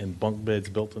unit and bunk beds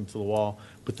built into the wall,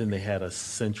 but then they had a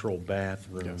central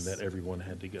bathroom that everyone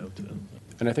had to go to.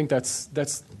 And I think that's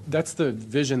the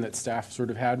vision that staff sort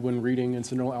of had when reading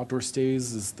incidental outdoor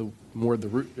stays, is the more the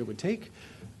route it would take.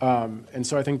 And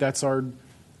so I think that's our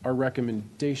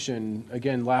recommendation,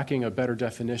 again, lacking a better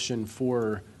definition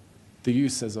for the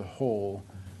use as a whole.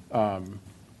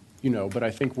 But I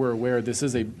think we're aware this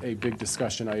is a big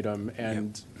discussion item,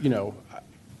 and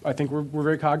I think we're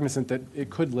very cognizant that it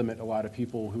could limit a lot of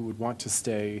people who would want to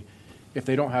stay if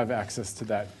they don't have access to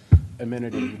that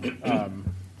amenity.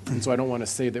 And so I don't want to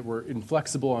say that we're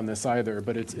inflexible on this either,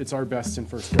 but it's our best and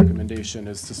first recommendation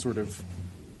as to sort of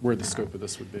where the scope of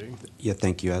this would be. Yeah,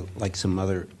 thank you. I'd like some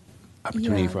other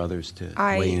opportunity for others to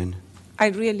weigh in. I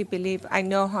really believe, I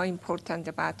know how important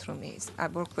the bathroom is. I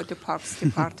work with the Parks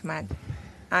Department,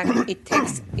 and it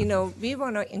takes, we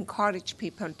want to encourage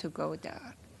people to go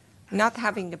there. Not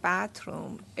having the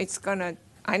bathroom,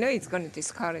 I know it's going to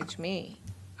discourage me.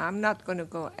 I'm not going to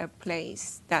go a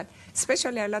place that,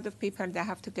 especially a lot of people that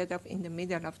have to get up in the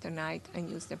middle of the night and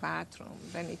use the bathroom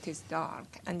when it is dark,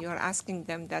 and you're asking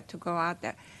them that to go out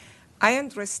there. I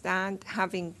understand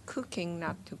having cooking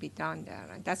not to be done there,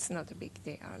 and that's not a big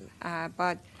deal.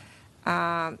 But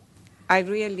I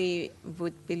really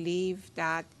would believe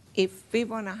that if we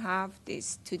want to have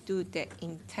this to do the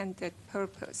intended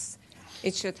purpose,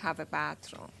 it should have a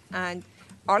bathroom. And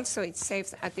also, it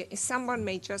saves, someone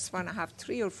may just want to have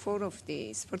 3 or 4 of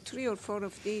these. For 3 or 4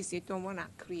 of these, you don't want to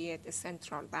create a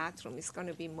central bathroom. It's going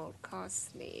to be more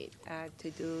costly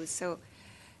to do. So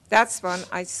that's one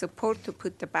I support, to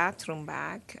put the bathroom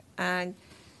back. And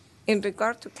in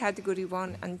regard to category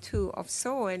 1 and 2 of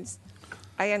soils,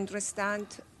 I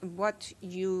understand what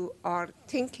you are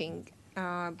thinking,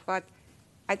 but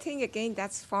I think, again,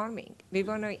 that's farming. We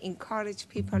want to encourage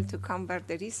people to come where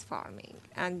there is farming,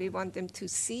 and we want them to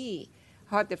see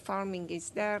how the farming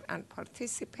is there and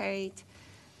participate.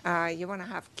 You want to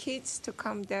have kids to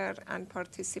come there and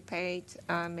participate.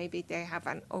 Maybe they have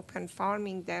an open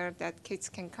farming there that kids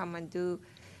can come and do.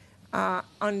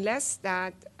 Unless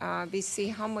that we see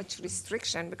how much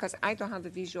restriction, because I don't have a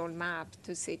visual map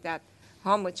to see that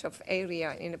how much of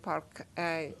area in a park,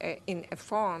 in a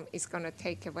farm is going to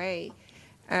take away.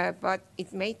 But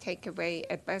it may take away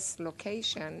a best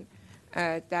location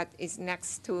that is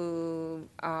next to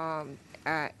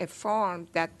a farm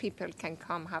that people can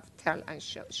come have tell and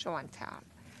show and tell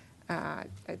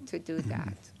to do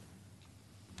that.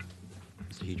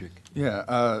 Mr. Hedrick. Yeah,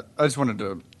 I just wanted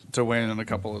to weigh in on a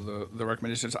couple of the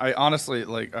recommendations. I honestly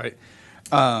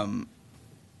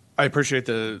I appreciate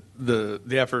the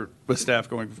effort with staff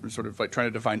going from sort of like trying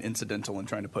to define incidental and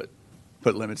trying to put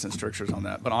limits and strictures on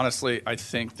that. But honestly, I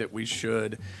think that we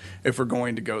should, if we're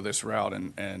going to go this route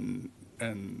and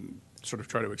sort of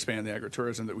try to expand the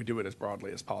agritourism, that we do it as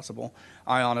broadly as possible.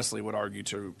 I honestly would argue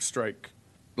to strike,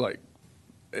 like,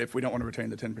 if we don't want to retain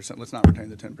the 10%, let's not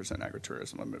retain the 10%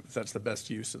 agritourism limit. If that's the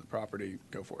best use of the property,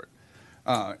 go for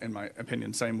it. In my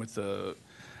opinion, same with the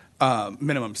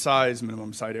minimum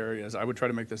site areas. I would try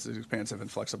to make this as expansive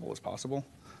and flexible as possible.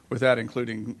 With that,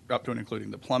 including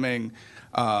the plumbing,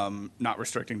 not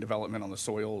restricting development on the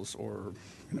soils, or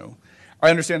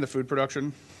I understand the food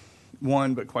production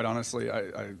one, but quite honestly,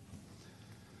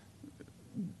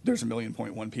 there's 1.1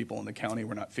 million people in the county.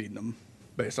 We're not feeding them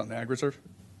based on the ag reserve.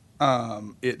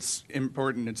 It's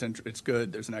important. It's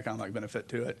good. There's an economic benefit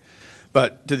to it,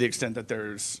 but to the extent that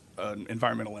there's an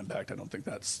environmental impact, I don't think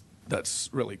that's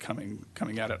really coming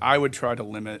at it. I would try to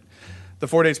limit. The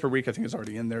 4 days per week, I think, is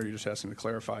already in there. You're just asking to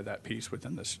clarify that piece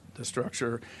within the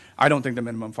structure. I don't think the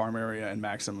minimum farm area and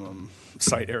maximum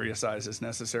site area size is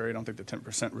necessary. I don't think the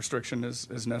 10% restriction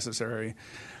is necessary.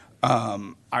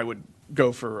 I would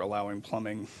go for allowing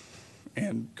plumbing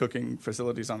and cooking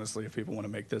facilities, honestly, if people want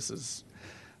to make this as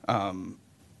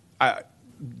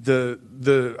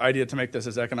the idea to make this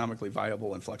as economically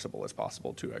viable and flexible as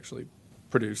possible to actually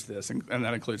produce this, and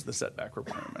that includes the setback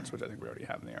requirements, which I think we already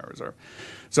have in the ag reserve.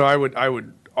 So I would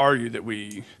argue that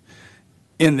we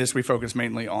focus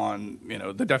mainly on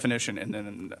the definition, and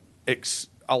then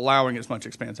allowing as much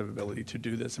expansive ability to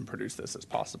do this and produce this as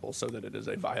possible, so that it is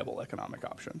a viable economic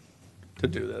option to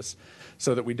do this,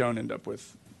 so that we don't end up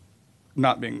with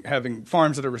having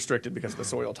farms that are restricted because of the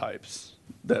soil types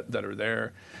that are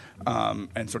there,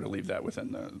 and sort of leave that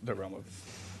within the realm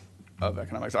of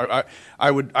economics.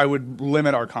 I would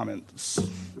limit our comments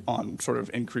on sort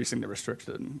of increasing the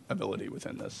restricted ability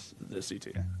within this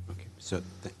CTA. Okay, so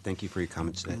thank you for your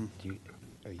comments. Do you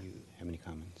have any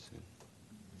comments?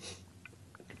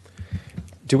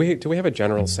 Do we have a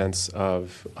general sense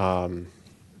of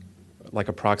like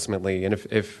approximately, and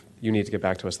if you need to get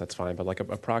back to us, that's fine, but like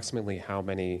approximately how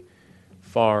many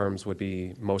farms would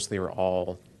be mostly or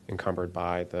all encumbered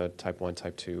by the type 1,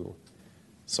 type 2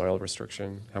 soil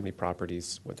restriction? How many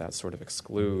properties would that sort of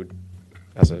exclude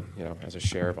as a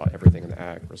share of everything in the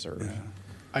ag reserve? Yeah.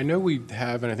 I know we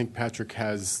have, and I think Patrick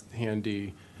has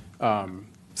handy, some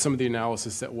of the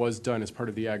analysis that was done as part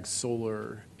of the ag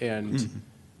solar, and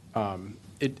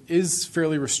it is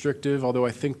fairly restrictive, although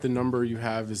I think the number you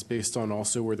have is based on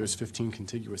also where there's 15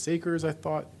 contiguous acres, I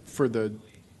thought,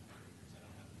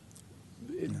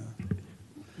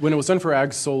 when it was done for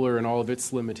ag solar and all of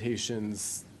its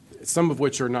limitations, some of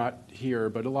which are not here,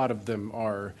 but a lot of them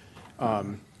are,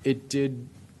 it did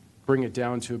bring it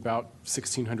down to about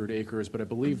 1,600 acres, but I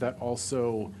believe that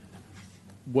also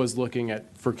was looking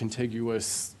at for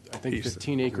contiguous, I think,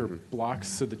 15-acre blocks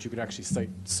so that you could actually site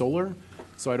solar.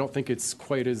 So I don't think it's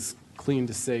quite as clean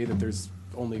to say that there's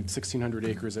only 1,600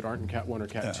 acres that aren't in Cat 1 or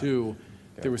Cat 2.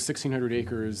 There was 1,600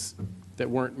 acres that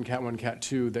weren't in Cat 1, Cat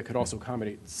 2 that could also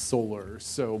accommodate solar.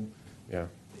 So Yeah.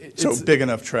 So big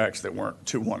enough tracks that weren't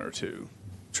 2, 1, or 2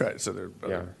 tracks. So they're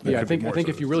I think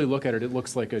if you really look at it, it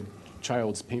looks like a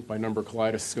child's paint by number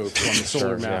kaleidoscope on the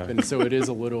solar map, and so it is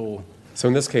a little. So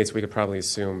in this case, we could probably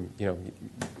assume,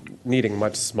 needing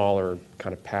much smaller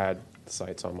kind of pad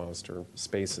sites almost, or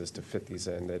spaces to fit these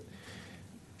in, that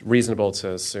reasonable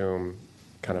to assume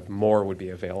kind of more would be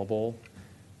available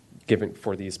given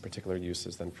for these particular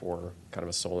uses than for kind of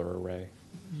a solar array.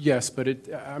 Yes, but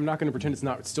I'm not going to pretend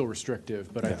it's still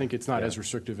restrictive, but I think it's not as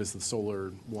restrictive as the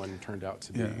solar one turned out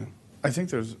to be. Yeah. I think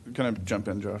there's, can I jump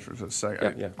in, Josh, for a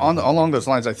second? Yeah. Along those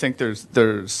lines, I think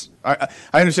I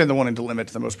understand the wanting to limit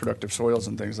to the most productive soils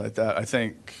and things like that. I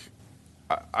think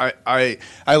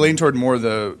I lean toward more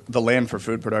the land for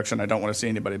food production. I don't want to see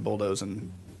anybody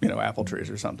bulldozing, apple trees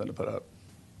or something to put up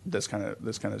this kind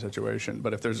of situation.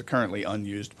 But if there's a currently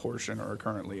unused portion or a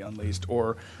currently unleased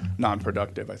or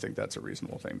non-productive, I think that's a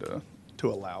reasonable thing to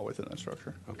allow within that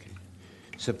structure. Okay.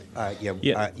 So,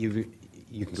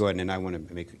 you can go ahead, and I want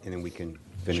to and then we can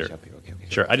finish Sure. up here. Okay.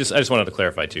 Sure. I just wanted to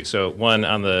clarify too. So one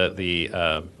on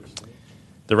the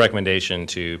recommendation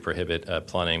to prohibit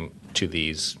plumbing to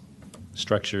these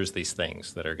structures, these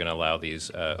things that are going to allow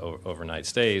these overnight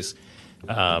stays.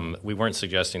 We weren't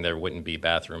suggesting there wouldn't be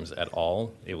bathrooms at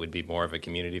all. It would be more of a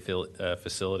community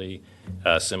facility,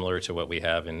 similar to what we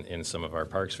have in some of our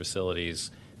parks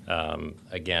facilities.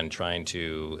 Again, trying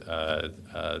to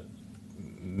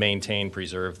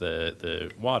preserve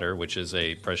the water, which is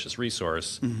a precious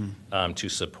resource, to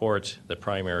support the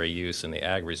primary use in the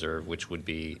ag reserve, which would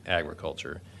be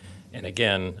agriculture. And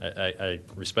again, I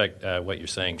respect what you're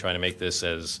saying, trying to make this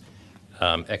as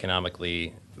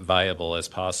economically viable as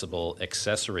possible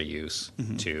accessory use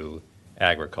to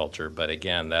agriculture. But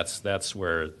again, that's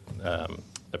where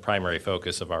the primary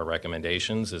focus of our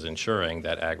recommendations is ensuring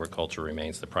that agriculture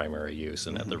remains the primary use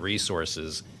and that the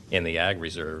resources in the ag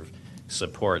reserve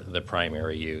support the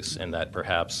primary use, and that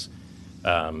perhaps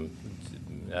some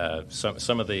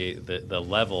of the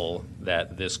level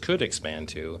that this could expand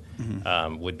to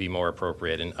would be more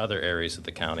appropriate in other areas of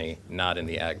the county, not in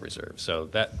the ag reserve. So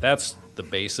that's the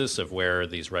basis of where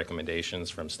these recommendations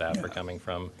from staff are coming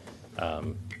from.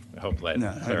 I hope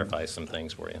that clarifies some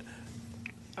things for you.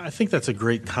 I think that's a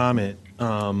great comment.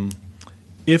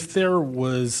 If there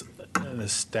was an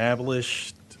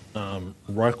established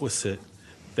requisite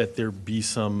that there be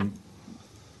some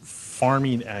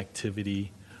farming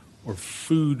activity or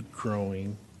food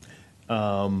growing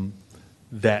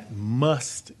that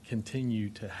must continue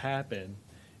to happen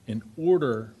in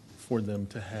order for them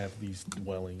to have these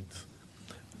dwellings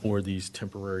or these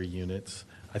temporary units,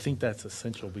 I think that's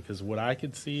essential, because what I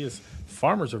could see is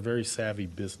farmers are very savvy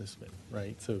businessmen,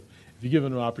 right? So if you give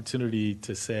them an opportunity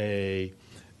to, say,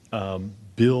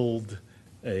 build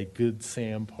a good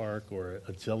sand park or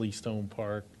a Jellystone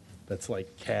park that's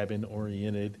like cabin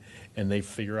oriented, and they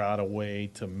figure out a way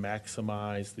to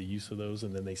maximize the use of those,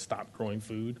 and then they stop growing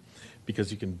food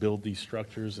because you can build these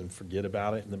structures and forget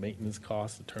about it, and the maintenance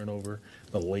cost, the turnover,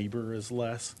 the labor is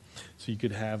less. So you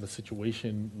could have a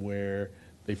situation where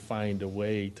they find a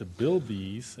way to build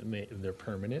these, and they're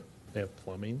permanent, they have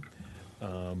plumbing,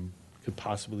 could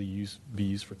possibly be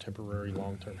used for temporary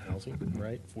long-term housing,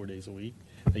 right? 4 days a week,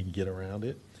 they can get around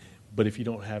it. But if you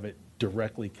don't have it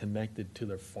directly connected to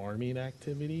their farming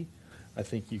activity, I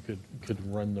think you could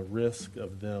run the risk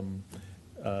of them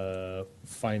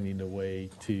finding a way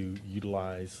to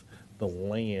utilize the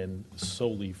land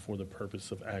solely for the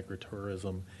purpose of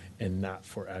agritourism and not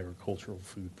for agricultural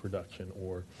food production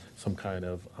or some kind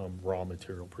of raw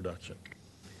material production.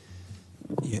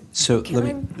 Yeah. So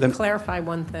Can I clarify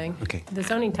one thing? Okay. The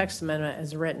zoning text amendment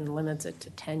as written limits it to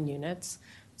 10 units.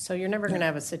 So you're never going to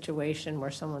have a situation where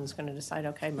someone's going to decide,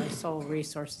 okay, my sole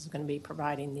resource is going to be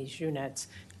providing these units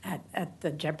at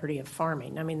the jeopardy of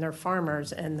farming. I mean, they're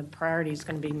farmers, and the priority is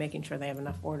going to be making sure they have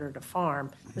enough order to farm.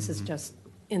 This is just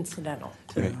incidental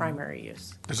to the primary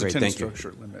use. There's Great, a 10 thank you.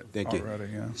 structure limit Thank you.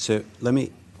 already, yeah. So let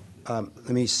me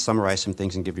summarize some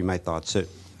things and give you my thoughts. So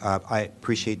I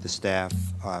appreciate the staff,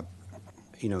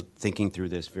 thinking through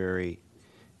this very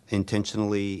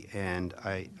intentionally, and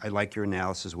I like your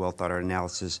analysis, well thought out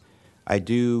analysis. I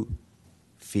do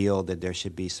feel that there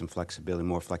should be some flexibility,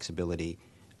 more flexibility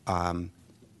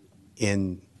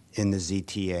in the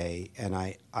ZTA, and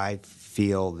I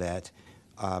feel that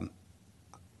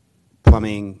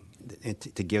plumbing,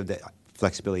 to give the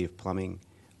flexibility of plumbing,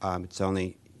 it's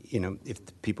only if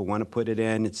the people want to put it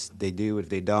in, they do. If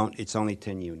they don't, it's only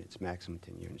 10 units, maximum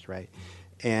 10 units, right?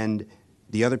 And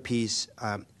the other piece,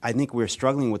 I think we're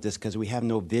struggling with this because we have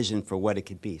no vision for what it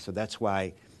could be. So that's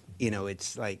why,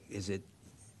 it's like,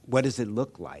 what does it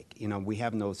look like? We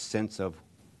have no sense of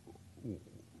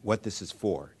what this is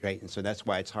for, right? And so that's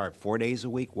why it's hard. 4 days a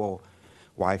week, well,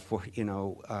 why for,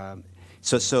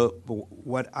 so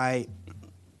what I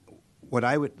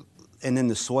would, and then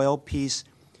the soil piece,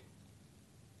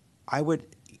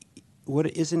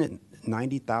 isn't it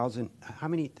 90,000? How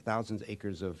many thousands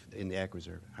acres in the ag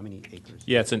reserve? How many acres?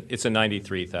 Yeah, it's a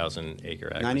 93,000 acre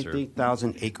ag reserve.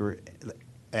 93,000 acre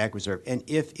ag reserve. And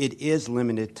if it is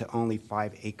limited to only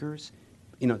 5 acres,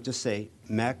 just say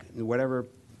whatever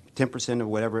 10% of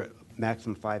whatever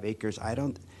maximum 5 acres, I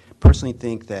don't personally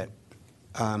think that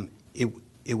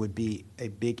it would be a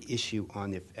big issue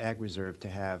on the ag reserve to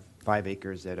have 5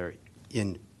 acres that are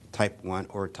in type 1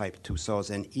 or type 2 soils.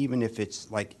 And even if it's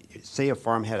like, say a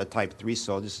farm had a type 3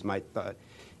 soil, this is my thought,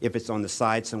 if it's on the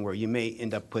side somewhere, you may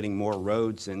end up putting more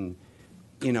roads and,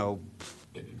 to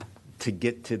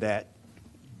get to that,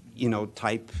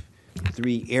 type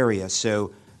 3 area.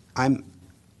 So I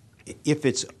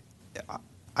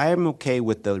am okay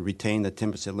with retain the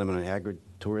 10% limit on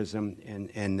agritourism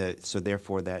and so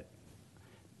therefore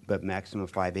but maximum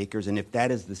 5 acres. And if that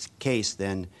is the case,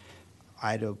 then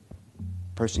I don't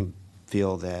personally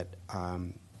feel that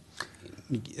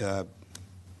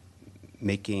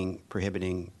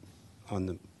prohibiting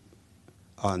on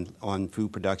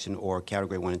food production or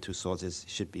category 1 and 2 soils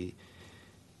should be,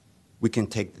 we can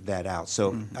take that out.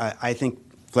 So I think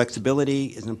flexibility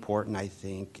is important. I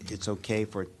think it's okay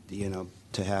for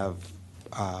to have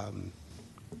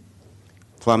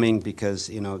plumbing because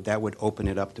that would open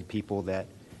it up to people that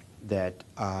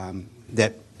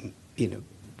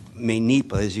may need,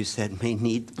 but as you said, may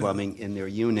need plumbing in their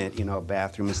unit, a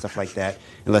bathroom and stuff like that,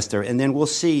 and then we'll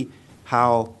see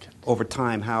how over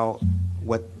time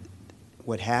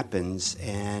what happens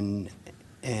and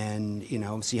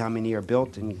see how many are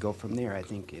built and go from there. I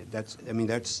think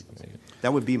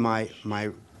that would be my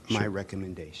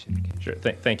recommendation. Sure.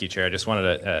 Thank you, Chair. I just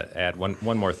wanted to add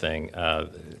one more thing.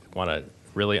 Want to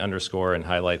really underscore and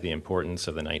highlight the importance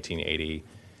of the 1980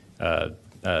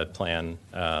 plan,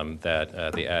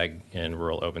 that the Ag and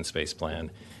Rural Open Space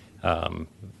Plan,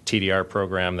 TDR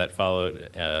program that followed,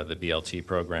 the BLT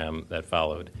program that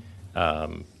followed.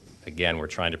 Again, we're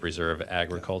trying to preserve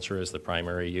agriculture as the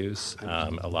primary use.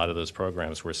 A lot of those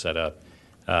programs were set up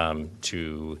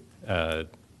to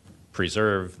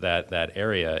preserve that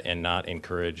area and not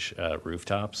encourage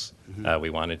rooftops. We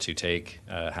wanted to take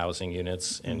housing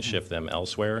units and shift them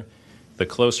elsewhere. The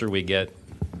closer we get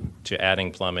to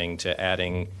adding plumbing, to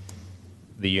adding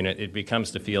the unit, it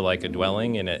becomes to feel like a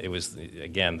dwelling, and it was,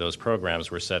 again, those programs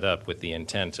were set up with the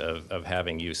intent of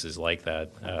having uses like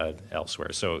that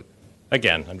elsewhere. So,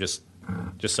 again, I'm just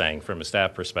saying, from a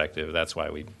staff perspective, that's why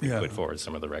we put forward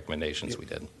some of the recommendations we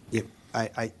did. Yeah,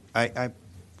 I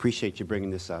appreciate you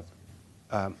bringing this up.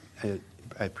 I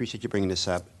appreciate you bringing this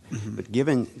up. But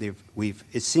given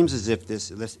it seems as if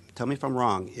tell me if I'm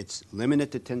wrong, it's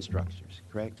limited to 10 structures,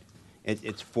 correct?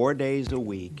 It's 4 days a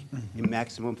week,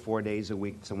 maximum 4 days a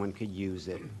week someone could use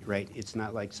it, right? It's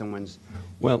not like someone's...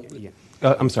 Well,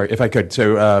 I'm sorry, if I could.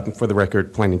 So for the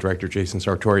record, Planning Director Jason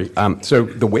Sartori. So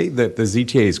the way that the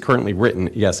ZTA is currently written,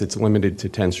 yes, it's limited to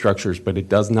 10 structures, but it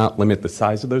does not limit the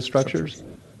size of those structures.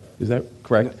 Is that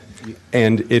correct? No.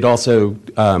 And it also,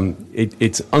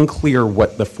 it's unclear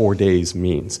what the 4 days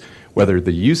means. Whether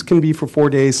the use can be for 4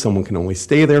 days, someone can only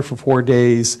stay there for 4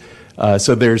 days.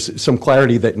 So there's some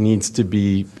clarity that needs to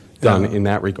be done in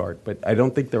that regard. But I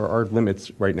don't think there are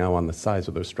limits right now on the size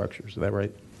of those structures. Is that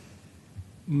right?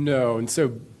 No, and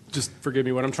so just forgive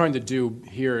me, what I'm trying to do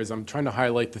here is I'm trying to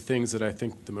highlight the things that I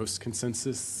think the most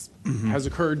consensus has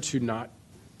occurred to not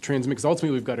transmit, because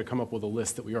ultimately we've got to come up with a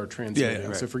list that we are transmitting.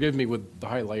 Right. So forgive me with the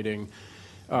highlighting.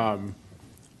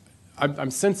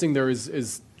 I'm sensing there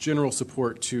is general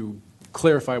support to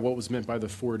clarify what was meant by the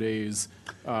 4 days.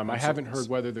 I haven't heard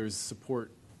whether there's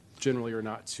support generally or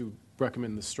not to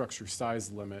recommend the structure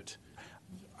size limit.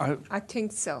 I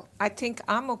think so. I think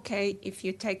I'm okay if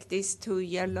you take these two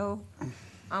yellow.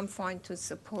 I'm fine to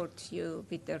support you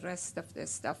with the rest of the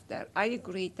stuff there. I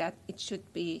agree that it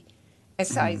should be a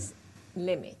size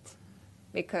limit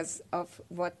because of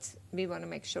what we want to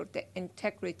make sure the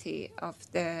integrity of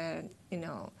the,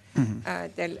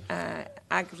 the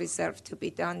ag reserve to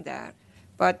be done there.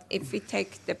 But if we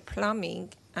take the plumbing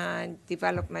and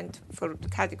development for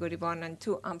category 1 and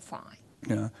 2, I'm fine.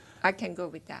 Yeah. I can go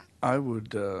with that. I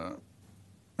would,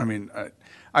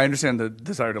 I understand the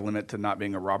desire to limit to not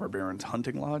being a robber baron's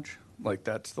hunting lodge, like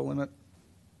that's the limit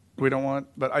we don't want.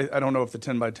 But I don't know if the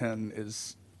 10 by 10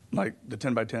 is like the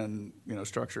 10 by 10,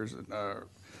 structures,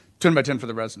 10 by 10 for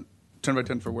the resident, 10 by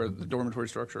 10 for where the dormitory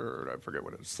structure, or I forget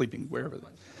what it is, sleeping, wherever.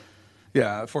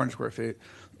 Yeah, 400 square feet.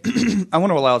 I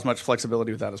want to allow as much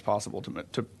flexibility with that as possible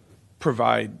to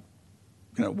provide,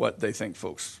 what they think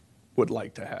folks would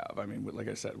like to have. I mean, like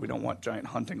I said, we don't want giant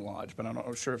hunting lodge, but I'm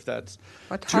not sure if that's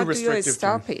But too how do restrictive. you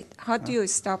stop it? How do you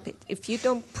stop it? If you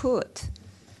don't put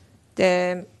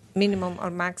the minimum or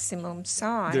maximum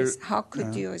size, how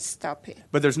could you stop it?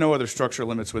 But there's no other structure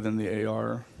limits within the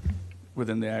AR,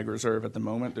 within the ag reserve at the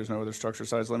moment. There's no other structure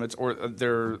size limits, or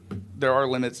there are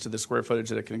limits to the square footage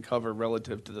that it can cover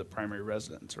relative to the primary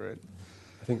residence, right?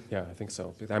 I think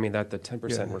so. I mean, that the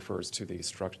 10% refers to the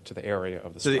to the area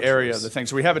of the To the area of the thing.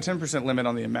 So we have a 10% limit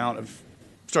on the amount of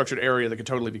structured area that could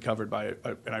totally be covered by,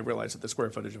 and I realize that the square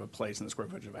footage of a place and the square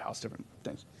footage of a house, different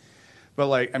things. But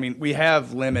we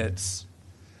have limits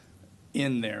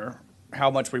in there. How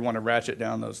much we want to ratchet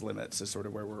down those limits is sort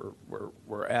of where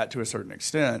we're at to a certain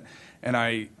extent. And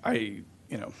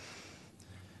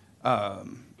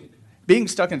being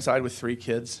stuck inside with 3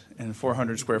 kids in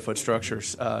 400 square foot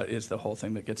structures is the whole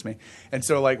thing that gets me. And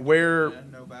so where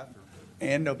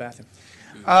and no bathroom.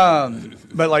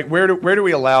 But where do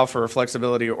we allow for a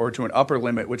flexibility or to an upper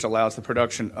limit which allows the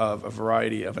production of a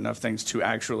variety of enough things to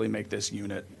actually make this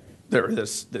unit or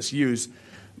this use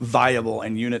viable,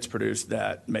 and units produced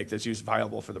that make this use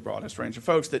viable for the broadest range of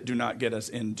folks that do not get us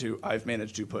into, I've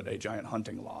managed to put a giant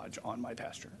hunting lodge on my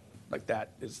pasture.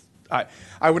 That is,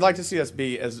 I would like to see us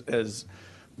be as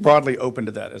broadly open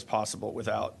to that as possible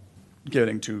without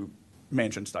getting to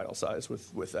mansion style size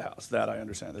with the house. That I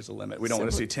understand there's a limit. We don't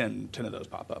want to see 10 of those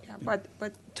pop up. Yeah,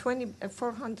 but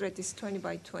 400 is 20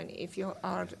 by 20. If you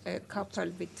are a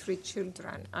couple with 3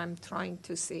 children, I'm trying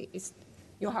to see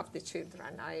you have the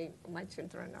children. My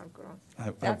children are grown.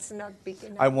 That's not big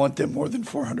enough. I want them more than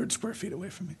 400 square feet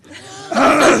away from me.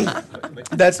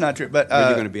 That's not true. But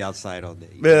You're going to be outside all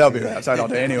day. They'll be outside all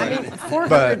day anyway.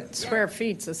 400 square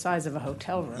feet's the size of a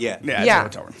hotel room. Yeah, it's a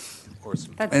hotel room.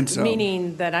 That's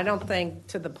meaning that I don't think,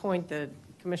 to the point that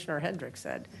Commissioner Hendrick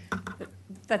said,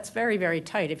 that's very, very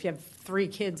tight. If you have 3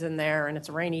 kids in there and it's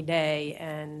a rainy day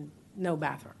and no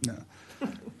bathroom. No.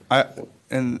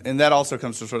 And that also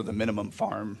comes to sort of the minimum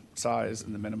farm size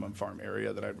and the minimum farm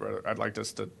area that I'd like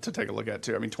us to take a look at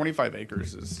too. 25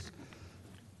 acres is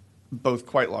both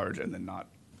quite large and then not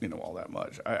all that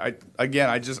much. I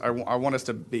want us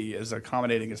to be as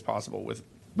accommodating as possible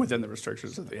within the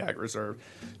restrictions of the ag reserve,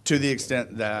 to the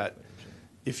extent that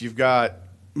if you've got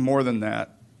more than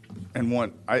that and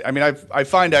want, I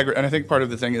find and I think part of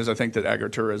the thing is I think that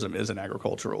agritourism is an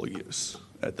agricultural use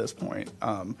at this point.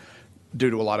 Due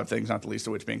to a lot of things, not the least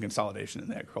of which being consolidation in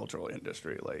the agricultural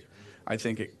industry. I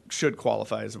think it should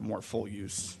qualify as a more full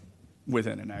use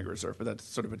within an ag reserve, but that's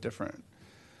sort of a different,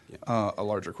 a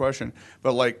larger question.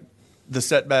 But the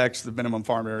setbacks, the minimum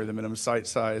farm area, the minimum site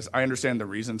size, I understand the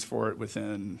reasons for it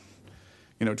within,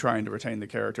 trying to retain the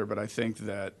character, but I think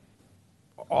that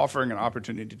offering an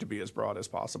opportunity to be as broad as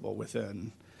possible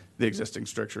within the existing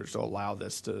strictures to allow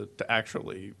this to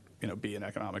actually be an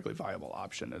economically viable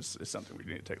option is something we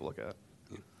need to take a look at.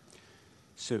 Yeah.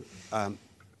 So,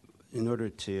 in order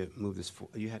to move this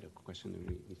forward, you had a question that we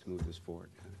need to move this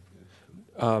forward.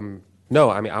 No,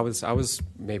 I was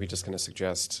maybe just going to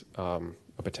suggest a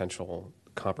potential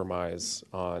compromise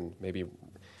on maybe,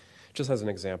 just as an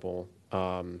example,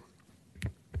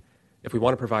 if we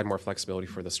want to provide more flexibility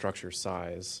for the structure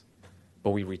size, but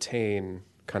we retain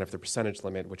kind of the percentage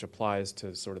limit, which applies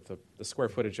to sort of the square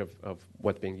footage of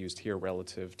what's being used here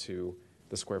relative to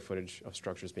the square footage of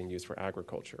structures being used for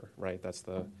agriculture, right? That's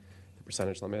the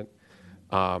percentage limit.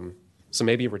 So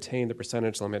maybe retain the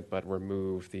percentage limit, but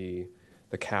remove the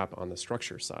cap on the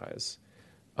structure size,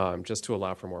 just to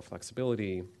allow for more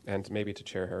flexibility. And maybe to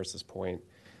Chair Harris's point,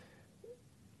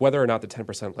 whether or not the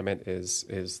 10% limit is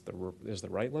the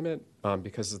right limit,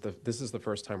 because this is the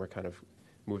first time we're kind of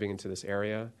moving into this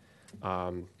area.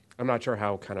 I'm not sure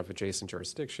how kind of adjacent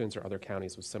jurisdictions or other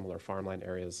counties with similar farmland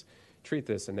areas treat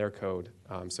this in their code,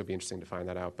 so it'd be interesting to find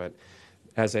that out. But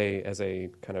as a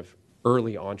kind of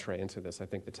early entree into this, I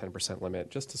think the 10%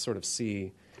 limit, just to sort of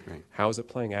see how is it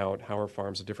playing out, how are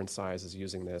farms of different sizes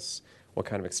using this, what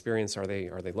kind of experience are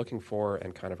they looking for,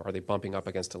 and kind of are they bumping up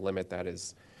against a limit that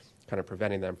is kind of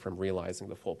preventing them from realizing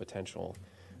the full potential.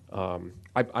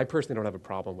 I personally don't have a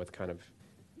problem with kind of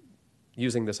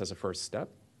using this as a first step.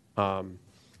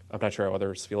 I'm not sure how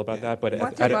others feel about that, but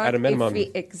at a minimum,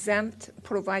 if we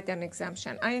provide an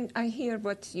exemption? I hear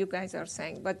what you guys are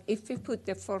saying, but if we put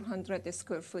the 400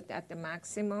 square foot at the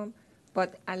maximum,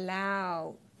 but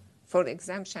allow for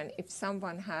exemption, if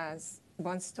someone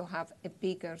wants to have a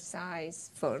bigger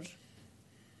size for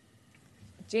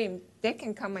gym, they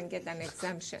can come and get an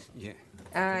exemption. Yeah.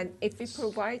 And if we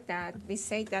provide that, we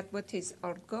say that what is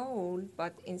our goal,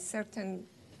 but in certain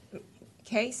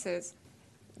cases,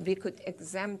 we could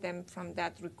exempt them from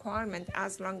that requirement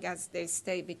as long as they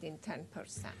stay within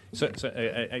 10%.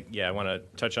 I want to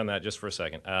touch on that just for a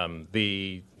second.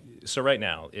 So right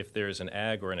now, if there's an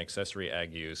ag or an accessory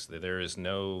ag use, there is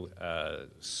no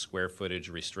square footage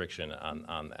restriction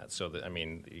on that. So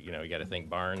you got to think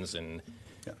barns and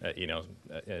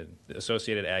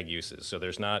associated ag uses. So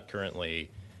there's not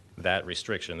currently that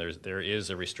restriction. There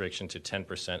is a restriction to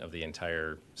 10% of the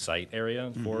entire site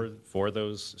area for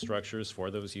those structures, for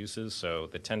those uses. So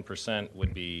the 10%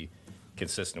 would be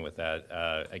consistent with that.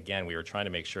 Again, we were trying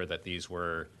to make sure that these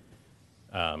were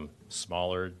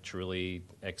smaller, truly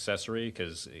accessory,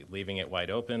 because leaving it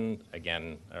wide open,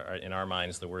 again, in our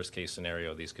minds, the worst case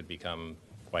scenario, these could become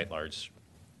quite large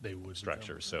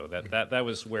structures. So that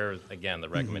was where, again, the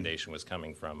recommendation was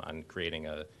coming from on creating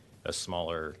a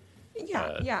smaller.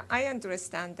 Yeah, I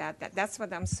understand that. That's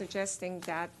what I'm suggesting,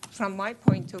 that from my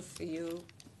point of view,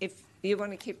 if you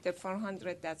want to keep the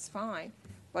 400, that's fine,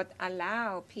 but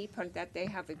allow people that they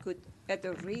have a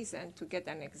better reason to get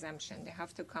an exemption. They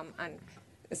have to come and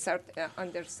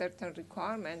under certain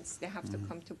requirements, they have to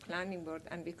come to planning board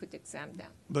and we could exempt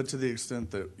them. But to the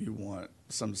extent that you want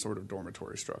some sort of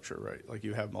dormitory structure, right? Like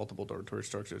you have multiple dormitory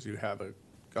structures, you have a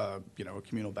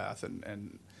communal bath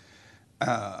and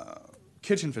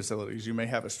kitchen facilities, you may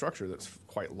have a structure that's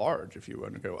quite large. If you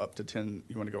want to go up to 10,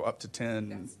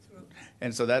 That's true.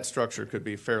 And so that structure could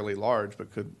be fairly large,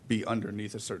 but could be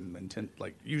underneath a certain intent,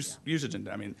 like usage. And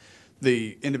I mean,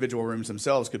 the individual rooms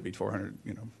themselves could be 400,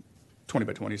 20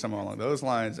 by 20, somewhere along those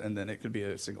lines, and then it could be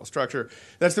a single structure.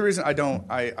 That's the reason I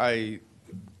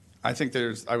think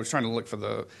I was trying to look for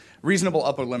the reasonable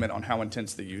upper limit on how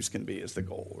intense the use can be is the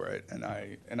goal, right?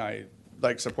 And I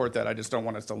support that. I just don't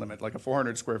want us to limit like a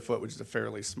 400 square foot, which is a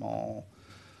fairly small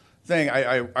thing.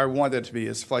 I want it to be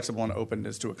as flexible and open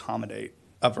as to accommodate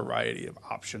a variety of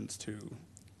options to.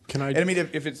 And I mean,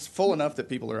 if it's full enough that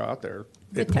people are out there,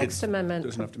 The text amendment.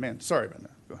 there's enough demand. Sorry, Brenda.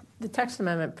 Go ahead. The text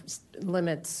amendment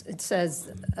limits, it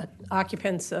says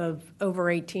occupants of over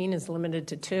 18 is limited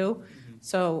to 2.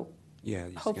 So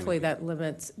hopefully that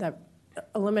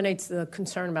eliminates the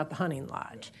concern about the hunting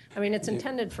lodge. I mean, it's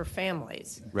intended for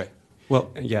families. Right.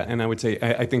 Well, yeah, and I would say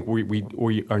I think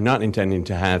we are not intending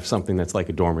to have something that's like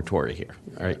a dormitory here.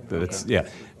 All right, that's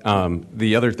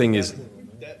the other thing is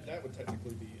That would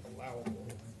technically be allowable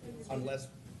unless.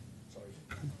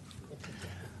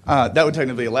 That would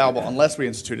technically be allowable unless we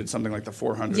instituted something like the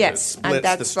 400. Yes, that and splits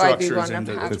that's the why we structures wanna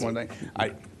into have it's one thing.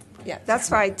 Yeah, that's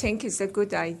why I think it's a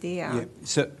good idea. Yeah.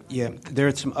 So there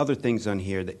are some other things on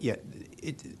here that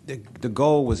the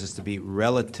goal was just to be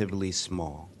relatively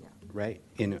small, right?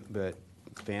 But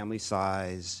family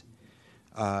size,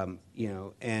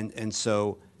 and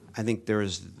so I think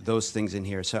there's those things in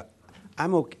here. So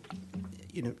I'm okay.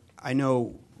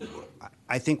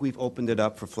 I think we've opened it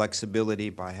up for flexibility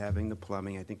by having the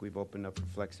plumbing. I think we've opened up for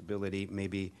flexibility,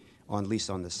 maybe at least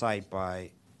on the site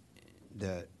by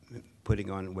putting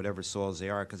on whatever soils they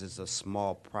are, because it's a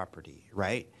small property,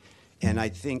 right? And I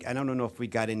don't know if we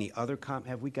got any other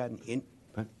have we gotten in?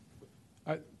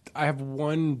 I have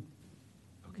one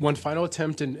final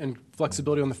attempt and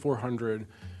flexibility on the 400.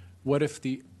 What if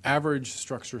the average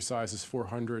structure size is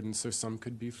 400, and so some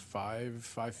could be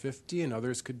 550, and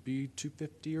others could be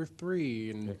 250 or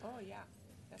 3? And Oh, yeah.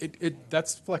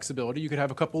 that's flexibility. You could have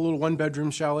a couple little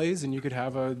one-bedroom chalets, and you could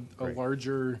have a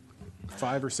larger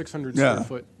 500 or 600 square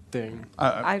foot thing.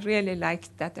 I really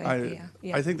like that idea.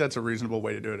 I think that's a reasonable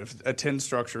way to do it. If a 10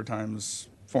 structure times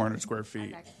 400 square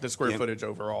feet, the square footage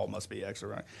overall must be X,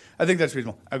 right? I think that's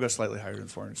reasonable. I'll go slightly higher than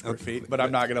 400 square feet, but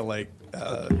I'm not going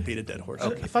to beat a dead horse.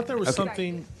 I thought there was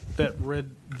something that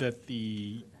read that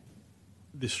the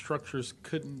structures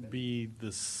couldn't be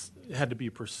it had to be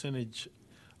a percentage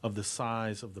of the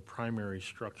size of the primary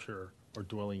structure or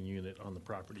dwelling unit on the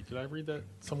property. Did I read that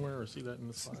somewhere or see that in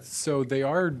the slide? So they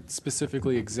are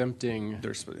specifically exempting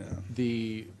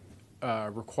the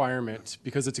requirement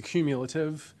because it's a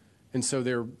cumulative. And so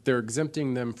they're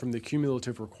exempting them from the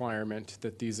cumulative requirement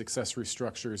that these accessory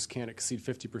structures can't exceed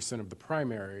 50% of the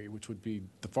primary, which would be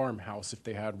the farmhouse if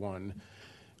they had one.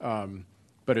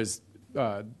 But as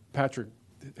Patrick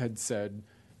had said,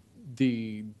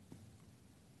 the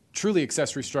truly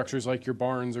accessory structures like your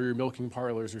barns or your milking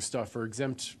parlors or stuff are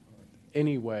exempt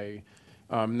anyway.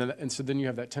 And so then you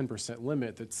have that 10%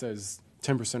 limit that says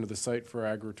 10% of the site for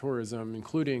agritourism,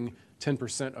 including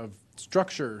 10% of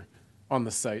structure on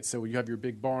the site. So you have your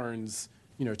big barns,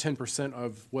 10%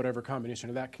 of whatever combination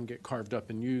of that can get carved up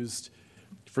and used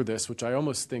for this, which I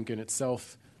almost think in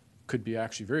itself could be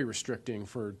actually very restricting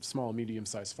for small,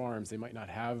 medium-sized farms. They might not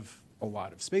have a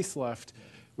lot of space left,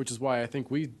 which is why I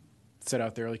think we set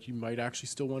out there, like, you might actually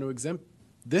still want to exempt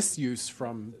this use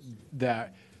from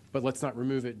that, but let's not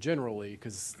remove it generally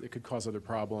because it could cause other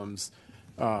problems.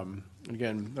 And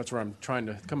again, that's where I'm trying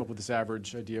to come up with this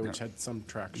average idea, which had some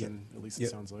traction, at least it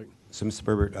sounds like. So, Mr.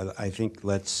 Berbert, I think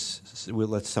let's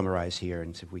summarize here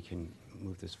and see if we can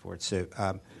move this forward. So,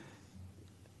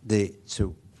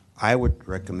 so I would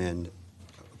recommend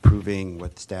approving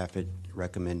what staff had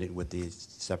recommended with the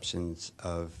exceptions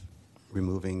of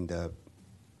removing the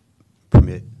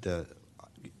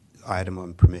item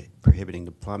on prohibiting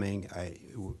the plumbing,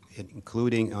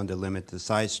 including on the limit the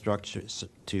size structures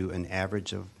to an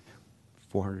average of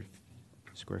 400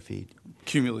 square feet.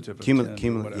 Cumulative of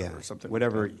 10, whatever, yeah, something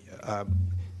whatever. like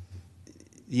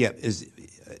Is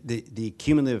the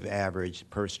cumulative average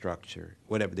per structure,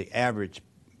 whatever the average,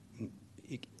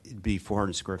 it'd be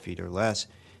 400 square feet or less,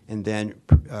 and then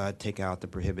take out the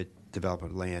prohibit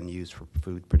development land used for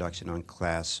food production on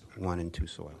class 1 and 2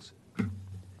 soils.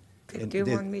 Do you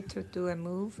want me to do a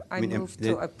move? I move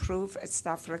to approve a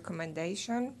staff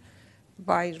recommendation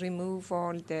by remove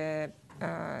all the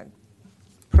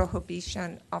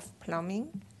prohibition of plumbing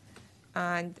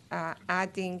and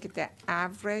adding the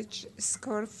average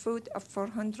square foot of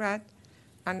 400,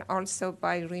 and also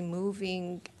by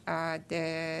removing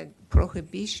the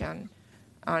prohibition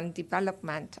on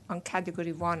development on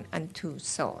category 1 and 2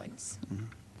 soils.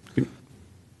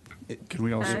 Can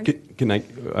we also? Can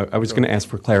I was going to ask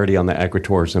for clarity on the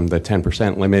agritourism, the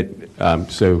 10% limit.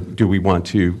 So do we want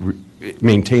to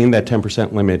maintain that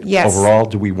 10% limit Yes. overall?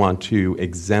 Do we want to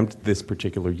exempt this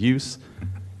particular use?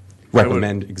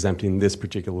 Recommend exempting this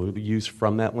particular use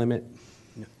from that limit?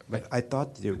 But I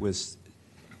thought it was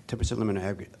 10%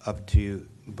 limit up to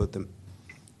but the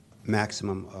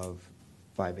maximum of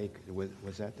 5 acres.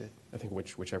 Was that the? I think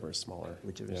whichever is smaller.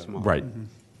 Whichever is small. Right.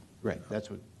 Right. That's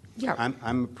what. Yeah.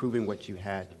 I'm approving what you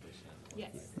had.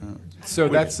 Yes. So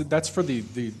that's for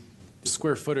the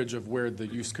square footage of where the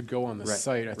use could go on the Right,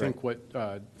 site. I think what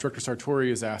Director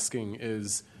Sartori is asking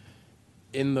is,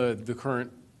 in the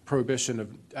current prohibition of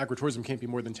agritourism can't be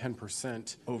more than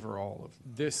 10%. Overall of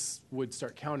This would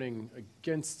start counting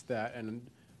against that. And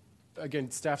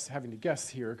again, staff's having to guess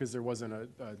here because there wasn't a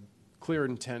clear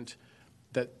intent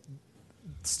that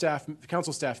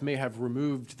council staff may have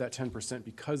removed that 10%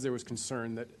 because there was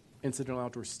concern that incidental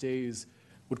outdoor stays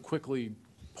would quickly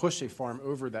push a farm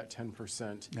over that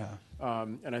 10%. Yeah.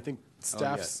 And I think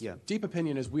staff's yeah. deep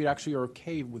opinion is we actually are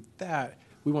okay with that.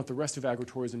 We want the rest of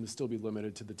agritourism to still be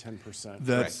limited to the 10%.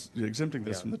 that's exempting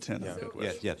this from the 10. I'm good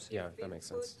with. Yes. Yeah, that makes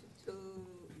sense. To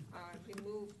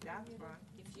remove that one,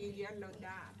 if you yellow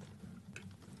that.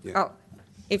 Yeah. Oh,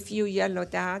 if you yellow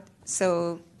that,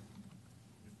 so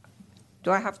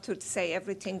do I have to say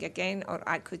everything again, or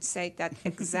I could say that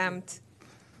exempt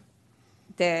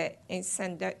the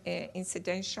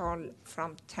incidental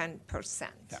from 10%?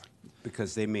 Yeah.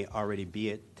 Because they may already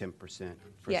be at 10%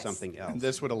 for Yes. something else. And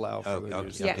this would allow for Oh, the okay,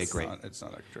 use. okay, It's great. not- It's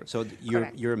not extra. So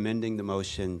Correct. you're amending the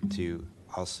motion to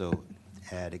also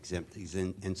add exempt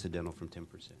incidental from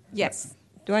 10%. Yes.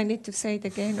 Do I need to say it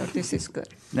again, or this is good?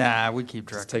 Nah, we keep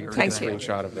track. Just take of a Thank everything. you.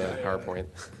 screenshot of the PowerPoint.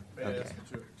 Okay.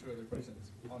 Two other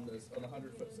questions on this, on the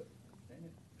 100-foot set.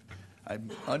 I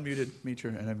unmuted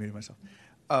Mitra and I muted myself.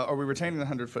 Are we retaining the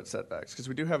 100-foot setbacks? Because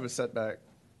we do have a setback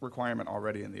requirement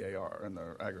already in the AR, in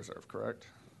the Ag Reserve, correct?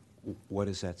 What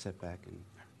is that setback?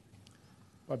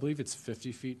 I believe it's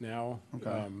 50 feet now.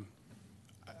 Okay.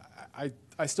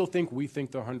 I still think we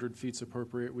think the 100 feet's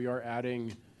appropriate. We are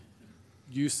adding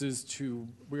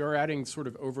we are adding sort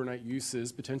of overnight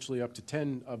uses, potentially up to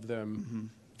 10 of them,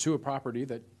 to a property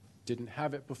that didn't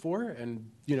have it before.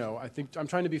 And, I think I'm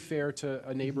trying to be fair to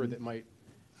a neighbor that might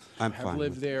I'm have fine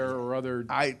lived with there or other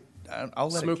I'll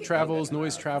let smoke it, travels,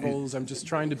 noise travels. I'm just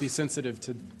trying to be sensitive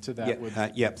to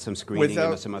that. Yep, some screening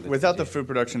and some other. Without the things, food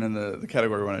production in the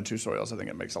category 1 and 2 soils, I think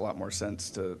it makes a lot more sense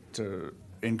to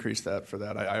increase that for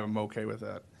that. I'm okay with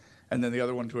that. And then the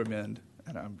other one to amend,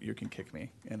 and you can kick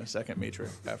me in a second, Mitra,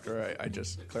 after I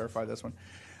just clarify this one.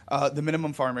 The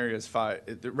minimum farm area is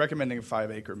they're recommending a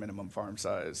 5-acre minimum farm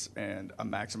size and a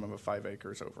maximum of 5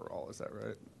 acres overall. Is that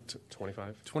right?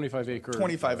 25? 25 acre.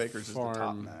 25 acres is the top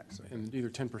farm, max, I think. and either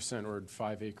 10% or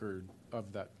 5 acre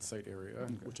of that site area,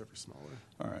 whichever's smaller.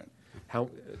 All right. How,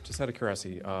 just out of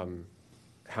curiosity,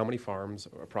 how many farms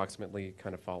approximately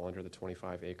kind of fall under the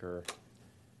 25 acre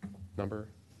number?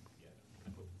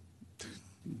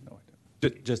 No idea.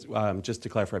 Just to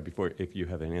clarify before, if you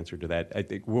have an answer to that, I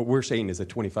think what we're saying is a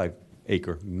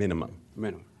 25-acre minimum.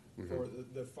 Minimum. For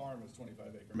the farm is 25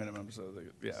 acre minimum, so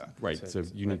yeah. Right, so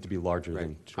you need to be larger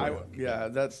than 25. Yeah,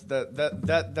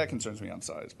 that concerns me on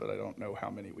size, but I don't know how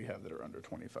many we have that are under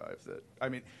 25. I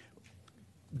mean,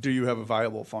 do you have a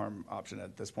viable farm option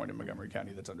at this point in Montgomery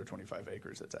County that's under 25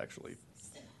 acres? That's actually,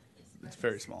 it's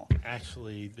very small.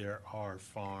 Actually, there are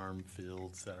farm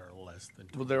fields that are less than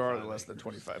 25. Well, there are less than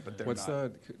 25, but they're What's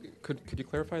not. could you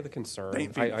clarify the concern? 8 feet, I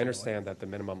something understand that the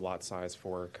minimum lot size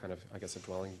for kind of, I guess, a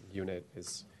dwelling unit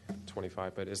is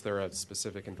 25, but is there a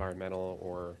specific environmental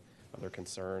or other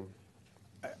concern?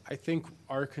 I think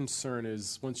our concern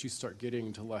is once you start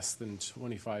getting to less than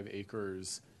 25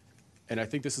 acres, and I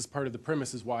think this is part of the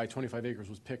premise is why 25 acres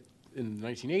was picked in the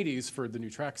 1980s for the new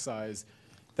tract size,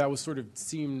 that was sort of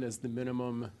seen as the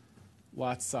minimum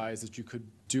lot size that you could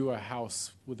do a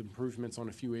house with improvements on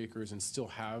a few acres and still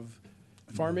have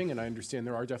farming, and I understand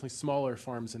there are definitely smaller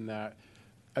farms in that.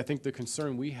 I think the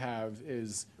concern we have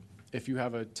is if you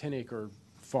have a 10-acre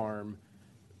farm,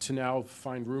 to now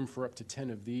find room for up to 10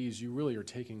 of these, you really are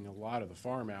taking a lot of the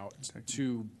farm out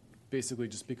to basically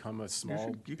just become a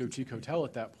small boutique hotel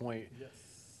at that point.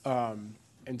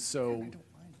 And so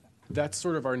that's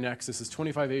sort of our nexus, is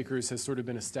 25 acres has sort of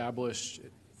been established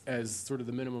as sort of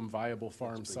the minimum viable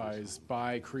farm size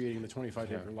by creating the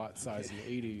 25-acre lot size in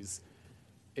the 80s.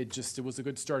 It was a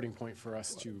good starting point for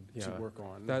us to work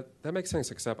on. That makes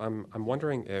sense, except I'm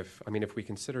wondering if we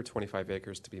consider 25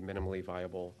 acres to be minimally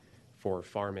viable for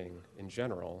farming in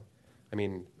general,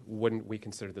 wouldn't we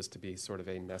consider this to be sort of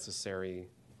a necessary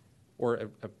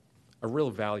or a real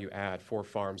value add for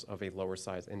farms of a lower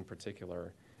size in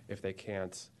particular if they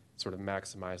can't sort of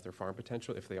maximize their farm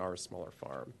potential if they are a smaller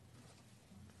farm?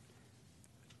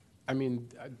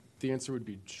 The answer would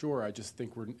be sure. I just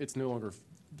think we're no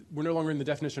longer in the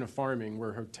definition of farming.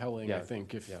 We're hoteling, I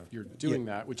think, if you're doing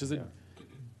that, which is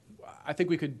I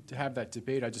think we could have that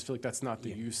debate. I just feel like that's not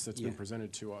the use that's been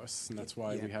presented to us, and that's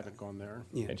why we haven't gone there.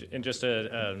 And just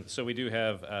so we do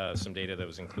have some data that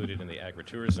was included in the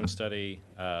agritourism study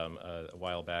a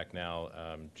while back now.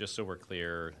 Just so we're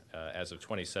clear, as of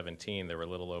 2017, there were a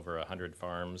little over 100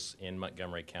 farms in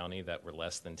Montgomery County that were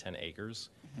less than 10 acres.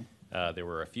 There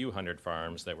were a few hundred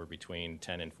farms that were between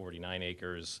 10 and 49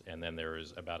 acres, and then there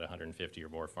was about 150 or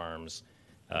more farms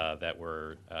that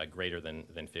were greater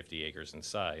than 50 acres in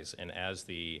size. And as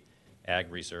the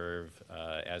ag reserve,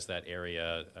 as that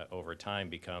area over time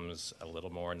becomes a little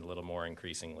more and a little more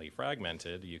increasingly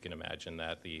fragmented, you can imagine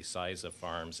that the size of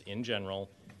farms in general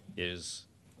is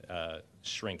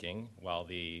shrinking while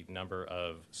the number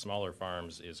of smaller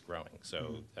farms is growing.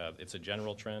 So it's a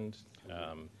general trend,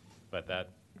 but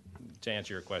to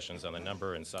answer your questions on the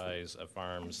number and size of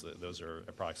farms, those are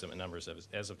approximate numbers.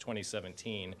 As of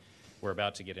 2017, we're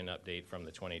about to get an update from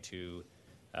the 22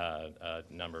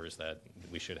 numbers that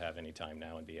we should have any time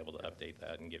now and be able to update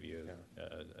that and give you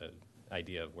an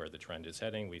idea of where the trend is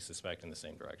heading. We suspect in the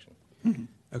same direction.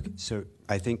 Okay, so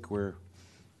I think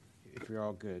if we're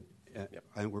all good,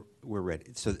 we're ready.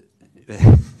 So,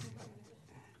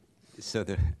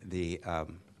 the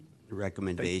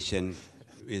recommendation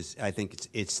is, I think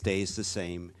it stays the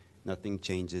same. Nothing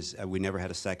changes. We never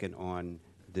had a second on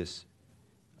this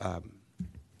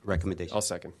recommendation. I'll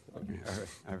second.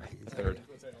 All right. A third.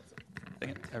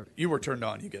 You were turned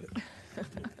on. You get it.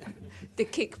 The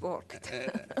kick worked.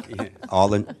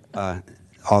 All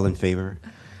in favor?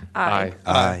 Aye.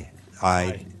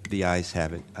 Aye. The ayes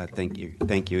have it. Thank you.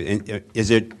 And, is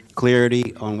there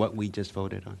clarity on what we just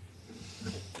voted on?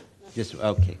 Just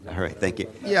okay. All right. Thank you.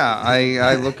 Yeah,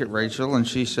 I look at Rachel and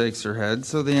she shakes her head,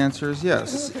 so the answer is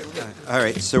yes. All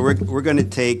right. So we're going to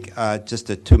take just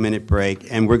a 2-minute break,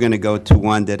 and we're going to go to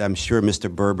one that I'm sure Mr.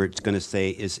 Berbert's going to say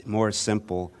is more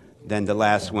simple than the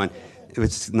last one.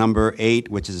 It's number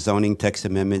 8, which is zoning text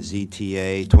amendment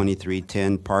ZTA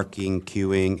 2310, parking,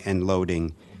 queuing, and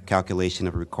loading, calculation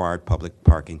of required public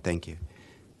parking. Thank you.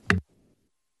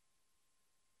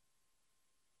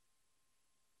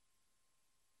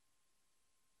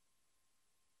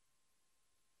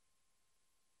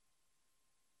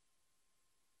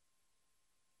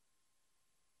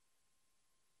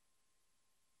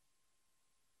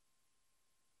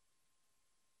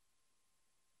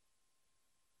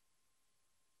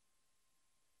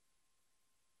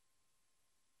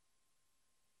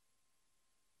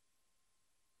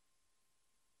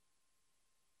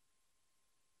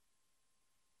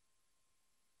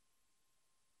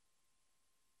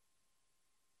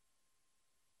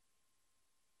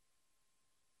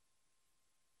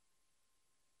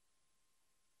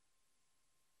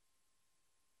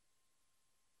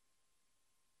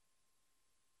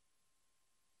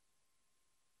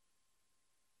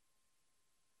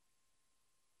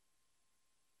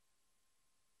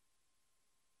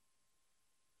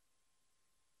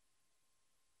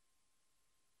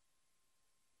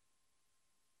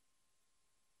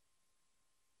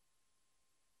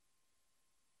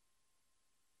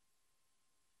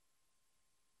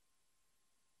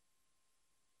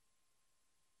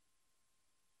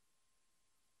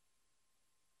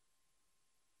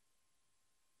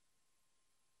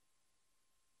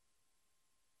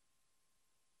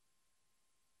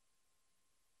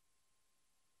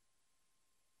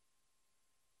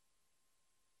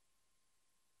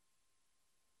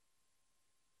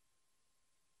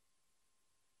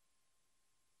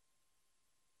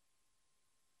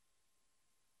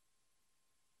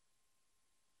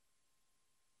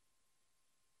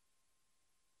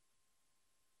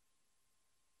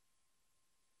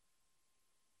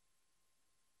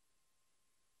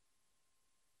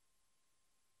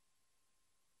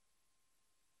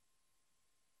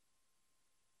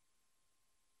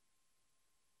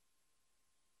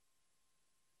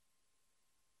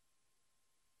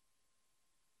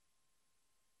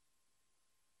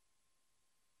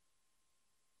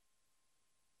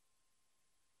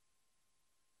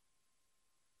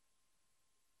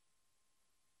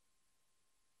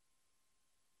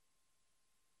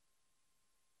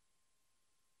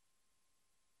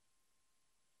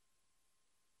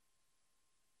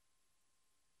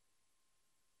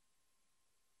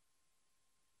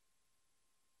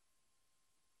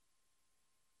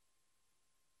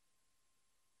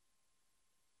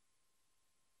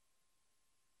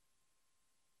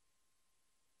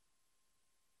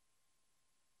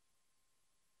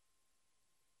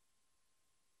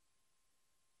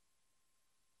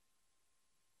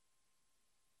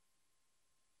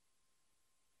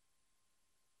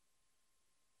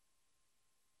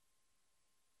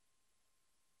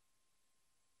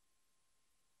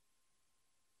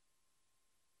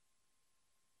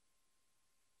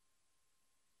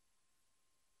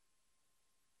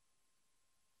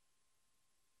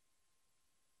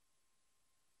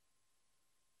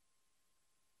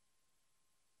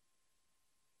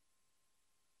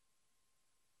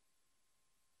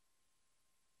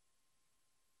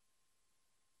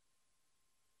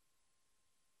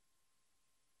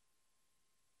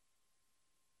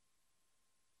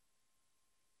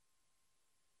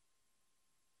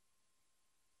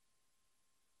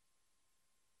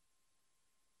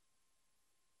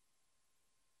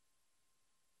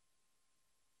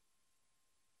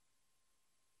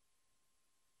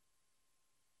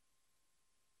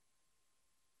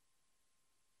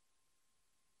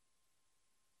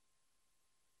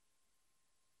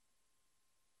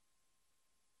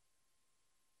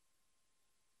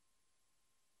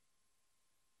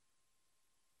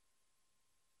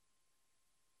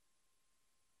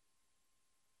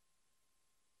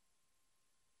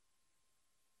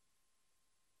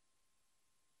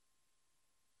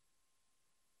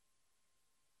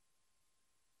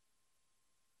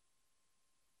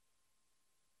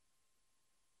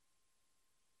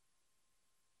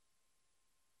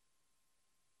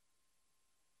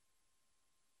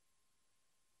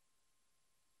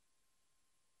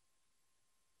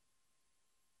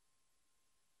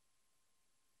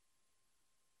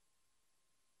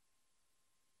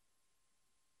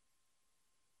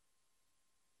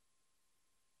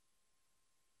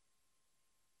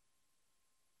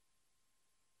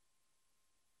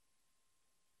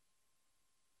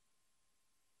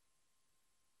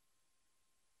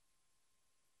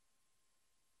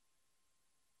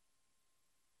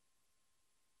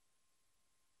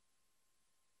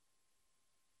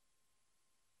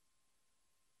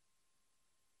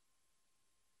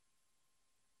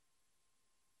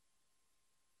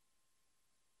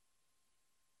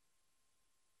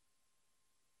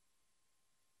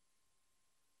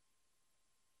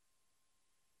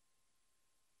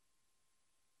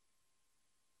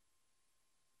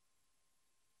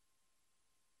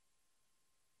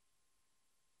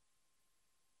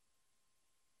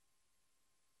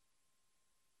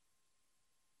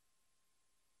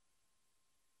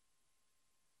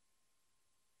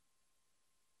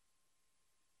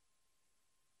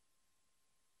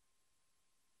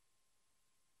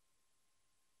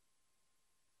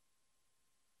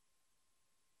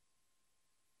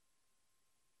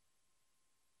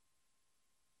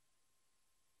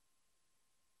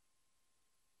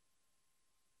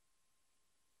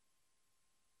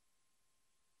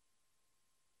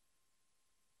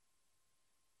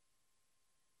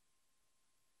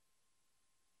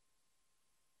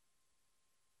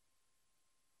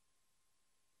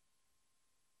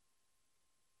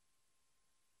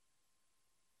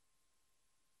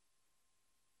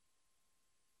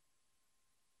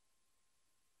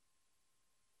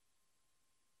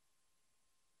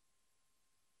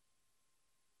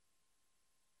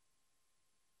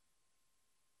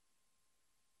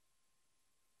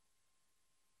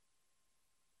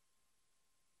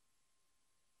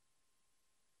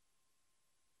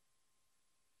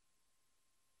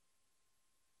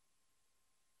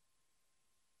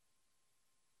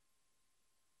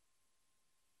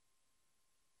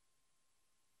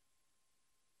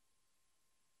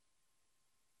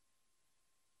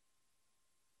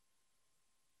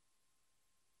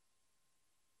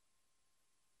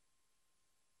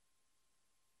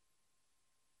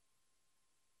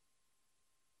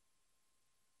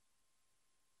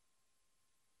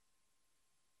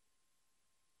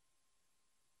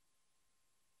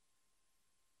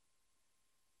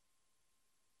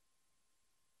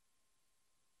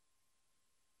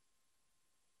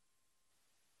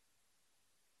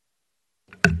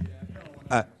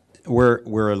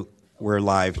 We're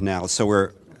live now. So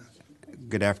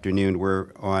good afternoon. We're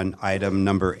on item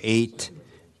number 8,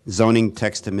 zoning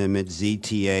text amendment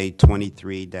ZTA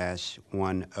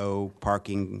 23-10,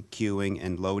 parking, queuing,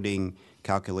 and loading,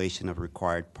 calculation of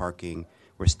required parking,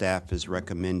 where staff is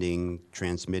recommending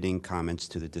transmitting comments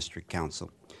to the district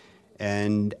council.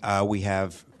 And we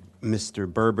have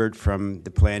Mr. Burbert from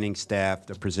the planning staff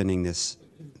presenting the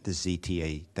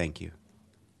ZTA. Thank you.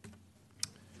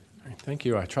 All right, thank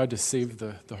you. I tried to save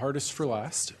the hardest for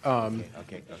last.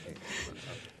 Okay.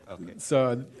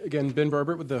 So again, Ben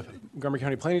Burbert with the Montgomery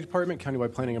County Planning Department,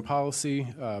 Countywide Planning and Policy.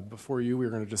 Before you, we're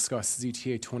going to discuss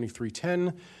ZTA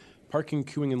 2310, parking,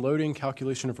 queuing, and loading,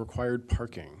 calculation of required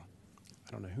parking.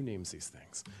 I don't know who names these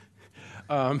things.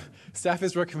 Staff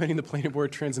is recommending the Planning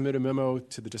Board transmit a memo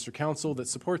to the District Council that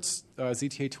supports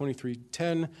ZTA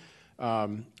 2310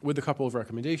 with a couple of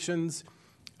recommendations.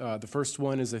 The first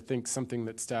one is, I think, something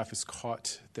that staff has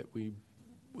caught that we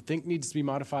think needs to be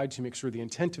modified to make sure the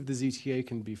intent of the ZTA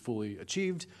can be fully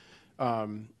achieved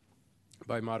by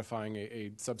modifying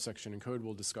a subsection in code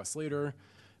we'll discuss later.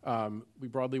 We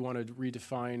broadly want to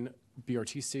redefine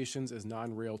BRT stations as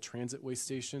non-rail transit way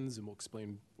stations, and we'll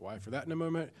explain why for that in a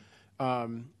moment.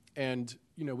 And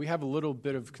we have a little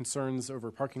bit of concerns over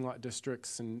parking lot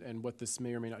districts and what this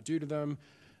may or may not do to them.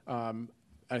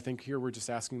 I think here we're just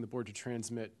asking the board to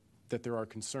transmit that there are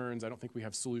concerns. I don't think we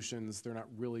have solutions. They're not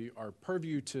really our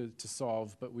purview to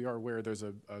solve, but we are aware there's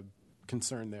a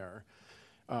concern there.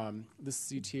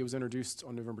 This ZTA was introduced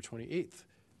on November 28th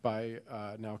by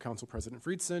now Council President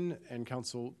Friedson and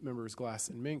Council members Glass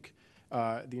and Mink.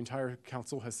 The entire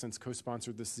council has since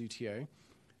co-sponsored this ZTA.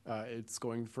 It's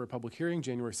going for a public hearing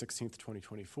January 16th,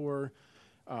 2024.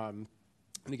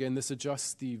 And again, this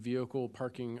adjusts the vehicle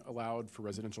parking allowed for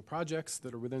residential projects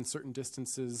that are within certain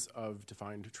distances of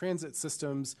defined transit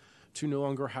systems to no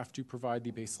longer have to provide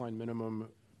the baseline minimum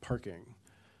parking.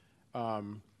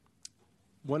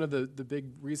 One of the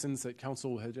big reasons that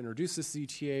council had introduced this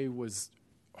ZTA was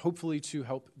hopefully to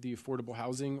help the affordable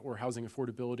housing or housing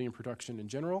affordability and production in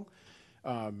general.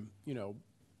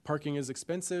 Parking is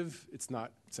expensive. It's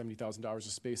not $70,000 a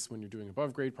space when you're doing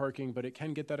above grade parking, but it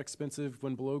can get that expensive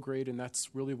when below grade, and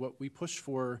that's really what we push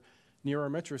for near our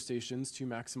metro stations to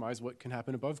maximize what can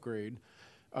happen above grade.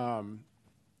 And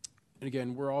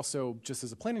again, we're also, just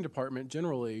as a planning department,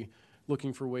 generally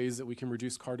looking for ways that we can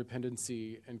reduce car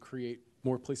dependency and create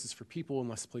more places for people and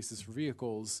less places for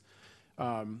vehicles.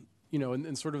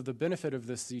 And sort of the benefit of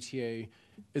this ZTA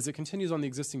is it continues on the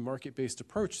existing market-based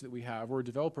approach that we have, where a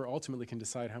developer ultimately can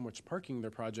decide how much parking their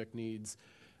project needs,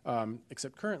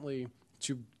 except currently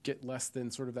to get less than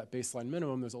sort of that baseline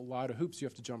minimum, there's a lot of hoops you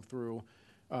have to jump through.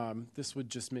 This would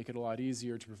just make it a lot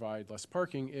easier to provide less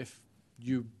parking if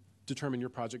you determine your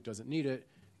project doesn't need it.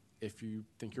 If you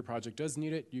think your project does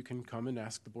need it, you can come and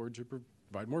ask the board to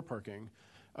provide more parking.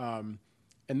 And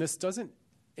this doesn't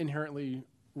inherently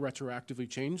retroactively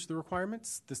change the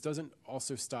requirements. This doesn't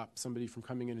also stop somebody from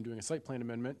coming in and doing a site plan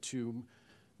amendment to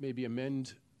maybe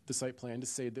amend the site plan to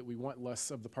say that we want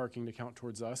less of the parking to count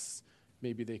towards us.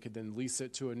 Maybe they could then lease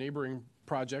it to a neighboring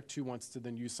project who wants to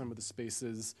then use some of the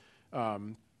spaces.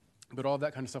 But all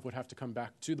that kind of stuff would have to come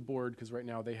back to the board because right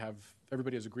now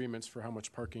everybody has agreements for how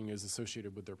much parking is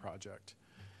associated with their project.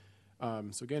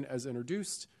 So again, as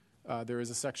introduced, there is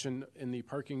a section in the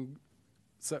parking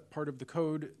set part of the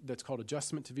code that's called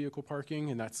adjustment to vehicle parking,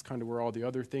 and that's kind of where all the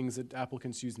other things that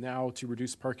applicants use now to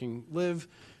reduce parking live.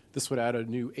 This would add a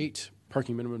new 8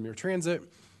 parking minimum near transit,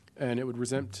 and it would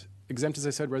exempt, as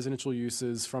I said, residential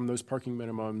uses from those parking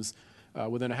minimums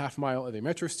within a half mile of a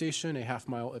metro station, a half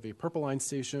mile of a Purple Line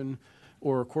station,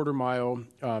 or a quarter mile,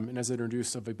 and as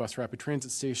introduced, of a bus rapid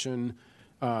transit station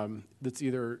that's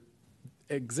either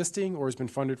existing or has been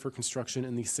funded for construction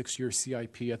in the 6-year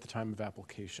CIP at the time of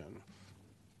application.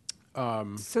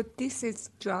 So this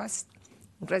is just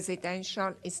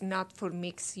residential, it's not for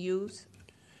mixed use?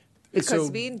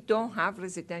 Because we don't have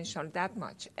residential that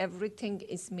much. Everything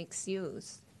is mixed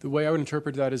use. The way I would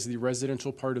interpret that is the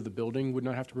residential part of the building would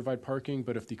not have to provide parking,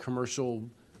 but if the commercial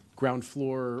ground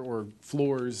floor or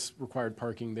floors required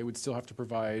parking, they would still have to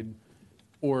provide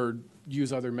or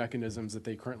use other mechanisms that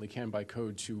they currently can by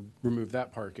code to remove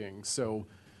that parking. So,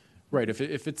 right,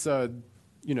 if it's a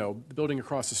the building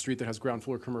across the street that has ground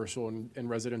floor commercial and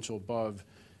residential above,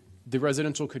 the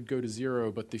residential could go to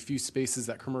 0, but the few spaces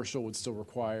that commercial would still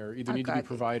require either need to be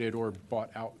provided or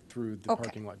bought out through the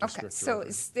parking lot district. Okay, so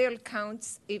it still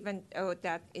counts even though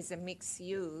that is a mixed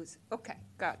use. Okay,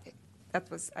 got it.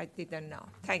 I didn't know.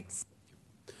 Thanks.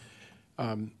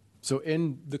 So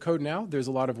in the code now, there's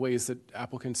a lot of ways that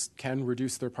applicants can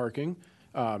reduce their parking.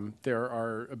 There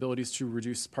are abilities to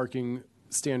reduce parking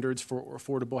standards for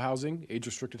affordable housing,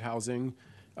 age-restricted housing.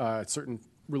 Certain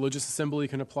religious assembly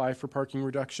can apply for parking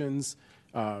reductions.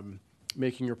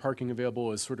 Making your parking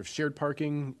available as sort of shared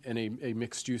parking in a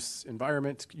mixed-use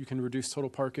environment, you can reduce total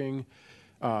parking.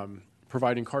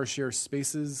 Providing car share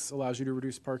spaces allows you to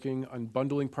reduce parking.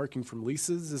 Unbundling parking from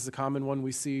leases is a common one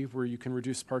we see where you can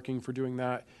reduce parking for doing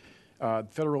that.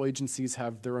 Federal agencies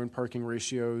have their own parking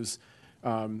ratios.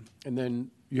 And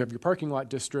then you have your parking lot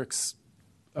districts,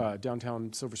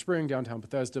 downtown Silver Spring, downtown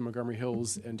Bethesda, Montgomery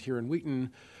Hills, and here in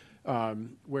Wheaton,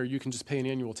 where you can just pay an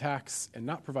annual tax and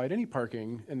not provide any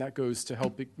parking, and that goes to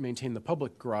help maintain the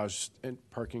public garage and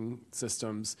parking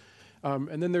systems.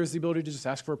 And then there's the ability to just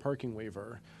ask for a parking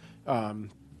waiver. In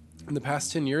the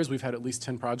past 10 years, we've had at least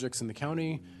 10 projects in the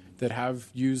county that have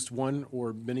used one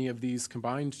or many of these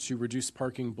combined to reduce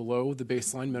parking below the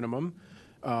baseline minimum.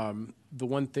 The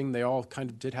one thing they all kind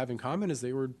of did have in common is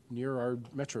they were near our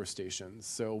metro stations.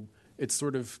 So it's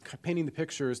sort of painting the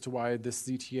picture as to why this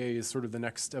ZTA is sort of the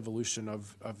next evolution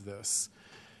of this.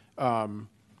 Again,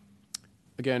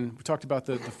 we talked about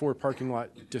the 4 parking lot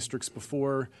districts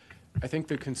before. I think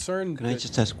the concern... Can I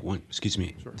just ask one? Excuse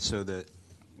me. Sure. So the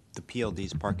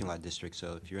PLD's parking lot district,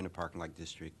 so if you're in a parking lot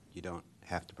district, you don't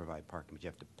have to provide parking, but you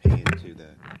have to pay into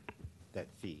that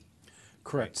fee.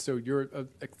 Correct. So you're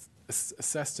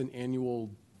assessed an annual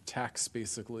tax,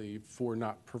 basically, for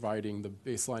not providing the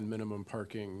baseline minimum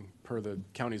parking per the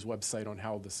county's website on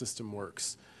how the system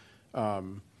works.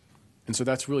 And so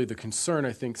that's really the concern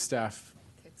I think staff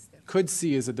could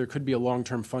see, is that there could be a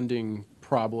long-term funding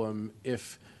problem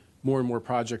if more and more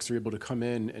projects are able to come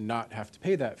in and not have to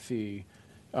pay that fee.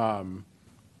 And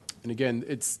again,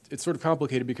 it's sort of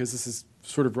complicated because this is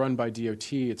sort of run by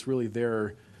DOT. It's really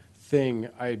their thing.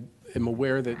 I am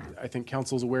aware that I think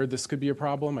council's aware this could be a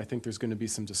problem. I think there's going to be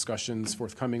some discussions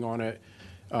forthcoming on it.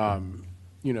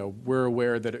 You know, we're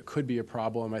aware that it could be a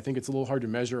problem. I think it's a little hard to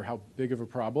measure how big of a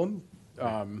problem.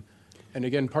 And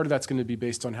again, part of that's going to be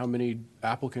based on how many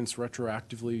applicants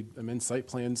retroactively amend site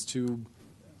plans to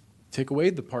take away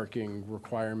the parking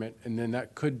requirement, and then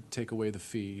that could take away the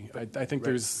fee. I think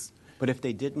there's... But if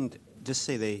they didn't, just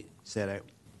say they said,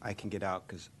 I can get out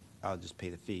because I'll just pay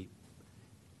the fee.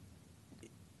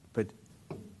 But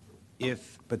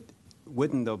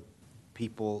wouldn't the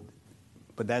people,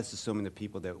 but that's assuming the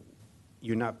people that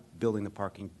you're not building the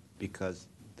parking because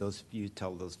you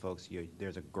tell those folks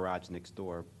there's a garage next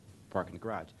door, park in the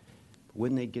garage.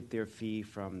 Wouldn't they get their fee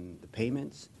from the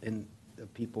payments and the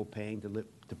people paying to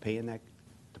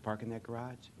park in that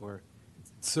garage, or?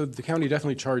 So the county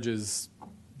definitely charges,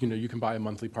 you know, you can buy a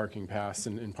monthly parking pass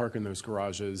and park in those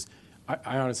garages.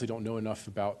 I honestly don't know enough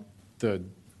about the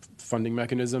funding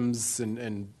mechanisms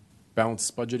and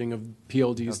balanced budgeting of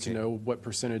PLDs to know what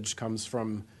percentage comes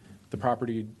from the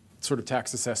property sort of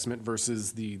tax assessment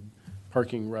versus the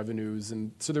parking revenues.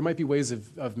 And so there might be ways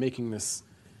of making this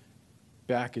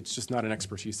back. It's just not an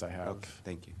expertise I have. Okay,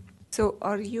 thank you. So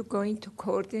are you going to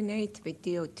coordinate with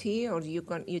DOT, or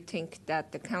you think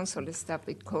that the council staff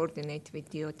will coordinate with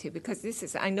DOT?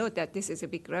 Because I know that this is a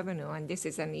big revenue and this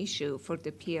is an issue for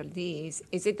the PLDs.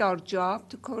 Is it our job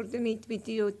to coordinate with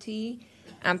DOT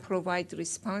and provide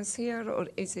response here, or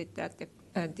is it that the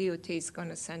DOT is going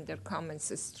to send their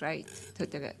comments straight to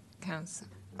the council?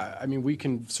 I mean, we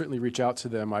can certainly reach out to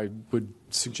them. I would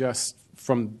suggest,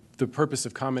 from the purpose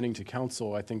of commenting to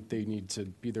council, I think they need to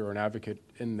be their own advocate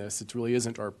in this. It really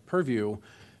isn't our purview.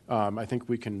 I think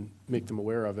we can make them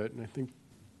aware of it. And I think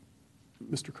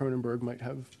Mr. Cronenberg might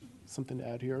have something to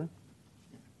add here.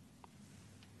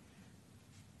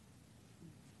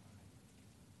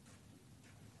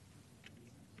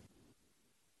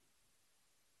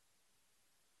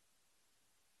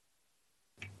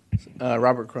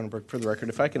 Robert Cronenberg, for the record.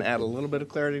 If I can add a little bit of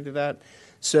clarity to that.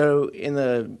 So in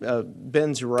the,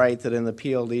 Ben's right that in the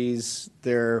PLDs,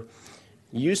 there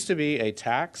used to be a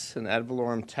tax, an ad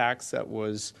valorem tax that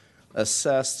was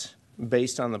assessed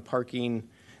based on the parking,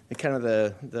 the kind of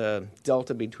the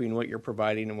delta between what you're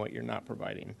providing and what you're not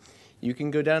providing. You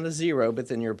can go down to zero, but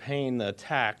then you're paying the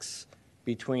tax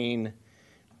between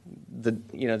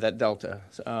that delta.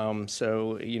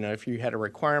 So, if you had a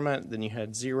requirement, then you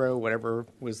had zero, whatever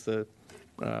was the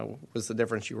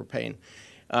difference you were paying.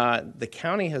 The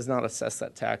county has not assessed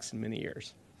that tax in many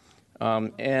years.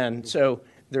 And so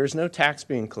there's no tax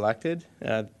being collected,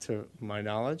 to my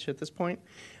knowledge, at this point.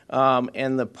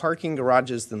 And the parking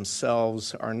garages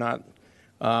themselves are not,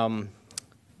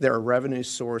 they're a revenue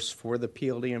source for the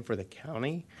PLD and for the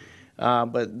county,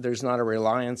 but there's not a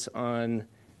reliance on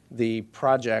the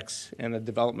projects and the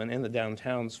development in the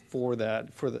downtowns for that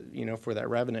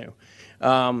revenue,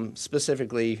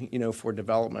 specifically, for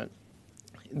development.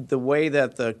 the way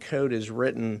that the code is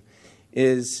written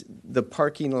is the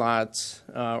parking lots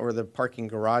or the parking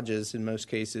garages in most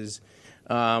cases,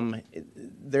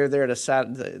 they're there to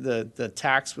the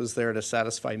tax was there to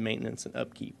satisfy maintenance and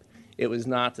upkeep. It was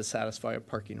not to satisfy a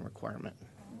parking requirement.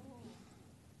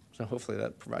 So hopefully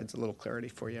that provides a little clarity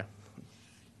for you.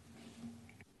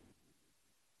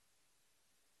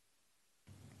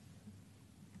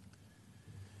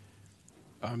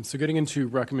 So getting into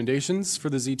recommendations for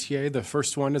the ZTA, the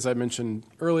first one, as I mentioned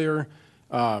earlier,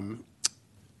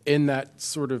 in that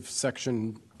sort of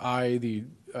section I, the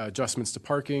adjustments to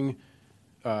parking,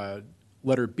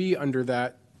 letter B under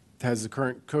that has the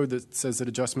current code that says that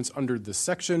adjustments under this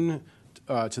section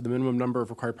to the minimum number of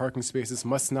required parking spaces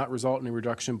must not result in a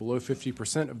reduction below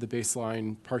 50% of the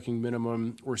baseline parking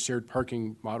minimum or shared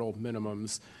parking model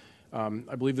minimums.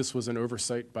 I believe this was an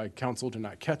oversight by council to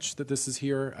not catch that this is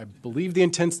here. I believe the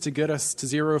intent's to get us to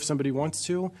zero if somebody wants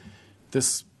to.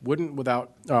 This wouldn't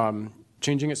without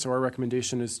changing it, so our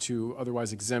recommendation is to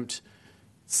otherwise exempt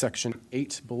section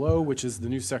 8 below, which is the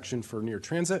new section for near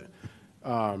transit.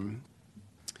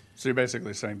 So you're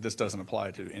basically saying this doesn't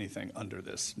apply to anything under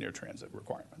this near transit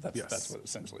requirement. Yes. That's what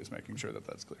essentially is making sure that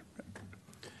that's clear.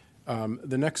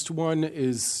 The next one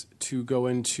is to go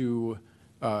into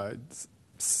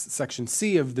section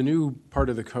C of the new part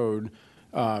of the code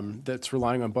that's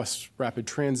relying on bus rapid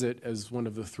transit as one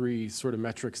of the three sort of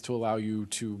metrics to allow you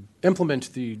to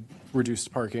implement the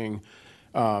reduced parking.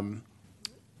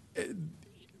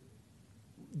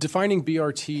 Defining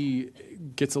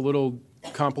BRT gets a little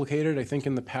complicated. I think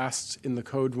in the past in the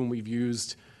code when we've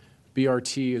used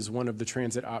BRT as one of the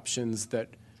transit options that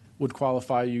would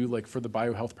qualify you like for the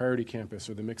biohealth priority campus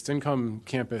or the mixed income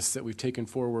campus that we've taken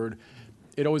forward,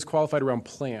 it always qualified around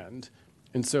planned.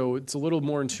 And so it's a little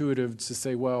more intuitive to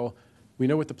say, well, we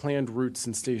know what the planned routes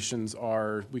and stations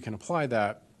are, we can apply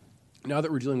that. Now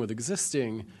that we're dealing with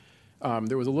existing,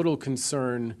 there was a little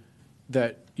concern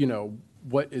that, you know,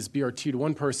 what is BRT to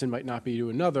one person might not be to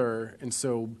another. And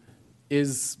so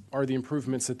are the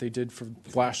improvements that they did for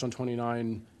Flash on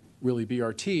 29 really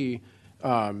BRT?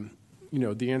 You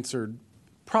know, the answer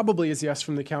probably is yes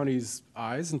from the county's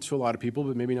eyes and to a lot of people,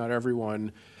 but maybe not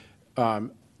everyone.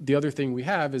 The other thing we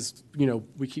have is, you know,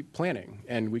 we keep planning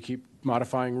and we keep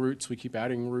modifying routes, we keep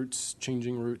adding routes,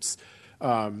 changing routes.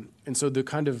 And so the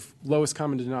kind of lowest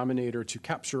common denominator to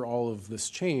capture all of this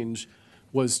change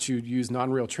was to use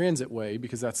non-rail transit way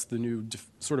because that's the new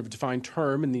sort of defined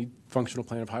term in the functional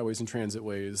plan of highways and transit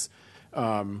ways.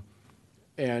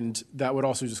 And that would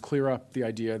also just clear up the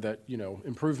idea that, you know,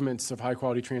 improvements of high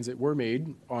quality transit were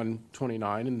made on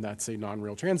 29 and that's a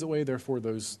non-rail transit way, therefore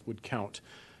those would count.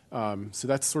 So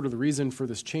that's sort of the reason for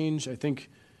this change. I think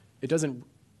it doesn't,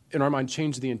 in our mind,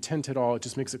 change the intent at all. It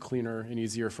just makes it cleaner and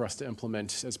easier for us to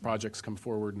implement as projects come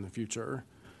forward in the future.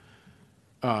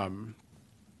 Again,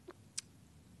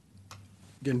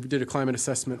 we did a climate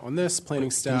assessment on this,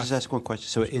 planning staff. Can I just ask one question?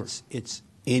 So Sure. it's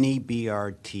any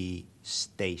BRT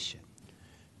station,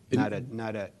 not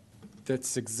a.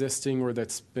 That's existing or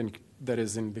that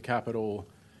is in the capital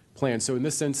plan. So in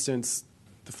this instance,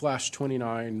 the Flash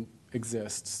 29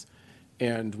 exists,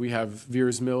 and we have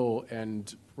Veers Mill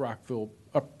and Rockville,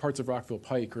 parts of Rockville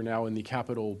Pike are now in the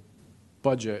capital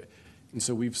budget, and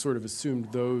so we've sort of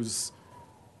assumed those,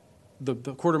 the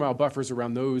quarter-mile buffers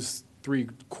around those three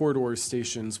corridor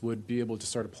stations would be able to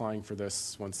start applying for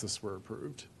this once this were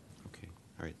approved. Okay,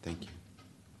 all right, thank you.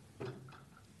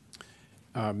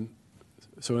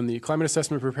 So in the climate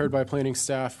assessment prepared by planning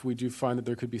staff, we do find that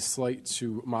there could be slight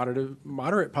to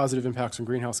moderate positive impacts on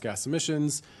greenhouse gas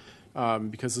emissions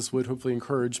because this would hopefully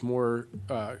encourage more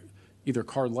either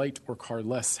car light or car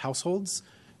less households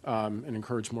and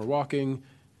encourage more walking.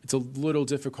 It's a little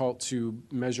difficult to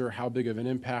measure how big of an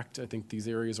impact. I think these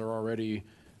areas are already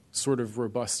sort of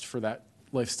robust for that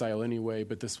lifestyle anyway,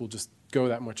 but this will just go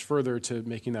that much further to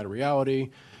making that a reality.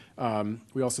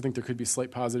 We also think there could be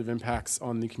slight positive impacts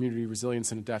on the community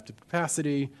resilience and adaptive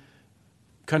capacity,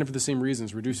 kind of for the same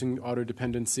reasons, reducing auto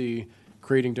dependency,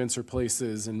 creating denser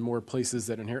places, and more places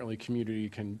that inherently community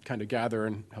can kind of gather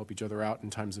and help each other out in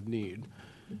times of need.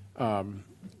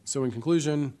 So in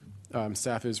conclusion,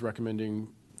 staff is recommending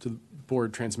to the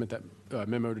board transmit that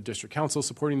memo to district council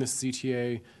supporting this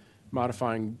CTA,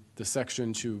 modifying the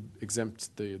section to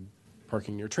exempt the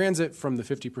parking near transit from the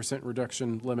 50%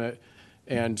 reduction limit,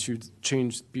 and to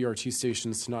change BRT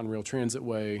stations to non-rail transit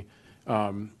way,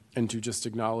 and to just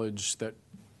acknowledge that,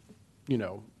 you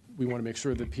know, we want to make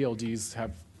sure that PLDs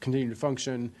have continued to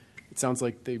function. It sounds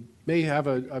like they may have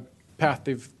a path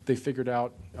they've figured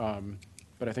out,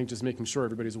 but I think just making sure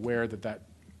everybody's aware that that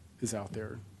is out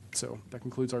there. So that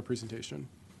concludes our presentation.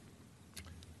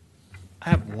 I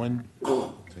have one.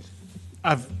 I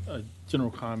have a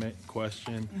general comment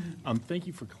question. Thank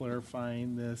you for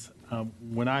clarifying this.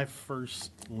 When I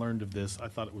first learned of this, I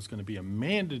thought it was going to be a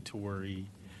mandatory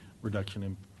reduction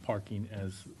in parking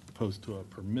as opposed to a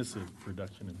permissive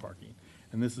reduction in parking.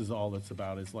 And this is all it's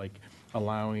about, is like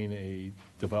allowing a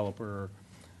developer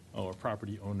or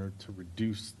property owner to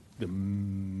reduce the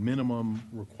minimum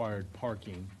required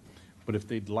parking. But if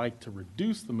they'd like to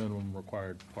reduce the minimum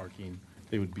required parking,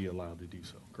 they would be allowed to do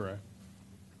so, correct?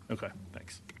 Okay,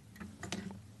 thanks.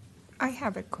 I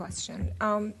have a question.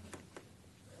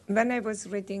 When I was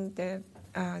reading the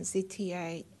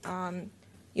ZTA,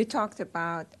 you talked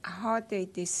about how they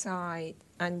decide,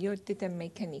 and you didn't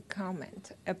make any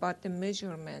comment about the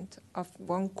measurement of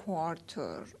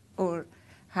 1/4 or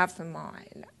half a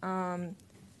mile.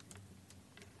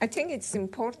 I think it's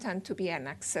important to be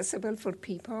inaccessible for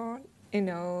people. You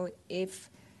know, if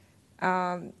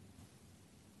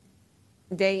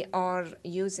they are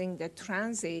using the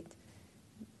transit,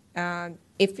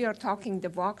 if you're talking the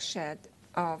walk shed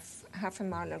of half a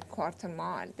mile or 1/4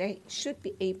 mile, they should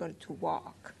be able to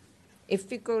walk. If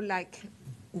we go like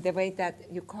the way that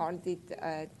you called it,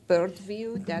 bird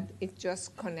view, that it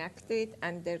just connected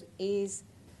and there is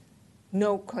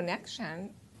no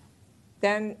connection,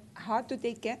 then how do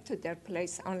they get to their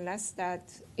place unless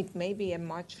that it may be a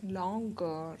much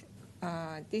longer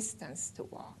distance to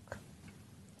walk?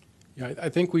 Yeah, I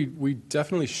think we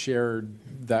definitely shared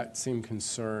that same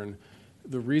concern.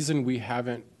 The reason we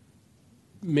haven't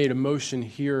made a motion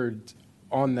here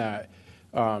on that,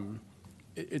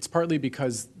 it's partly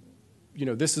because, you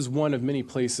know, this is one of many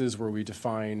places where we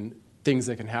define things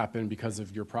that can happen because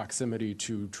of your proximity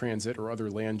to transit or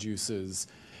other land uses.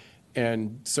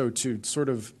 And so to sort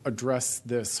of address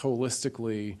this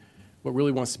holistically, what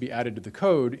really wants to be added to the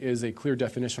code is a clear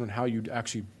definition on how you'd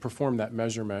actually perform that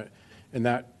measurement. And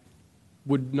that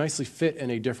would nicely fit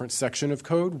in a different section of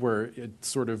code where it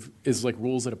sort of is like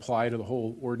rules that apply to the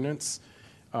whole ordinance.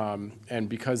 And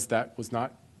because that was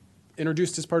not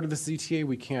introduced as part of the ZTA,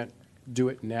 we can't do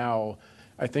it now.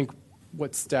 I think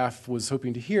what staff was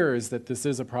hoping to hear is that this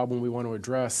is a problem we want to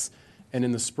address, and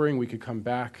in the spring we could come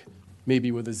back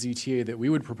maybe with a ZTA that we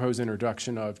would propose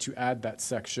introduction of to add that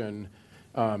section,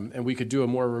 and we could do a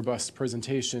more robust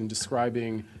presentation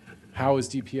describing how is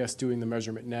DPS doing the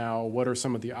measurement now, what are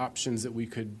some of the options that we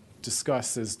could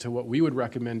discuss as to what we would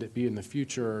recommend it be in the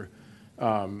future.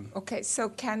 Okay, so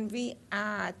can we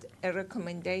add a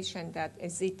recommendation that a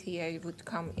ZTA would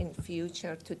come in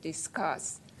future to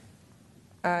discuss?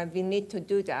 We need to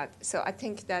do that. So I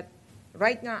think that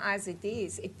right now as it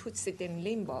is, it puts it in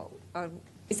limbo.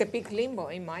 It's a big limbo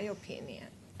in my opinion.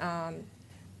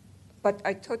 But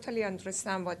I totally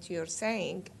understand what you're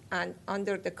saying, and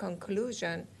under the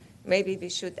conclusion, maybe we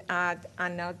should add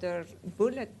another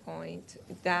bullet point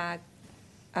that,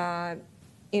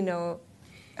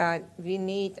 we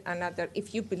need another,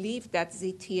 if you believe that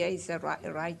ZTA is the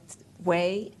right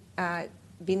way,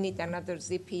 we need another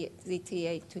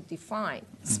ZTA to define,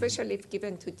 especially if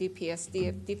given to DPS.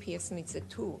 DPS needs a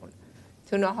tool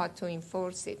to know how to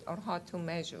enforce it or how to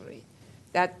measure it.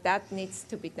 That needs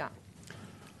to be done.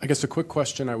 I guess a quick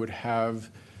question I would have,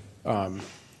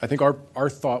 I think our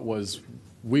thought was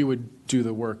we would do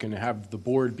the work and have the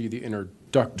board be the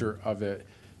introductor of it.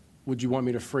 Would you want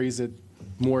me to phrase it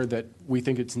more that we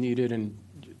think it's needed and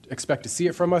expect to see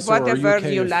it from us? Whatever or are you,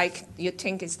 okay you if, like, you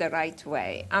think is the right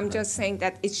way. I'm just saying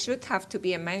that it should have to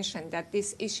be a mention that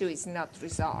this issue is not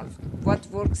resolved. What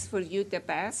works for you the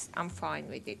best, I'm fine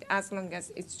with it, as long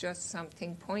as it's just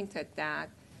something pointed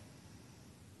that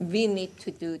we need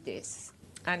to do this.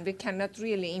 And we cannot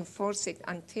really enforce it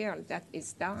until that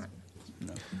is done.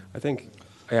 No. I think,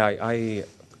 I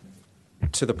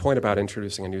to the point about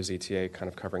introducing a new ZTA, kind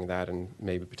of covering that and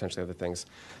maybe potentially other things,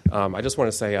 I just want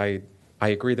to say I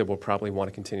agree that we'll probably want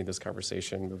to continue this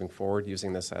conversation moving forward,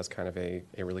 using this as kind of a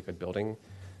really good building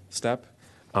step.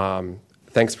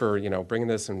 Thanks for bringing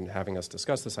this and having us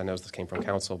discuss this. I know this came from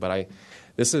council, but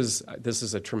this is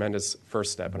a tremendous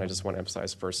first step, and I just want to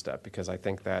emphasize first step because I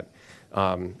think that,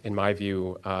 in my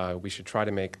view, we should try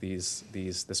to make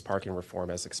this parking reform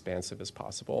as expansive as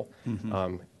possible,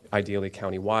 ideally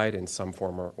countywide in some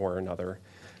form or another.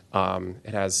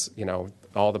 It has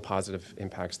all the positive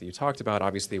impacts that you talked about,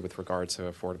 obviously with regard to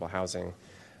affordable housing,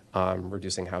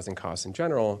 reducing housing costs in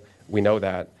general. We know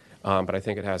that. But I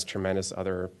think it has tremendous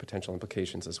other potential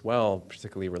implications as well,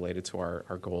 particularly related to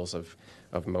our goals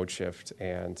of mode shift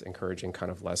and encouraging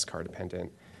kind of less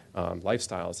car-dependent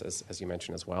lifestyles, as you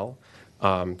mentioned as well.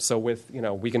 So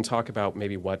we can talk about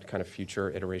maybe what kind of future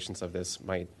iterations of this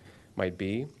might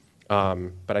be.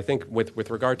 But I think with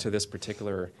regard to this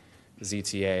particular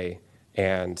ZTA,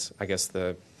 and I guess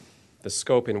the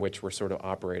scope in which we're sort of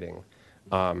operating.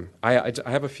 I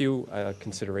have a few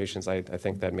considerations I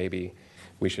think that maybe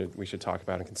we should talk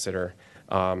about and consider.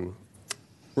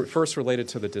 First, related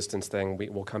to the distance thing,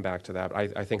 we'll come back to that.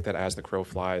 I think that as the crow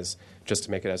flies, just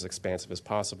to make it as expansive as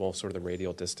possible, sort of the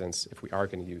radial distance, if we are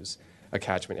going to use a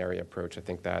catchment area approach, I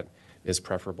think that is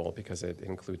preferable because it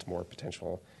includes more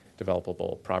potential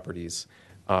developable properties.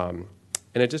 In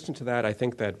addition to that, I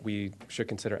think that we should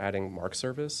consider adding MARC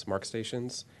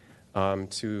stations,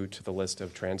 to the list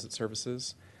of transit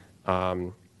services.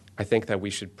 I think that we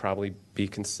should probably be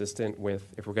consistent with,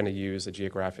 if we're going to use a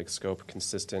geographic scope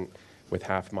consistent with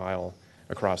half-mile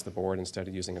across the board instead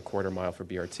of using a quarter-mile for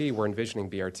BRT, we're envisioning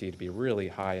BRT to be really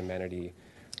high amenity,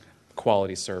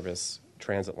 quality service,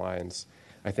 transit lines.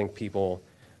 I think people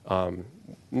I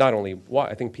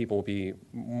think people will be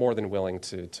more than willing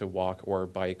to walk or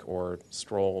bike or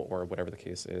stroll or whatever the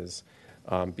case is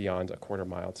beyond a quarter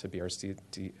mile to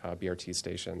BRT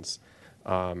stations.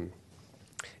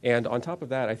 And on top of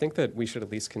that, I think that we should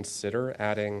at least consider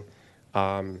adding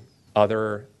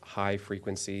other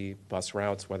high-frequency bus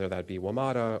routes, whether that be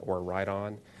WMATA or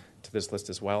Ride-On, to this list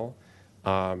as well.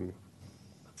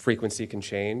 Frequency can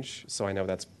change, so I know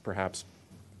that's perhaps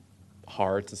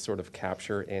hard to sort of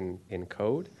capture in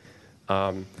code.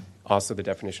 Also, the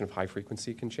definition of high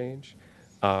frequency can change.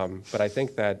 But I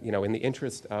think that, in the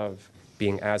interest of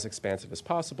being as expansive as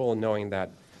possible and knowing that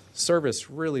service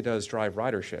really does drive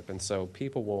ridership, and so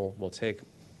people will take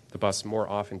the bus more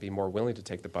often, be more willing to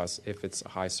take the bus if it's a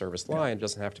high service line. It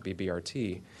doesn't have to be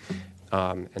BRT.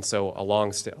 And so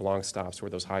along stops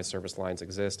where those high service lines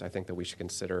exist, I think that we should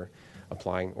consider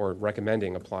applying or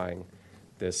recommending applying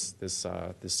this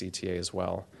CTA as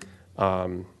well.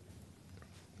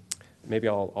 Maybe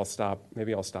I'll stop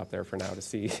there for now to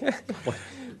see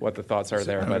what the thoughts are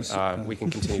there, but we can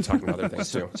continue talking about other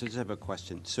things too. So I just have a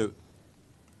question. So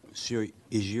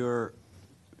is your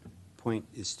point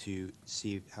is to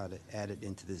see how to add it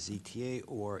into the ZTA,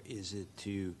 or is it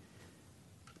to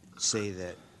say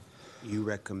that you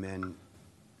recommend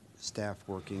staff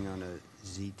working on a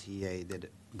ZTA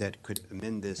that could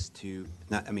amend this to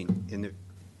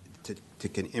to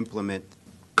can implement,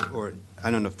 or I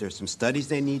don't know if there's some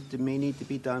studies may need to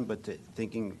be done, but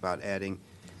thinking about adding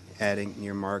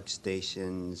near MARC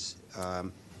stations,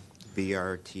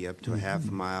 BRT up to a half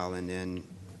a mile, and then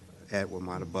at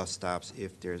WMATA bus stops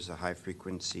if there's a high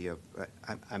frequency of.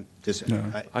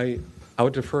 I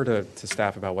would defer to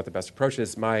staff about what the best approach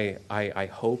is. I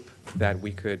hope that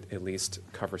we could at least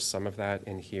cover some of that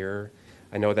in here.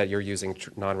 I know that you're using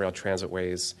non-rail transit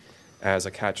ways as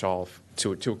a catch-all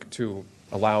to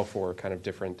allow for kind of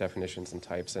different definitions and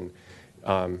types. And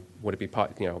would it be,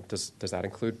 does that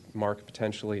include MARC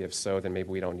potentially? If so, then maybe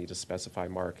we don't need to specify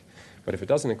MARC. But if it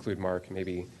doesn't include MARC,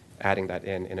 maybe adding that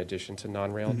in addition to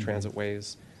non-rail transit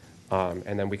ways.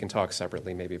 And then we can talk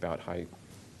separately maybe about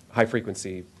high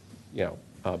frequency,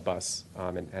 bus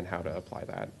and how to apply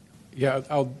that. Yeah,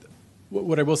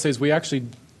 what I will say is we actually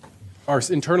are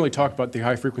internally talk about the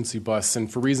high frequency bus,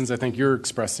 and for reasons I think you're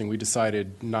expressing, we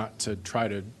decided not to try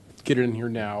to get it in here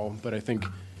now, but I think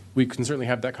we can certainly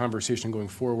have that conversation going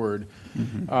forward.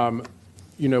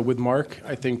 With MARC,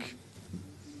 I think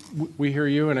we hear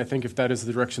you, and I think if that is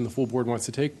the direction the full board wants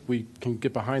to take, we can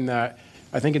get behind that.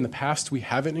 I think in the past we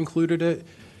haven't included it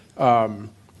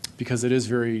because it is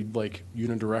very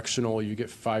unidirectional. You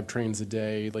get 5 trains a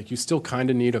day. You still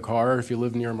kind of need a car if you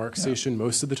live near a MARC station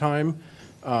most of the time.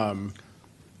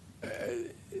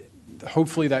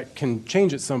 Hopefully that can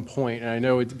change at some point, and I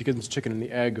know it becomes chicken and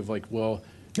the egg of will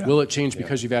it change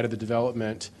because you've added the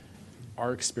development?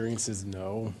 Our experience is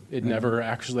no. That never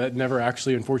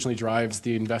actually unfortunately drives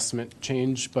the investment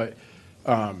change, but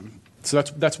so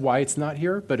that's why it's not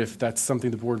here. But if that's something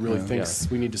the board really thinks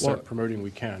we need to start promoting, we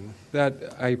can.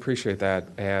 I appreciate that,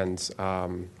 and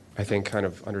I think kind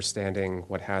of understanding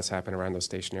what has happened around those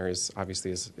station areas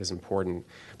obviously is important.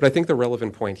 But I think the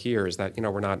relevant point here is that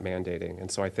we're not mandating,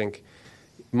 and so I think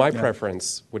my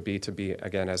preference would be to be,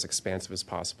 again, as expansive as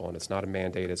possible, and it's not a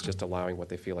mandate, it's just allowing what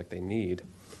they feel like they need.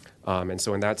 And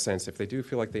so in that sense, if they do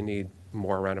feel like they need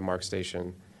more around a MARC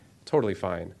station, totally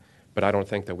fine. But I don't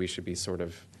think that we should be sort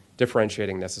of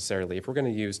differentiating necessarily. If we're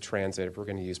going to use transit, if we're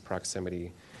going to use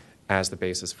proximity as the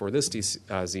basis for this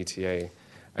ZTA,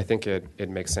 I think it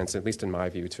makes sense, at least in my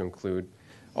view, to include,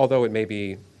 although it may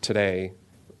be today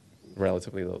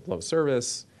relatively low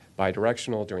service,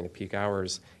 bidirectional during the peak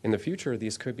hours, in the future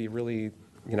these could be really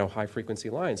high frequency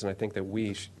lines, and I think that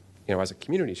we as a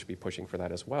community should be pushing for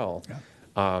that as well.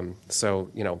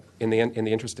 So in the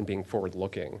interest in being forward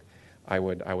looking, I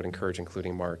would encourage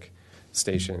including MARC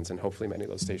stations, and hopefully many of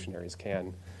those station areas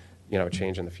can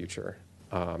change in the future.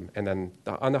 And then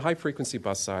on the high-frequency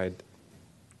bus side,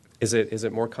 is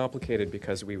it more complicated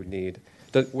because we would need,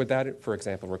 would that, for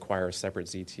example, require a separate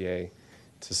ZTA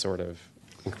to sort of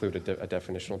include a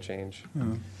definitional change?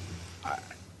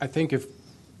 I think if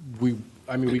we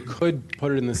could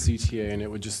put it in the CTA and it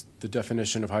would just, the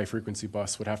definition of high-frequency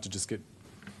bus would have to just get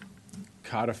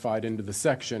codified into the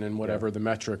section and whatever the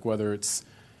metric, whether it's,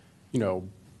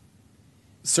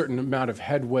 certain amount of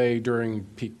headway during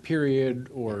peak period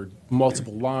or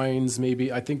multiple lines,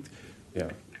 maybe. I think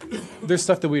there's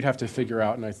stuff that we'd have to figure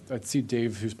out, and I'd see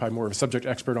Dave, who's probably more of a subject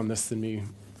expert on this than me,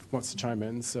 wants to chime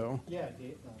in, so. Yeah,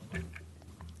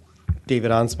 David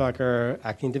Ansbacher,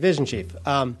 Acting Division Chief.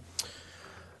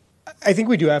 I think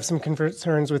we do have some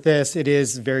concerns with this. It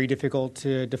is very difficult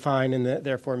to define and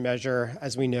therefore measure.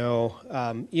 As we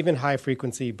know, even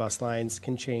high-frequency bus lines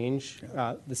can change.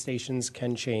 The stations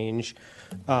can change.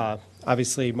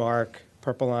 Obviously, MARC,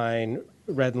 Purple Line,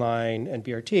 Red Line, and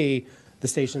BRT, the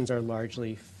stations are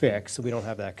largely fixed, so we don't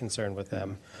have that concern with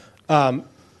them.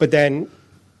 But then,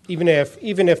 even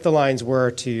if the lines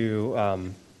were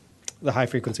to the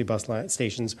high-frequency bus line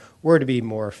stations were to be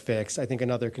more fixed, I think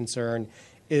another concern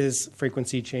is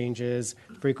frequency changes.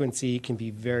 Frequency can be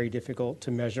very difficult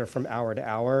to measure from hour to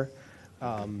hour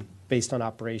based on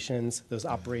operations. Those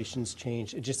operations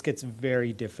change. It just gets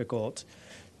very difficult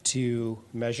to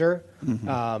measure.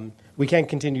 Mm-hmm. We can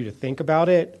continue to think about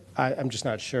it. I'm just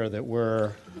not sure that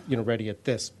we're ready at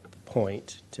this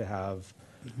point to have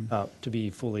to be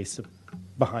fully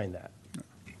behind that.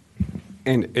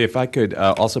 And if I could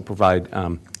also provide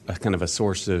a kind of a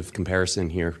source of comparison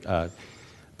here.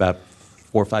 About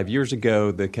 4 or 5 years ago,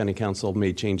 the County Council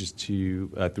made changes to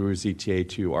through ZTA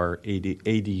to our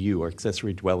ADU, or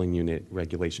accessory dwelling unit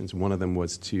regulations. One of them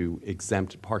was to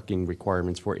exempt parking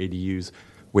requirements for ADUs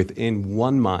within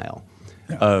 1 mile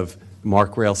of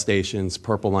MARC rail stations,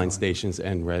 Purple Line stations,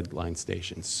 and Red Line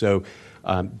stations. So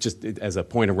just as a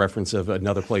point of reference of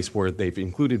another place where they've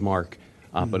included MARC,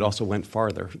 but also went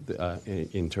farther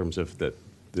in terms of the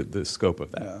scope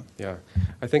of that. Yeah.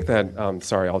 I think that,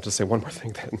 sorry, I'll just say one more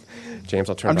thing then. James,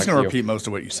 I'll turn I'm back just to you. going to repeat most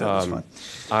of what you said.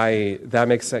 That's fine. That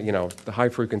makes sense. The high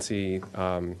frequency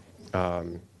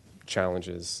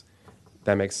challenges,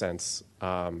 that makes sense.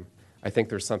 I think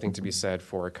there's something to be said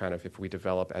for kind of if we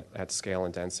develop at scale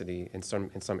and density in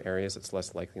some areas, it's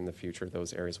less likely in the future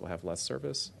those areas will have less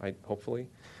service, hopefully.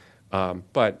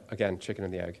 But again, chicken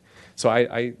and the egg. So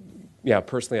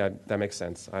personally, that makes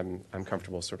sense. I'm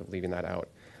comfortable sort of leaving that out.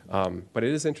 But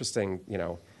it is interesting,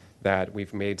 that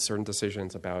we've made certain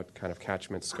decisions about kind of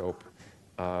catchment scope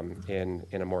in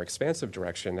a more expansive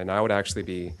direction, and I would actually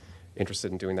be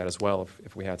interested in doing that as well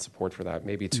if we had support for that,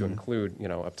 maybe to include,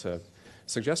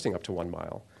 suggesting up to 1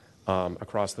 mile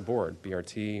across the board,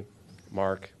 BRT,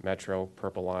 MARC, Metro,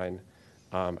 Purple Line.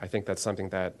 I think that's something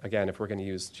that, again, if we're going to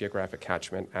use geographic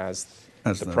catchment as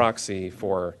the proxy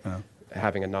for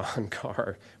having a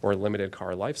non-car or a limited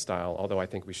car lifestyle, although I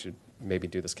think we should maybe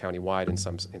do this county-wide in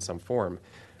some form,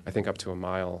 I think up to 1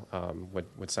 mile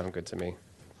would sound good to me.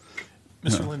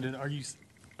 Mr. Linden,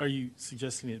 are you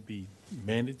suggesting it be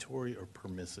mandatory or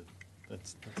permissive?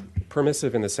 That's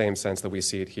Permissive in the same sense that we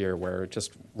see it here, where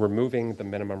just removing the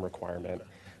minimum requirement,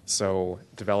 so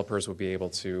developers would be able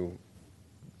to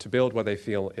build what they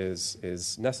feel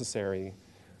is necessary.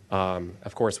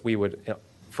 Of course, we would,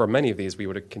 for many of these, we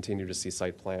would continue to see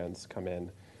site plans come in,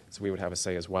 so we would have a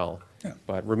say as well. Yeah.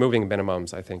 But removing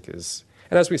minimums, I think, is,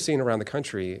 and as we've seen around the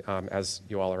country, as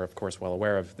you all are, of course, well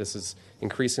aware of, this is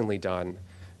increasingly done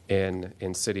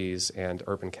in cities and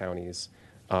urban counties,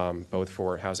 both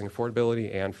for housing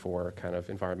affordability and for kind of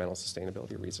environmental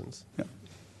sustainability reasons. Yeah.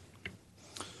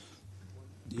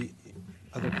 Do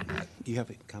you have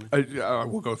a comment? I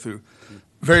will go through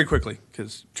very quickly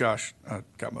because Josh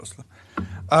got most of them.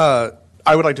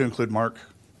 I would like to include MARC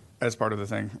as part of the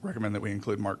thing. Recommend that we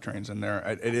include MARC trains in there.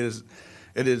 It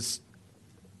is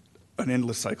an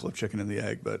endless cycle of chicken and the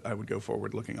egg, but I would go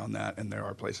forward looking on that, and there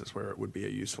are places where it would be a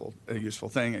useful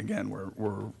thing. Again,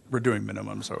 we're doing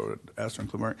minimums, so I would ask to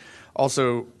include MARC.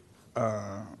 Also,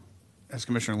 as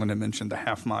Commissioner Linden mentioned, the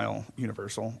half-mile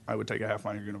universal. I would take a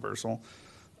half-mile universal.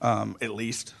 At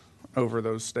least over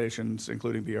those stations,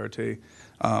 including BRT.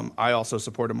 I also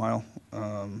support a mile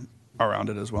around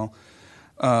it as well,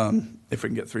 if we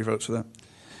can get 3 votes for that.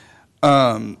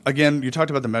 Again, you talked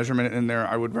about the measurement in there.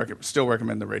 I would still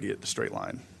recommend the straight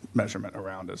line measurement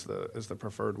around as the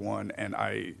preferred one. And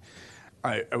I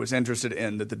was interested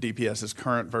in that the DPS's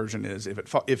current version is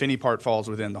if any part falls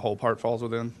within, the whole part falls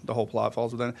within, the whole plot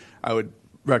falls within. I would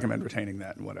recommend retaining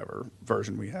that in whatever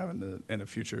version we have in a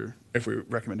future, if we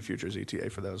recommend a future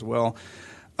ZTA for that as well.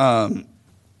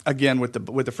 again, with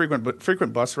the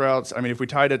frequent bus routes, I mean, if we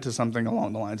tied it to something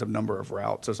along the lines of number of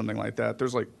routes or something like that,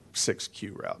 there's like 6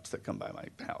 Q routes that come by my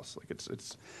house. Like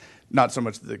it's not so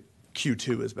much the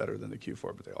Q2 is better than the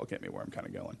Q4, but they all get me where I'm kind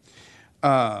of going.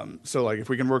 So like if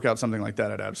we can work out something like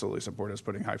that, I'd absolutely support us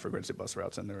putting high frequency bus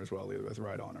routes in there as well, either with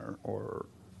Ride-On or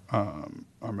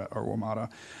WMATA.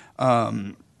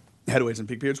 Headways and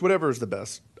peak periods, whatever is the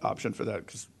best option for that,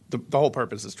 because the whole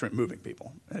purpose is moving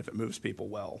people, and if it moves people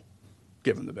well,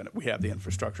 given the benefit we have the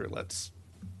infrastructure, let's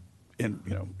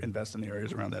invest in the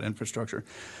areas around that infrastructure.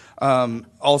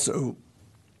 Also,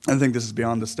 I think this is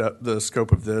beyond the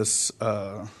scope of this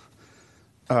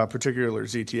particular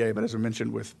ZTA, but as I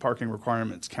mentioned, with parking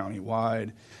requirements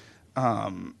countywide,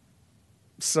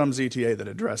 some ZTA that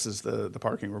addresses the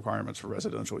parking requirements for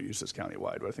residential uses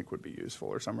countywide, what I think would be useful,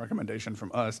 or some recommendation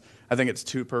from us. I think it's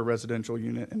 2 per residential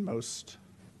unit in most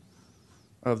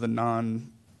of the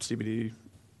non-CBD.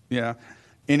 Yeah,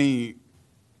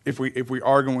 if we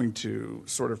are going to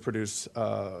sort of produce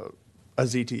a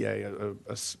ZTA,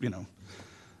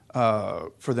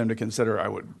 for them to consider, I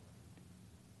would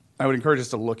encourage us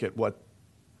to look at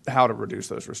how to reduce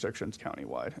those restrictions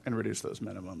countywide and reduce those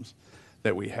minimums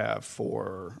that we have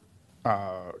for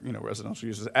residential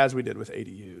uses, as we did with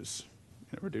ADUs,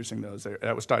 reducing those.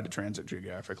 That was tied to transit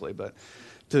geographically, but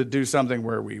to do something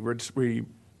where we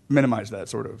minimize that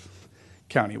sort of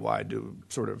countywide to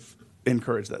sort of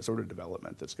encourage that sort of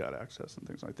development that's got access and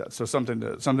things like that. So something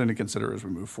to consider as we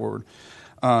move forward.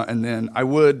 And then I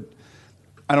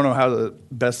don't know how to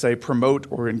best say promote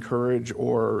or encourage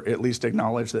or at least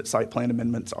acknowledge that site plan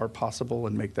amendments are possible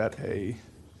and make that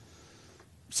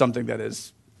something that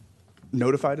is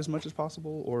notified as much as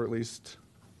possible, or at least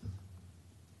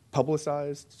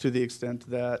publicized to the extent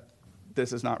that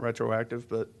this is not retroactive,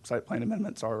 but site plan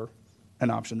amendments are an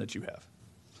option that you have.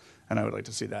 And I would like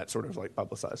to see that sort of like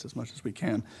publicized as much as we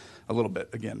can, a little bit,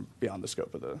 again, beyond the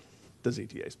scope of the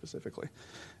ZTA specifically.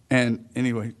 And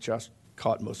anyway, Josh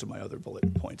caught most of my other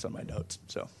bullet points on my notes,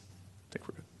 so I think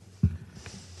we're good.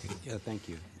 Yeah, thank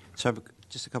you. So I have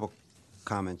just a couple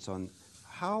comments on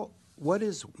what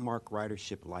is MARC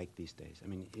ridership like these days? I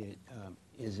mean,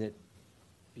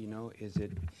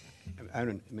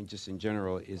 just in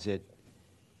general, is it?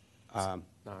 Not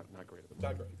great.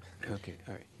 Not great. Okay,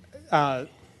 all right.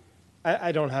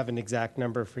 I don't have an exact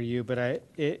number for you, but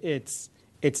it's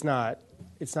not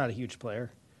a huge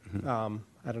player. Mm-hmm.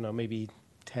 I don't know, maybe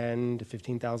 10 to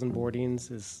 15,000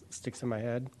 boardings sticks in my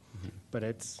head, but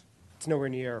it's nowhere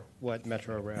near what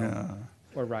Metro Rail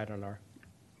or Ride-On are.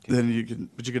 Then you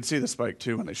could see the spike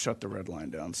too when they shut the Red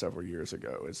Line down several years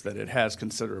ago. Is that it has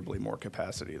considerably more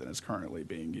capacity than is currently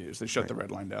being used. They shut the Red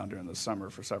Line down during the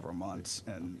summer for several months,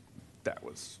 and that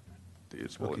was the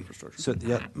usable infrastructure. So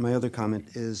my other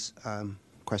comment is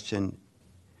question.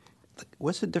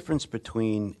 What's the difference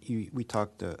between we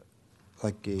talked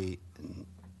like could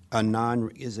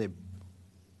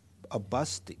a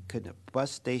bus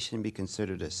station be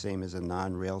considered the same as a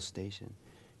non-rail station?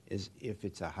 Is if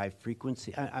it's a high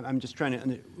frequency? I'm just trying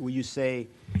to. Will you say?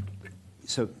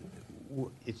 So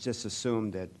it's just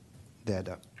assumed that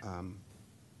the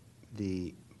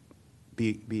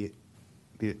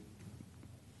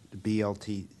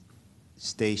BLT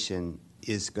station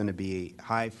is going to be a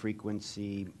high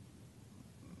frequency,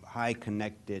 high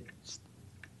connected.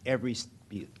 Every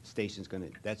station is going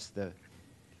to.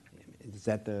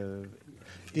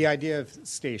 The idea of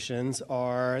stations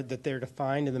are that they're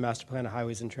defined in the Master Plan of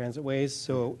Highways and Transitways.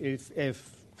 So if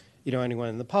anyone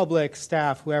in the public,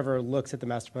 staff, whoever looks at the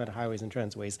Master Plan of Highways and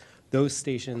Transitways, those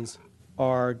stations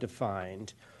are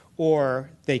defined, or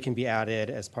they can be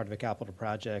added as part of a capital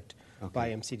project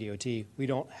by MCDOT. We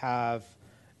don't have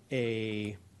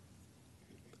a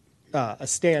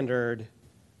standard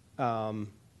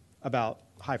about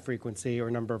high frequency or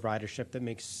number of ridership that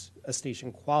makes a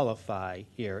station qualify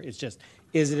here. It's just,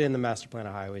 is it in the Master Plan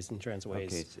of Highways and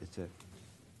Transitways? Okay,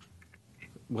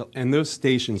 well, and those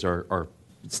stations are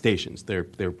stations. They're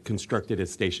constructed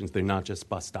as stations. They're not just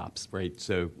bus stops, right?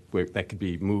 So that could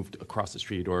be moved across the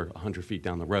street or 100 feet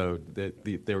down the road.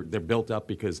 They're built up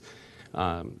because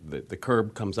the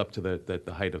curb comes up to the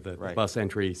height of the bus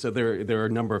entry. So there are a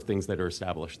number of things that are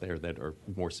established there that are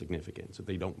more significant. So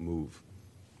they don't move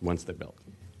once they're built.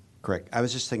 Correct. I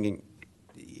was just thinking,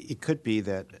 it could be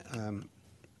that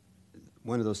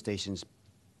one of those stations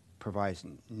provides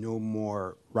no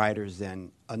more riders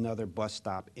than another bus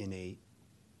stop in a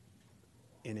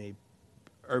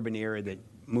urban area that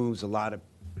moves a lot of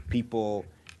people,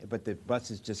 but the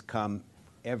buses just come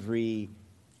every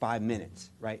 5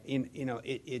 minutes, right? I'm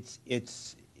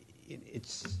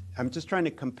just trying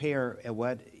to compare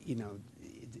what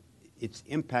its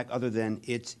impact other than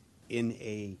it's in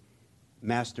a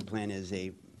master plan as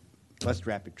a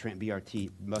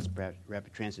BRT bus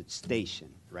rapid transit station,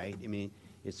 right? I mean,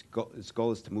 its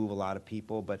goal is to move a lot of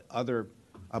people, but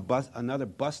another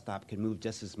bus stop can move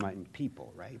just as many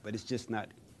people, right? But it's just not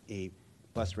a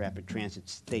bus rapid transit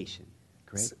station,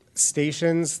 correct?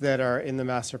 Stations that are in the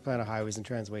master plan of highways and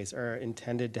transways are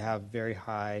intended to have very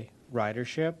high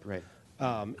ridership. Right.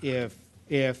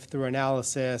 If through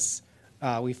analysis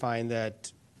we find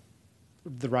that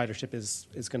the ridership is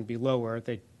going to be lower,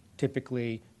 they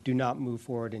typically do not move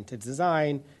forward into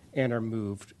design and are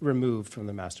removed from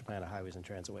the master plan of highways and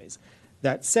transways.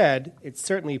 That said, it's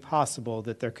certainly possible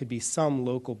that there could be some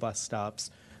local bus stops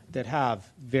that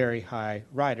have very high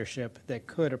ridership that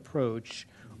could approach,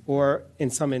 or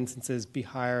in some instances be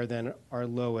higher than our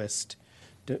lowest,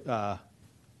 our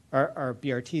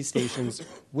BRT stations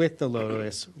with the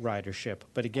lowest ridership.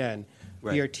 But again,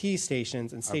 Right. BRT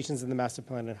stations and stations in the master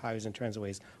plan and highways and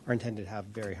transways are intended to have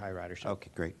very high ridership.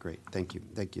 Okay, great. Thank you.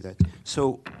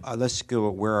 So let's go,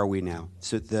 where are we now?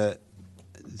 So it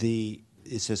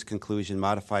says conclusion,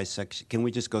 modify section. Can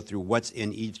we just go through what's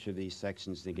in each of these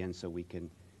sections again so we can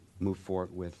move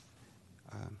forward with?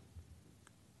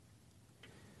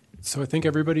 So I think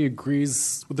everybody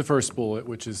agrees with the first bullet,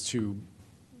 which is to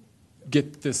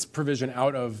get this provision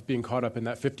out of being caught up in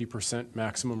that 50%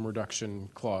 maximum reduction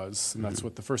clause, and that's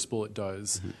what the first bullet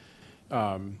does.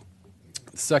 The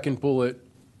second bullet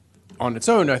on its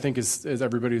own, I think, is, as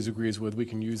everybody agrees with, we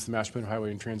can use the master plan of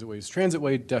highway and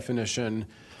transitway definition.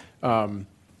 Again,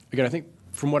 I think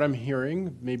from what I'm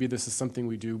hearing, maybe this is something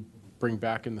we do bring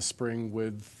back in the spring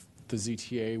with the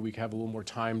ZTA. We have a little more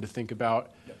time to think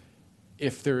about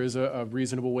if there is a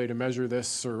reasonable way to measure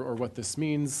this or what this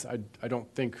means. I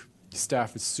don't think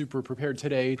staff is super prepared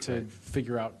today to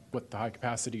figure out what the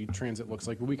high-capacity transit looks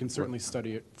like, but we can certainly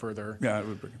study it further. Yeah, I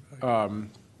would bring it back.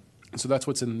 So that's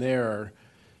what's in there.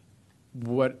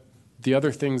 What the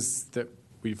other things that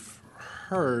we've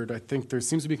heard, I think there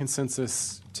seems to be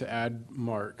consensus to add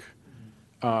MARC.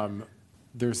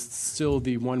 There's still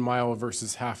the 1 mile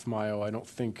versus half mile. I don't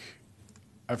think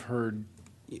I've heard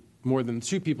more than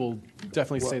 2 people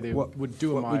definitely say they would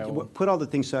do a mile. Put all the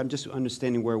things, so I'm just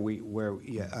understanding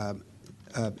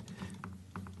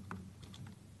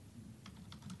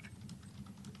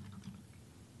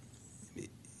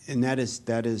and that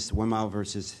is 1 mile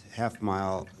versus half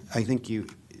mile. I think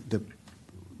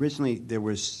originally there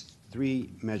was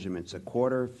 3 measurements: a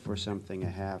quarter for something, a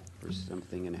half for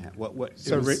something, and a half.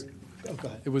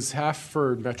 It was half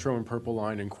for Metro and Purple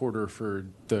Line and quarter for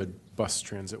the bus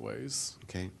transitways.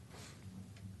 Okay.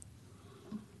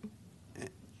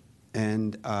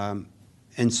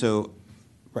 And so,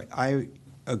 right, I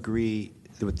agree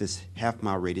with this half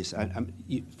mile radius.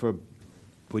 For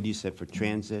what you said for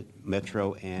transit,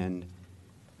 Metro, and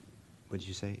what did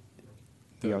you say?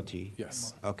 BRT.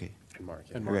 Yes. Okay. And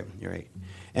MARC. You're right.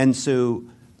 And so,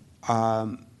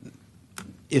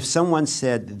 if someone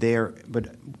said there,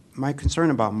 but my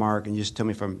concern about MARC, and just tell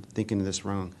me if I'm thinking of this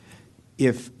wrong,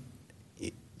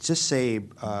 just say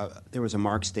there was a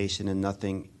MARC station and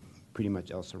nothing pretty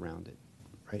much else around it,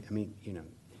 right? I mean,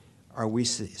 are we,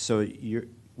 so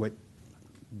what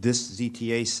this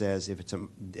ZTA says, if it's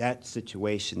that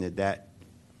situation,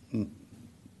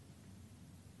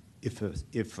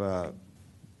 if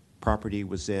property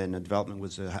was in, a development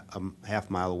was a half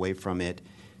mile away from it,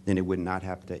 then it would not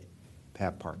have to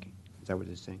have parking. Is that what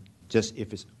it's saying? Just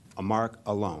if it's a MARC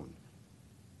alone?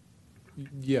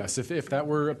 Yes, if that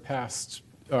were passed,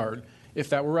 or if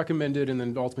that were recommended and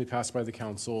then ultimately passed by the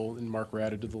council and MARC were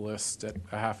added to the list at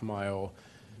a half mile,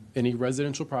 any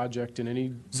residential project in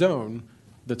any zone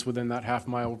that's within that half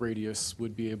mile radius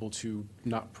would be able to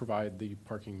not provide the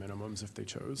parking minimums if they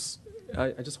chose.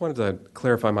 I just wanted to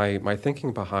clarify my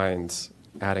thinking behind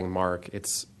adding MARC.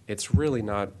 It's really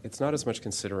not, it's not as much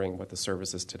considering what the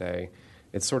service is today.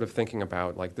 It's sort of thinking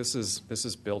about, like, this is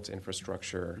built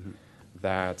infrastructure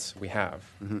that we have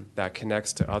that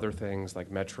connects to other things,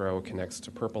 like Metro connects to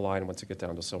Purple Line once you get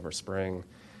down to Silver Spring.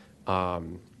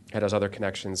 It has other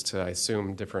connections to, I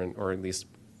assume, different, or at least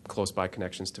close by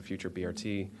connections to future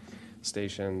BRT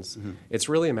stations. It's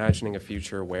really imagining a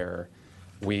future where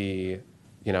we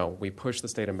push the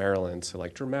state of Maryland to,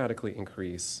 like, dramatically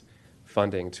increase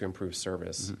funding to improve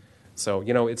service. So,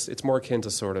 it's more akin to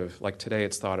sort of, like, today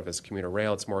it's thought of as commuter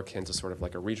rail. It's more akin to sort of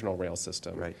like a regional rail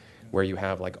system, where you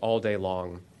have, like, all day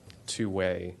long,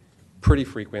 2-way, pretty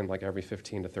frequent, like every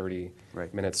 15 to 30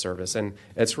 minute service. And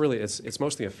it's really, it's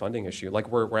mostly a funding issue. Like,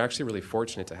 we're actually really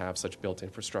fortunate to have such built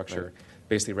infrastructure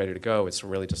basically ready to go. It's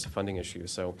really just a funding issue.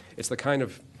 So it's the kind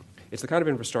of it's the kind of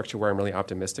infrastructure where I'm really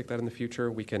optimistic that in the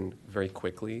future we can very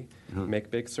quickly Mhm.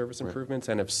 make big service Right. improvements.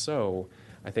 And if so,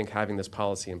 I think having this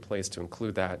policy in place to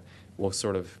include that will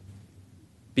sort of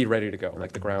be ready to go.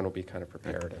 Like the ground will be kind of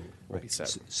prepared and will be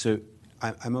set. So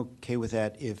I'm okay with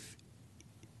that if,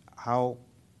 how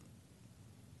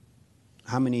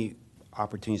many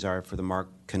opportunities are for the MARC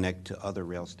Connect to other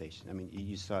rail stations? I mean,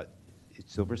 you saw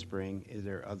it's Silver Spring. Is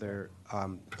there other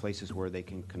places where they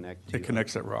can connect to? It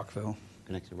connects at Rockville.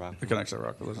 Connects at Rockville? It connects at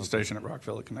Rockville. There's a Okay. station at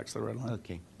Rockville that connects the red line.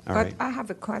 Okay. But All right. I have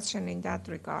a question in that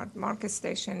regard. Market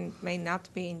station may not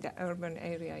be in the urban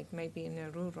area, it may be in the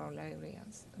rural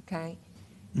areas, okay?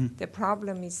 The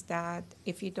problem is that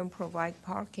if you don't provide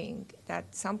parking,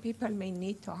 that some people may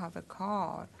need to have a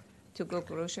car to go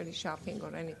grocery shopping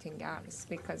or anything else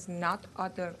because not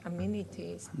other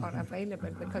amenities are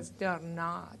available because they're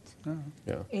not.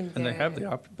 Yeah. in And they have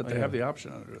the- the they have the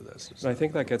option under this. And I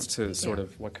think that gets to sort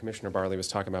of what Commissioner Barley was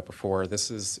talking about before.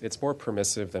 It's more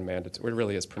permissive than mandatory. It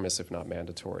really is permissive, not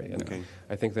mandatory. And Okay.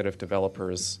 I think that if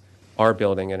developers are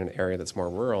building in an area that's more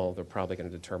rural, they're probably going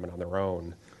to determine on their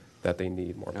own that they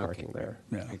need more parking there.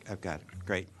 Yeah. I've got it.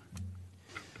 Great.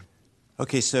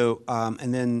 Okay, so,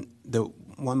 and then the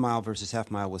 1 mile versus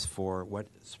half mile was for what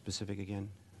specific again?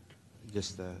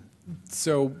 Just the,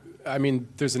 So, I mean,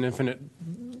 there's an infinite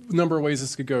number of ways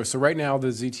this could go. So right now, the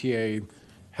ZTA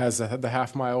has the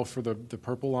half mile for the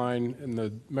Purple Line and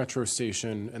the metro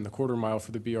station and the quarter mile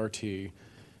for the BRT.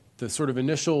 The sort of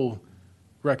initial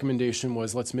recommendation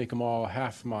was let's make them all a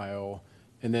half mile.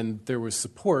 And then there was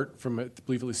support from, I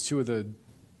believe, at least 2 of the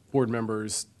board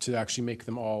members to actually make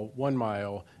them all 1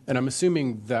 mile. And I'm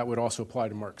assuming that would also apply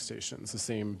to MARC stations, the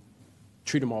same,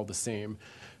 treat them all the same.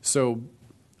 So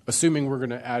assuming we're going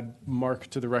to add MARC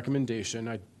to the recommendation,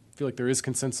 I feel like there is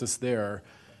consensus there.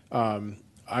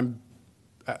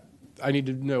 I need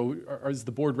to know, is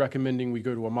the board recommending we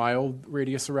go to a mile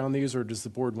radius around these, or does the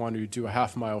board want to do a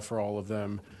half mile for all of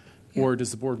them? Or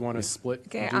does the board want to split,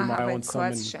 Okay, do a I mile have a and some?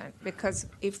 and- question, because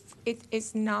if it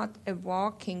is not a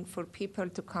walking for people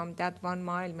to come, that 1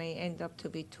 mile may end up to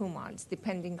be 2 miles,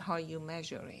 depending how you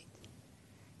measure it.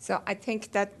 So I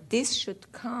think that this should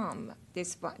come,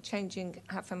 changing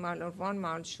half a mile or 1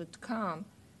 mile should come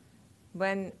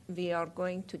when we are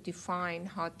going to define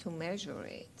how to measure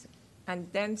it,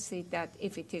 and then see that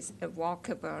if it is a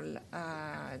walkable,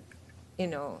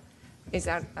 is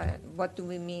that, what do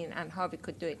we mean and how we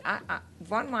could do it?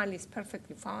 1 mile is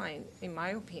perfectly fine, in my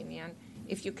opinion,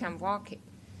 if you can walk it.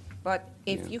 But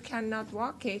if you cannot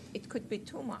walk it, it could be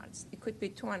 2 miles. It could be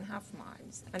 2.5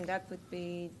 miles, and that would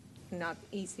be not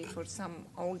easy for some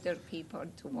older people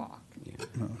to walk.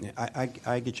 yeah,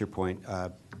 I get your point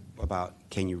about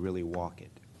can you really walk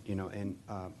it? You know, and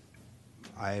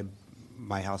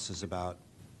my house is about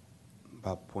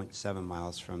 0.7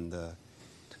 miles from the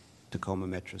Tacoma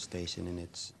Metro Station, and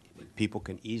people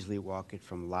can easily walk it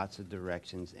from lots of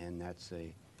directions, and that's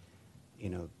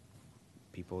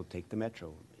people take the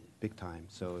Metro big time.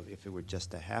 So if it were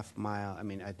just a half mile, I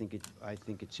mean, I think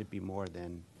it should be more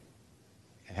than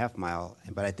a half mile,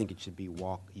 but I think it should be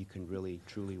you can really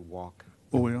truly walk.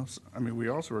 Well, we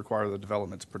also require the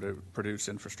developments produce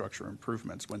infrastructure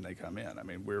improvements when they come in. I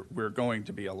mean, we're going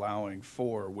to be allowing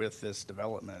for, with this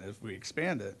development, if we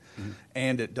expand it,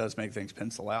 and it does make things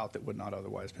pencil out that would not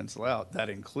otherwise pencil out, that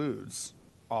includes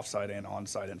off-site and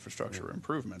on-site infrastructure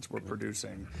improvements. We're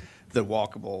producing the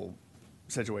walkable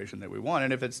situation that we want,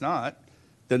 and if it's not,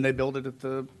 then they build it at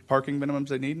the parking minimums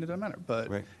they need, and it doesn't matter.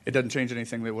 But it doesn't change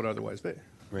anything that would otherwise be.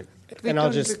 Right. We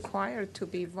don't require it to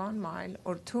be 1 mile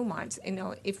or 2 miles.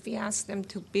 If we ask them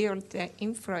to build the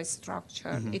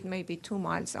infrastructure, it may be 2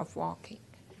 miles of walking,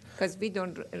 because we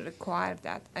don't require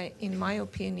that. In my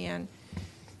opinion,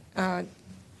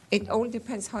 it all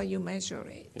depends how you measure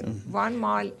it. 1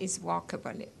 mile is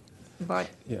walkable, but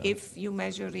if you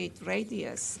measure it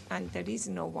radius and there is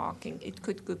no walking, it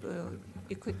could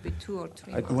be 2 or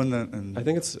 3 miles. I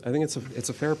think it's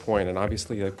a fair point, and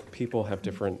obviously people have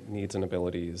different needs and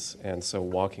abilities, and so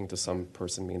walking to some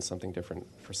person means something different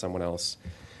for someone else.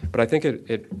 But I think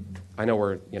I know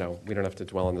we don't have to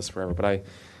dwell on this forever, but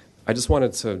I just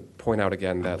wanted to point out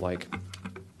again that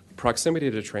proximity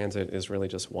to transit is really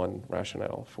just one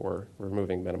rationale for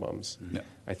removing minimums. Yeah.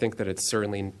 I think that it's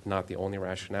certainly not the only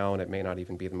rationale, and it may not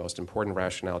even be the most important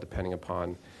rationale depending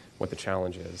upon what the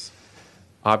challenge is.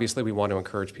 Obviously, we want to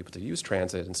encourage people to use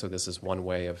transit, and so this is one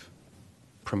way of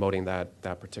promoting that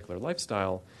particular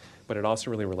lifestyle, but it also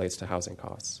really relates to housing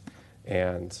costs.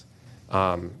 And,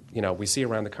 we see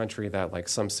around the country that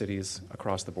some cities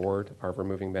across the board are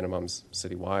removing minimums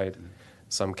citywide.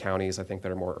 Some counties, I think,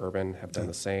 that are more urban have done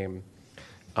the same.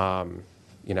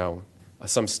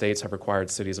 Some states have required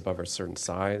cities above a certain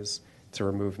size to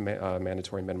remove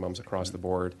mandatory minimums across the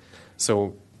board.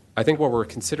 So I think what we're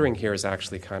considering here is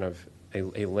actually kind of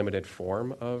a limited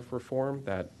form of reform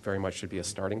that very much should be a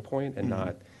starting point and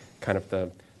not kind of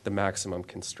the maximum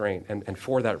constraint. And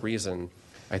for that reason,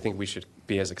 I think we should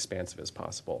be as expansive as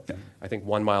possible. Yeah. I think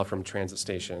 1 mile from transit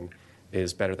station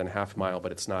is better than half mile,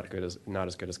 but it's not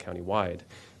as good as countywide,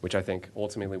 which I think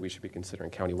ultimately we should be considering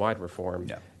countywide reform.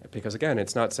 Yeah. Because again,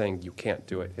 it's not saying you can't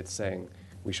do it. It's saying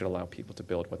we should allow people to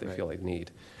build what they feel they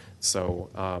need. So,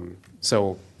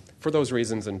 so for those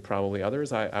reasons and probably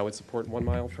others, I would support 1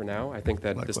 mile for now. I think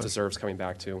that this deserves coming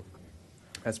back to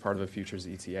as part of a futures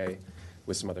ETA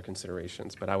with some other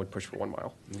considerations, but I would push for 1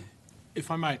 mile. If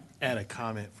I might add a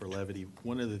comment for levity,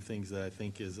 one of the things that I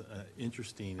think is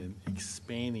interesting in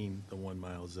expanding the 1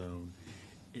 mile zone,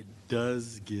 it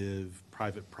does give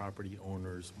private property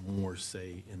owners more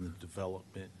say in the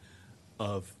development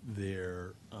of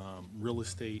their real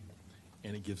estate,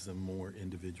 and it gives them more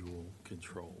individual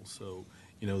control. So,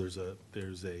 you know,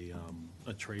 there's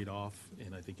a trade-off,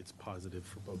 and I think it's positive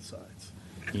for both sides.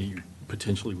 You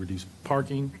potentially reduce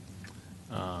parking,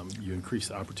 you increase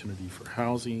the opportunity for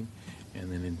housing, and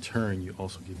then in turn, you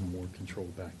also give more control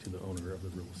back to the owner of the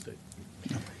real estate.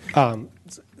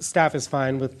 Staff is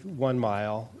fine with 1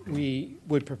 mile. We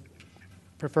would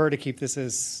prefer to keep this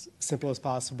as simple as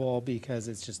possible because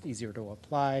it's just easier to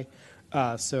apply.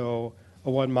 So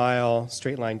a 1 mile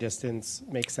straight line distance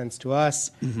makes sense to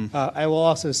us. I will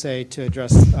also say, to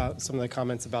address some of the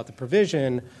comments about the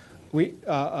provision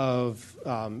of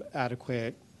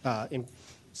adequate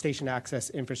station access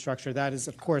infrastructure, that is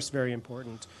of course very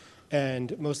important.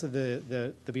 And most of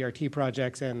the BRT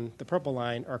projects and the Purple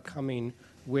Line are coming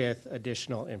with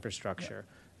additional infrastructure.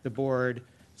 The board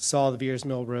saw the Beers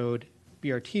Mill Road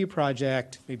BRT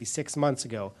project maybe 6 months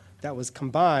ago. That was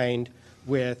combined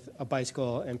with a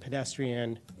bicycle and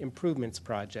pedestrian improvements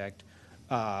project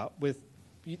with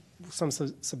some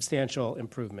substantial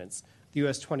improvements. The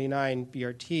US 29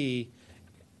 BRT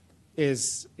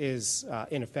is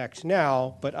in effect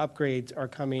now, but upgrades are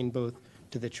coming both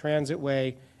to the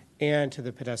transitway and to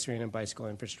the pedestrian and bicycle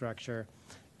infrastructure.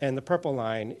 And the Purple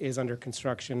Line is under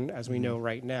construction, as we know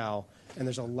right now, and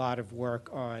there's a lot of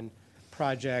work on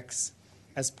projects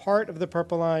as part of the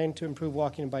Purple Line to improve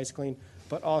walking and bicycling,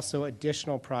 but also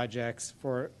additional projects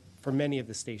for many of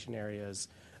the station areas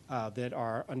that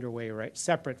are underway,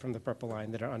 separate from the Purple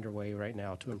Line, that are underway right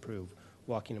now to improve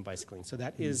walking and bicycling. So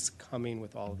that is coming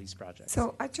with all of these projects.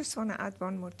 So I just want to add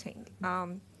one more thing.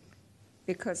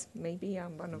 Because maybe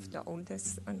I'm one of the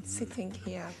oldest sitting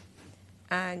here.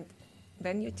 And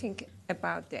when you think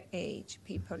about the age,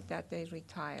 people that they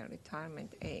retire,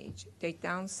 retirement age, they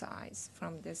downsize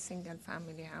from the single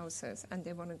family houses and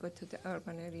they want to go to the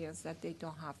urban areas that they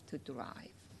don't have to drive,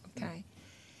 okay?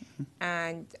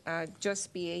 And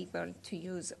just be able to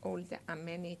use all the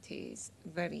amenities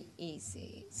very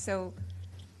easy. So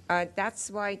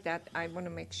that's why that I want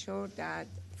to make sure that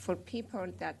for people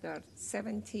that are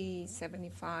 70,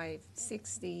 75,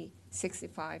 60,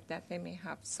 65, that they may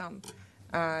have some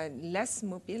less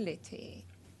mobility,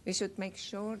 we should make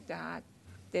sure that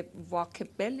the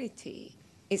walkability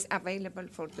is available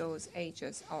for those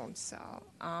ages also.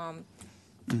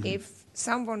 If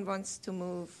someone wants to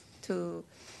move to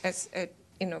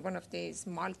one of these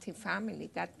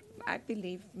multi-family, that I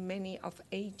believe many of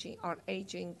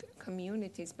aging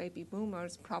communities, baby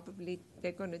boomers, probably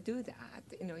they're going to do that.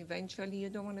 Eventually you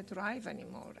don't want to drive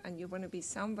anymore, and you want to be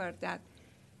somewhere that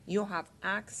you have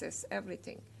access,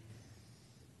 everything.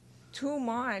 2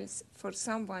 miles for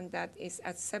someone that is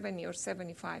at 70 or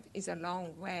 75 is a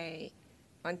long way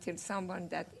until someone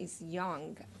that is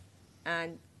young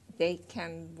and they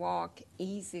can walk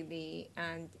easily.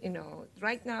 And,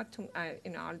 right now,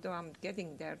 although I'm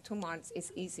getting there, 2 miles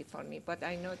is easy for me. But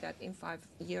I know that in 5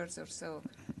 years or so,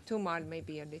 2 miles may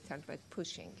be a little bit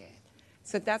pushing it.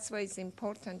 So that's why it's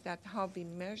important that how we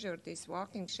measure this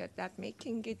walking shed, that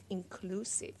making it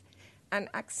inclusive and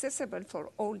accessible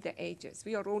for all the ages.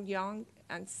 We are all young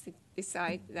and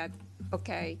decide that,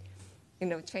 okay,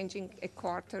 changing a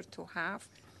quarter to half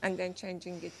and then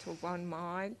changing it to 1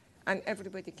 mile, and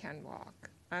everybody can walk.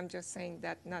 I'm just saying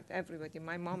that not everybody.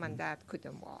 My mom and dad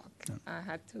couldn't walk. I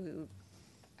had to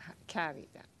carry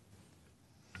them.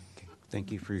 Okay.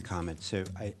 Thank you for your comments. So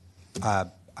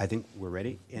I think we're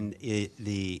ready. And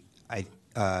the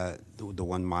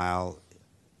 1 mile,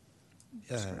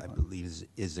 I believe,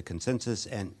 is the consensus,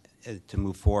 and to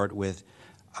move forward with.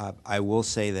 I will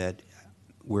say that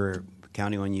we're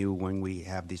counting on you when we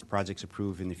have these projects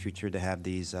approved in the future to have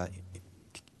these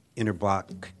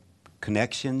interblock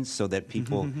connections so that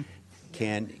people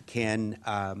can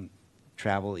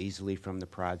travel easily from the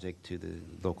project to the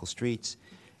local streets.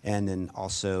 And then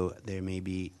also, there may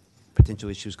be potential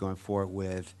issues going forward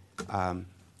with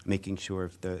making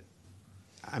sure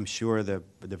I'm sure the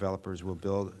developers will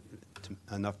build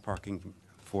enough parking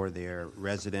for their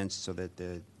residents so that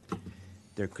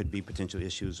there could be potential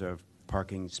issues of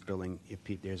parking spilling if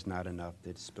there's not enough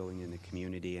that's spilling in the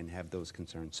community and have those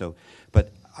concerns. So,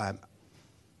 but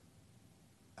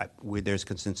there's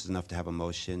consensus enough to have a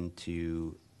motion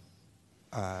to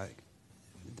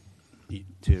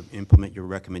implement your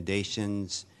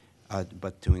recommendations,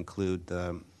 but to include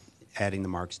adding the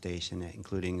MARC station,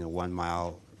 including a 1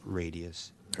 mile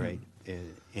radius, right?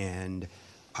 And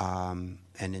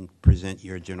then present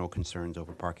your general concerns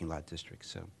over parking lot districts.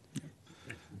 So,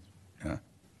 Yeah.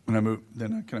 Can I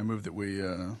move that we?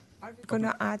 Are we going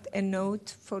to add a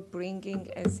note for bringing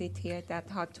a CTA that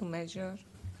hard to measure?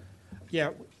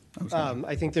 Yeah,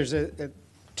 I think there's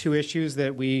two issues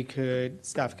that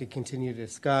staff could continue to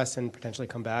discuss and potentially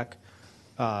come back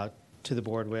to the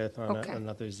board with on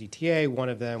another ZTA. One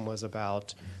of them was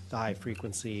about the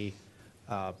high-frequency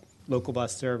local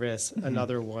bus service. Mm-hmm.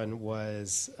 Another one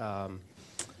was a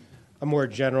more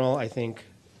general, I think,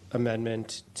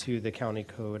 amendment to the county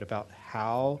code about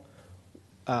how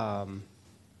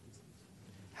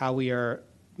we are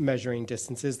measuring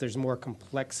distances. There's more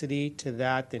complexity to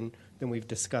that than we've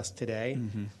discussed today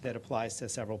that applies to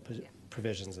several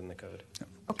provisions in the code.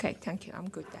 Okay, thank you. I'm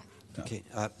good then. okay.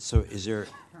 So, is there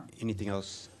anything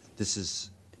else? I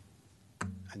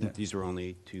think these are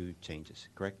only two changes,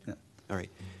 correct? Yeah. All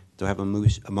right. Do I have a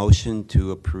motion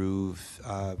to approve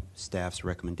staff's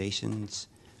recommendations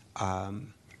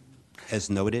as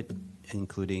noted,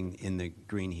 including in the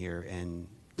green here and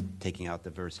taking out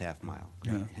the first half mile?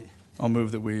 Yeah. I'll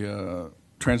move that we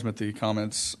transmit the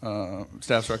comments,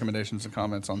 staff's recommendations and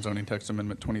comments on zoning text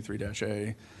amendment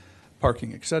 23-A,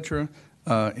 parking, et cetera,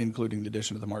 including the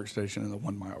addition of the MARC station and the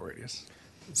 1 mile radius.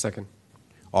 Second.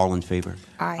 All in favor?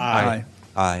 Aye.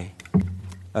 Aye.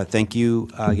 Thank you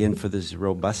again for these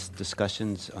robust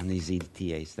discussions on these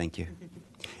ETAs. Thank you.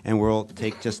 And we'll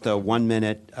take just 1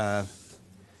 minute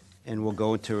and we'll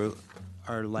go to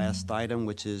our last item,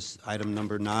 which is item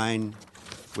number 9,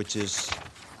 which is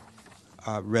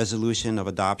resolution of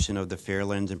adoption of the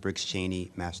Fairlands and Briggs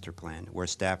Cheney Master Plan, where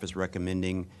staff is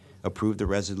recommending approve the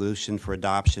resolution for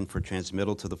adoption for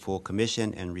transmittal to the full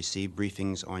commission and receive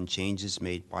briefings on changes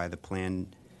made by the plan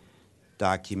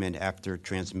document after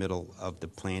transmittal of the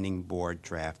planning board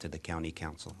draft to the county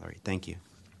council. All right, thank you.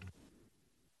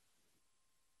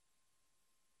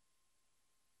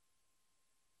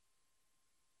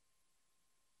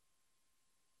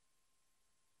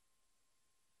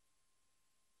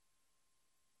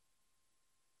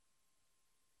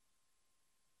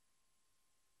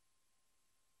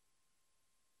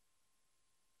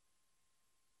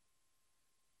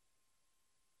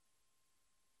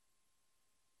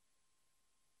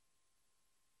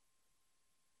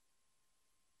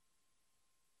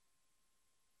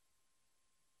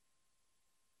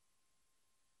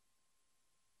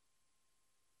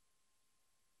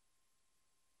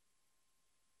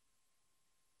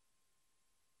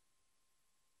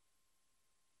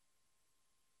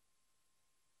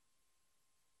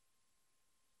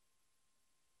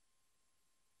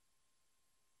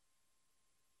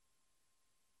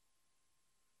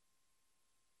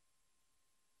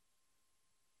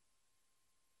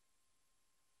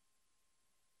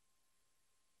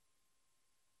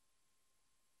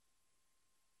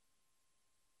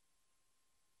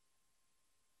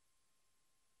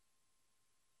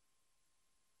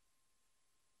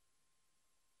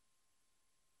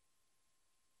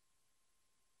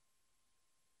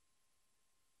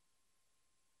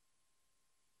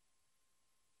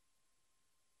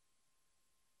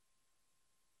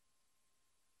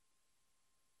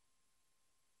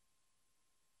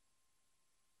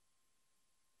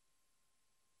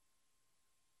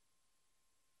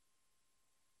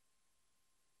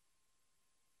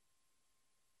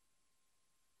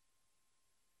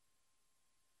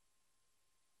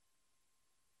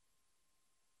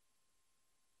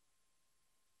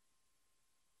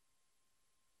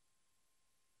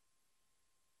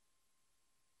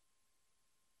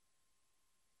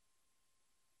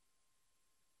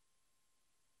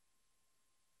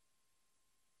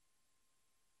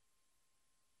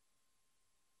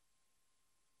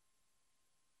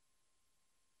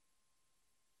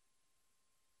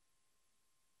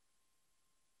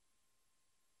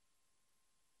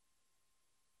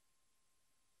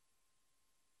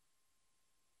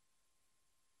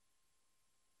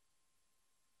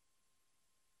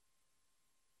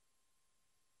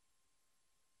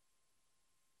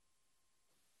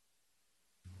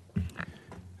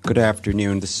 Good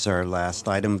afternoon. This is our last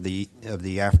item of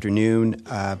the afternoon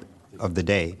of the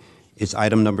day. It's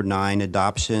item number 9,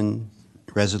 adoption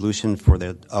resolution for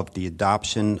the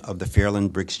adoption of the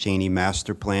Fairland Briggs Cheney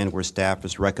Master Plan, where staff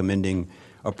is recommending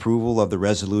approval of the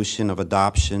resolution of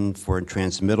adoption for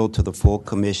transmittal to the full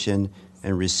commission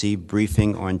and receive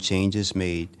briefing on changes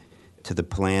made to the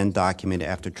plan document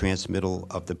after transmittal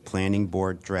of the planning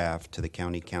board draft to the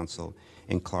county council.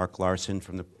 And Clark Larson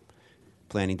from the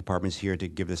Planning Department is here to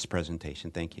give this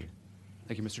presentation. Thank you.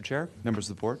 Thank you, Mr. Chair, members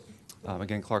of the board.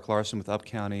 Again, Clark Larson with Up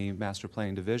County Master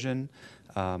Planning Division.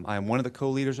 I am one of the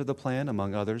co-leaders of the plan,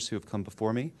 among others who have come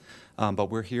before me. But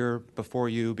we're here before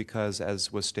you because,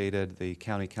 as was stated, the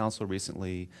county council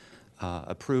recently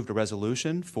approved a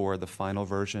resolution for the final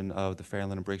version of the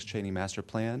Fairland and Briggs Cheney Master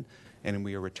Plan, and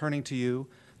we are returning to you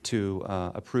to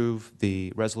approve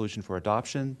the resolution for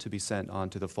adoption to be sent on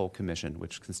to the full commission,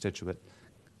 which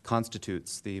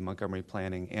constitutes the Montgomery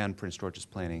Planning and Prince George's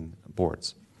Planning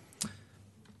boards.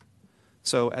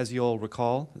 So, as you'll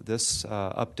recall, this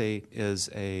update is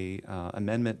a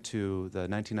amendment to the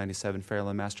 1997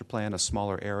 Fairland Master Plan, a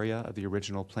smaller area of the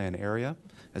original plan area,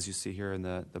 as you see here in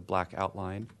the black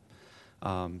outline.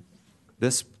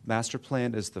 This master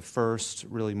plan is the first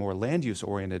really more land use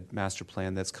oriented master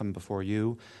plan that's come before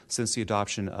you since the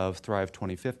adoption of Thrive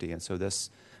 2050. And so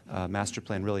this master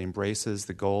plan really embraces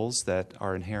the goals that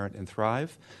are inherent in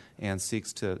Thrive and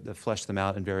seeks to flesh them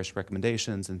out in various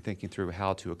recommendations and thinking through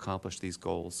how to accomplish these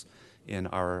goals in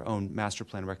our own master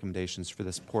plan recommendations for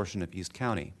this portion of East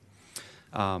County.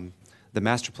 The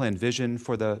master plan vision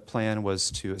for the plan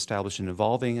was to establish an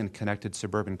evolving and connected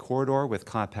suburban corridor with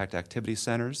compact activity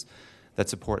centers that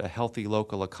support a healthy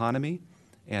local economy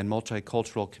and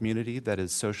multicultural community that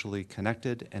is socially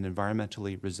connected and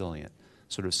environmentally resilient,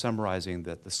 sort of summarizing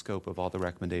the scope of all the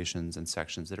recommendations and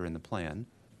sections that are in the plan.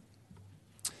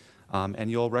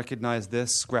 And you'll recognize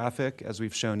this graphic, as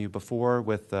we've shown you before,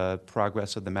 with the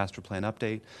progress of the master plan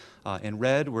update. In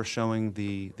red, we're showing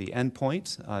the end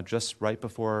point, just right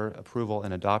before approval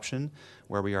and adoption,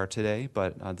 where we are today.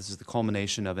 But this is the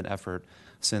culmination of an effort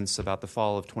since about the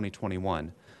fall of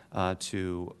 2021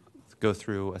 to go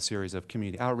through a series of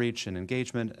community outreach and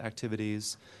engagement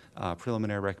activities,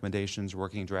 preliminary recommendations,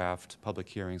 working draft, public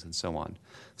hearings, and so on.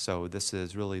 So this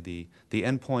is really the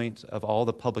end point of all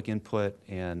the public input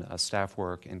and staff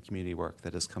work and community work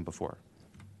that has come before.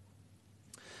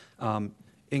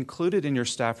 Included in your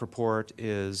staff report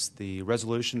is the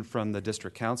resolution from the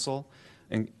district council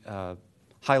and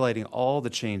highlighting all the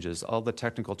changes, all the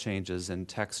technical changes and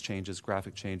text changes,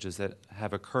 graphic changes that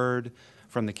have occurred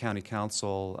from the county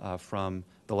council from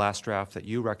the last draft that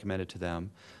you recommended to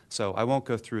them. So I won't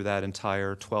go through that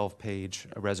entire 12-page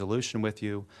resolution with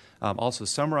you. Also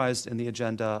summarized in the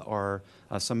agenda are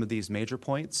some of these major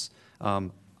points.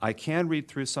 I can read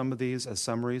through some of these as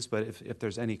summaries, but if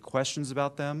there's any questions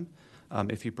about them,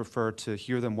 if you prefer to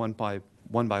hear them one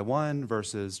by one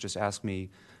versus just ask me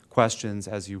questions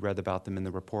as you read about them in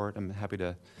the report, I'm happy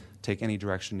to take any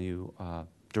direction you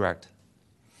direct.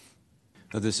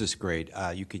 Oh, this is great.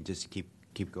 You can just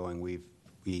keep going.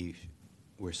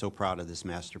 We're so proud of this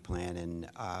master plan, and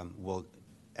we'll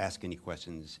ask any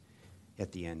questions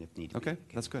at the end if need be. Okay,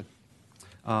 that's good.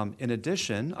 In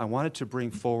addition, I wanted to bring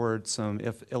forward some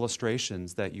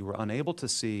illustrations that you were unable to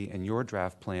see in your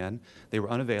draft plan. They were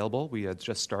unavailable. We had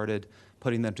just started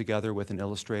putting them together with an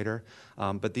illustrator.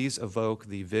 But these evoke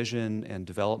the vision and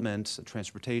development,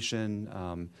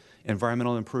 transportation,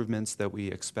 environmental improvements that we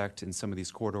expect in some of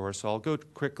these corridors. So I'll go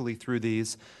quickly through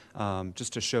these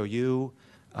just to show you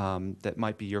that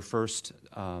might be your first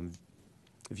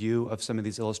view of some of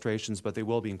these illustrations, but they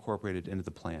will be incorporated into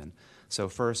the plan. So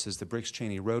first is the Briggs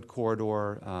Cheney Road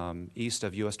corridor east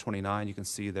of US 29. You can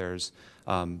see there's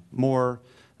more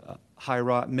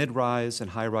mid-rise and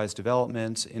high-rise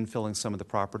development, infilling some of the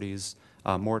properties,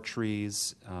 more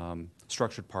trees,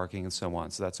 structured parking, and so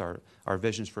on. So that's our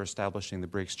visions for establishing the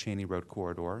Briggs Cheney Road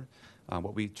corridor,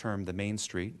 what we term the Main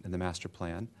Street in the master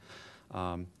plan.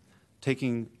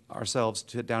 Taking ourselves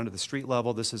down to the street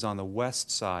level, this is on the west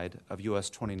side of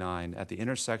US 29 at the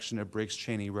intersection of Briggs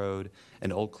Cheney Road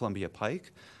and Old Columbia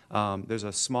Pike. There's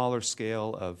a smaller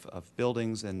scale of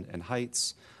buildings and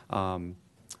heights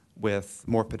with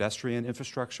more pedestrian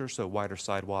infrastructure, so wider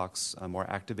sidewalks, more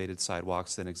activated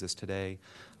sidewalks than exist today,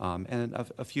 and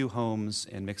a few homes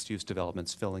and mixed-use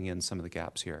developments filling in some of the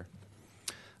gaps here.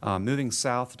 Moving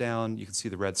south down, you can see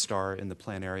the red star in the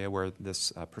plan area where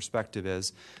this perspective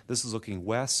is. This is looking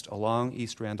west along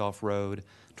East Randolph Road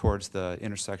towards the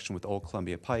intersection with Old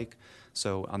Columbia Pike.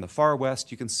 So on the far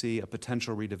west, you can see a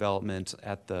potential redevelopment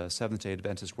at the Seventh-day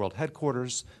Adventist World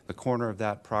Headquarters, the corner of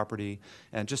that property,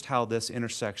 and just how this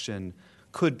intersection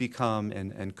could become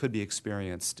and could be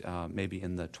experienced maybe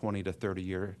in the 20 to 30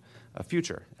 year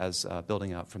future as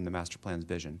building out from the master plan's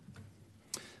vision.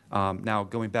 Now,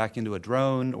 going back into a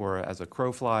drone or as a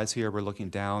crow flies here, we're looking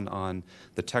down on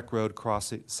the Tech Road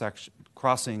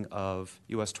crossing of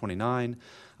US 29.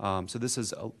 So this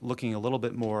is looking a little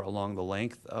bit more along the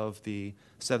length of the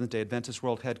Seventh-day Adventist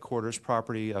World Headquarters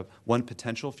property of one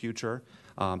potential future,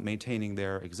 maintaining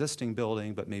their existing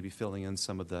building, but maybe filling in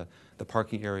some of the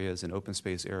parking areas and open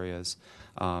space areas,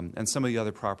 and some of the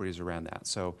other properties around that.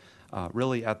 So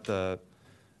really at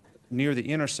near the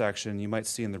intersection, you might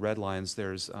see in the red lines,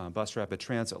 there's bus rapid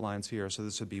transit lines here. So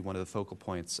this would be one of the focal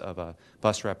points of a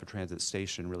bus rapid transit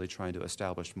station, really trying to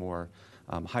establish more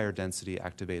higher density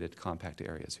activated compact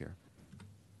areas here.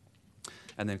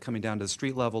 And then coming down to the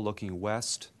street level, looking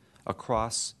west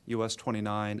across US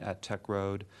 29 at Tech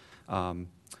Road,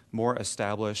 more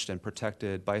established and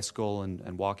protected bicycle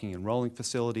and walking and rolling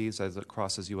facilities as it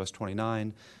crosses US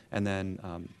 29, and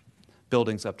then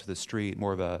buildings up to the street,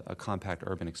 more of a compact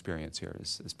urban experience here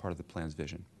is part of the plan's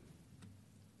vision.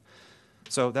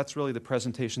 So that's really the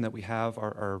presentation that we have.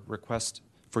 Our request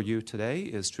for you today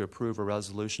is to approve a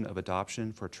resolution of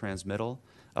adoption for transmittal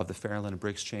of the Fairland and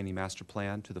Briggs Cheney Master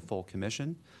Plan to the full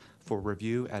Commission for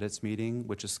review at its meeting,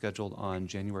 which is scheduled on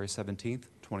January 17th,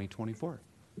 2024.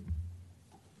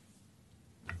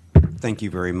 Thank you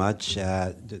very much.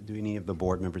 Do any of the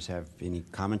board members have any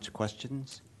comments or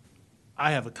questions?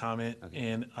 I have a comment,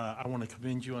 and I want to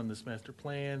commend you on this master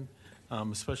plan,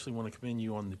 especially want to commend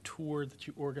you on the tour that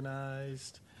you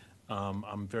organized.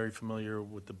 I'm very familiar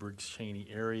with the Briggs Cheney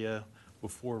area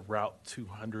before Route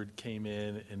 200 came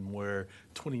in and where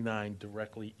 29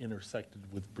 directly intersected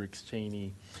with Briggs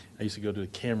Cheney. I used to go to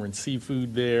Cameron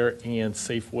Seafood there and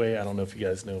Safeway. I don't know if you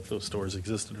guys know if those stores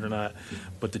existed or not,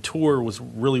 but the tour was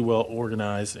really well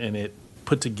organized, and it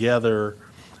put together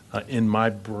in my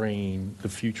brain the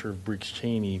future of Briggs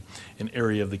Cheney, an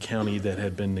area of the county that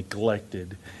had been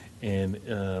neglected. And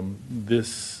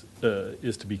this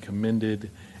is to be commended,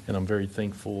 and I'm very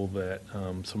thankful that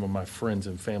some of my friends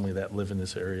and family that live in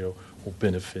this area will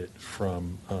benefit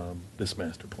from this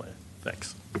master plan.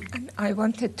 Thanks. And I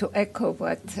wanted to echo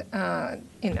what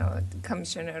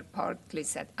Commissioner Partley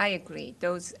said. I agree.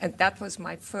 That was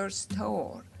my first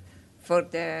tour for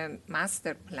the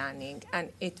master planning,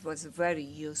 and it was very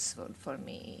useful for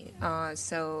me.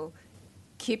 So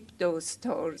keep those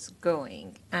tours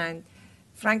going. And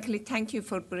frankly, thank you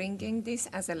for bringing this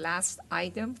as a last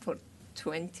item for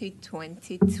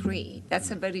 2023. That's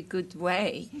a very good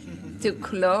way to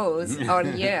close our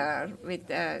year with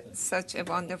such a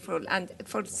wonderful, and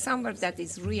for summer that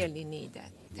is really needed.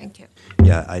 Thank you.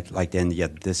 Yeah, I'd like to end. Yeah,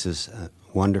 this is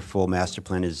wonderful. Master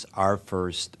plan is our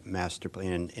first master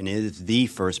plan, and it is the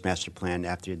first master plan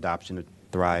after the adoption of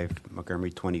Thrive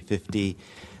Montgomery 2050.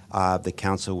 The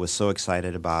council was so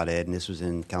excited about it, and this was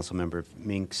in Councilmember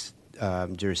Mink's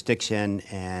jurisdiction,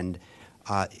 and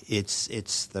it's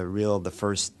the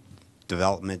first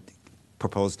development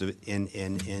proposed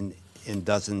in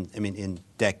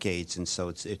decades, and so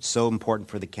it's so important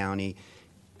for the county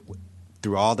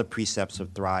through all the precepts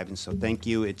of Thrive. And so thank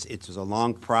you. It was a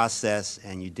long process,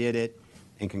 and you did it,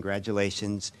 and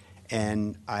congratulations.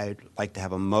 And I'd like to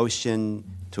have a motion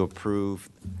to approve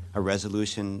a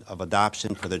resolution of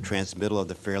adoption for the transmittal of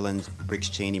the Fairlands Briggs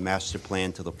Cheney Master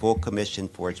Plan to the full commission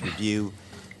for its review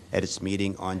at its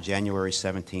meeting on January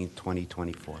 17,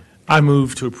 2024. I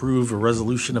move to approve a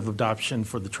resolution of adoption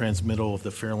for the transmittal of the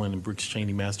Fairland and Briggs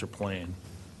Cheney Master Plan.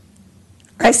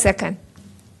 I second.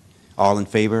 All in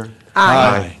favor?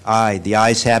 Aye. Aye. The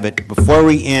ayes have it. Before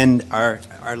we end our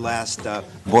last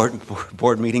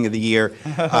board meeting of the year,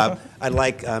 I'd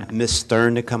like Ms.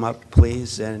 Stern to come up,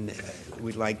 please, and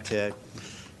we'd like to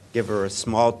give her a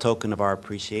small token of our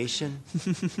appreciation.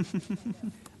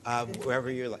 Wherever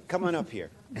you're like, come on up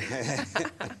here.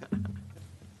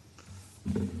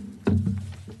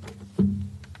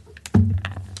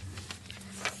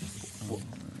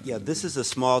 Yeah, this is a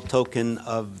small token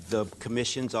of the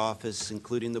Commission's office,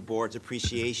 including the board's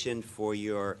appreciation for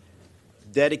your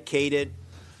dedicated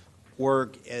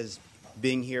work as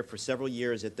being here for several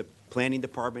years at the Planning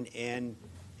Department and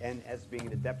as being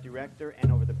the Deputy Director,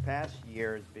 and over the past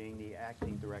year as being the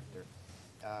Acting Director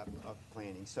of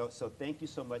Planning. So thank you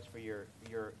so much for your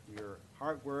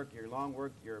hard work, your long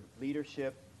work, your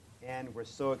leadership, And we're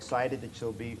so excited that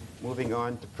she'll be moving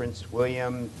on to Prince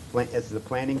William as the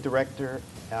planning director.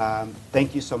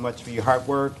 Thank you so much for your hard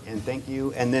work, and thank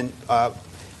you. And then,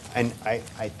 and I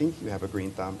think you have a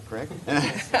green thumb, correct?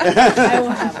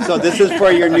 So this is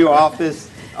for your new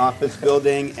office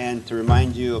building, and to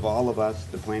remind you of all of us,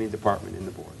 the planning department and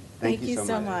the board. Thank you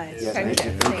so much. Yes, thank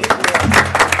you. Thank you.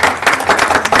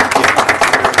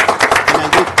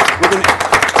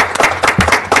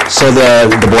 So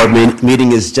the board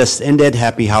meeting is just ended.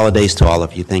 Happy holidays to all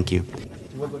of you. Thank you.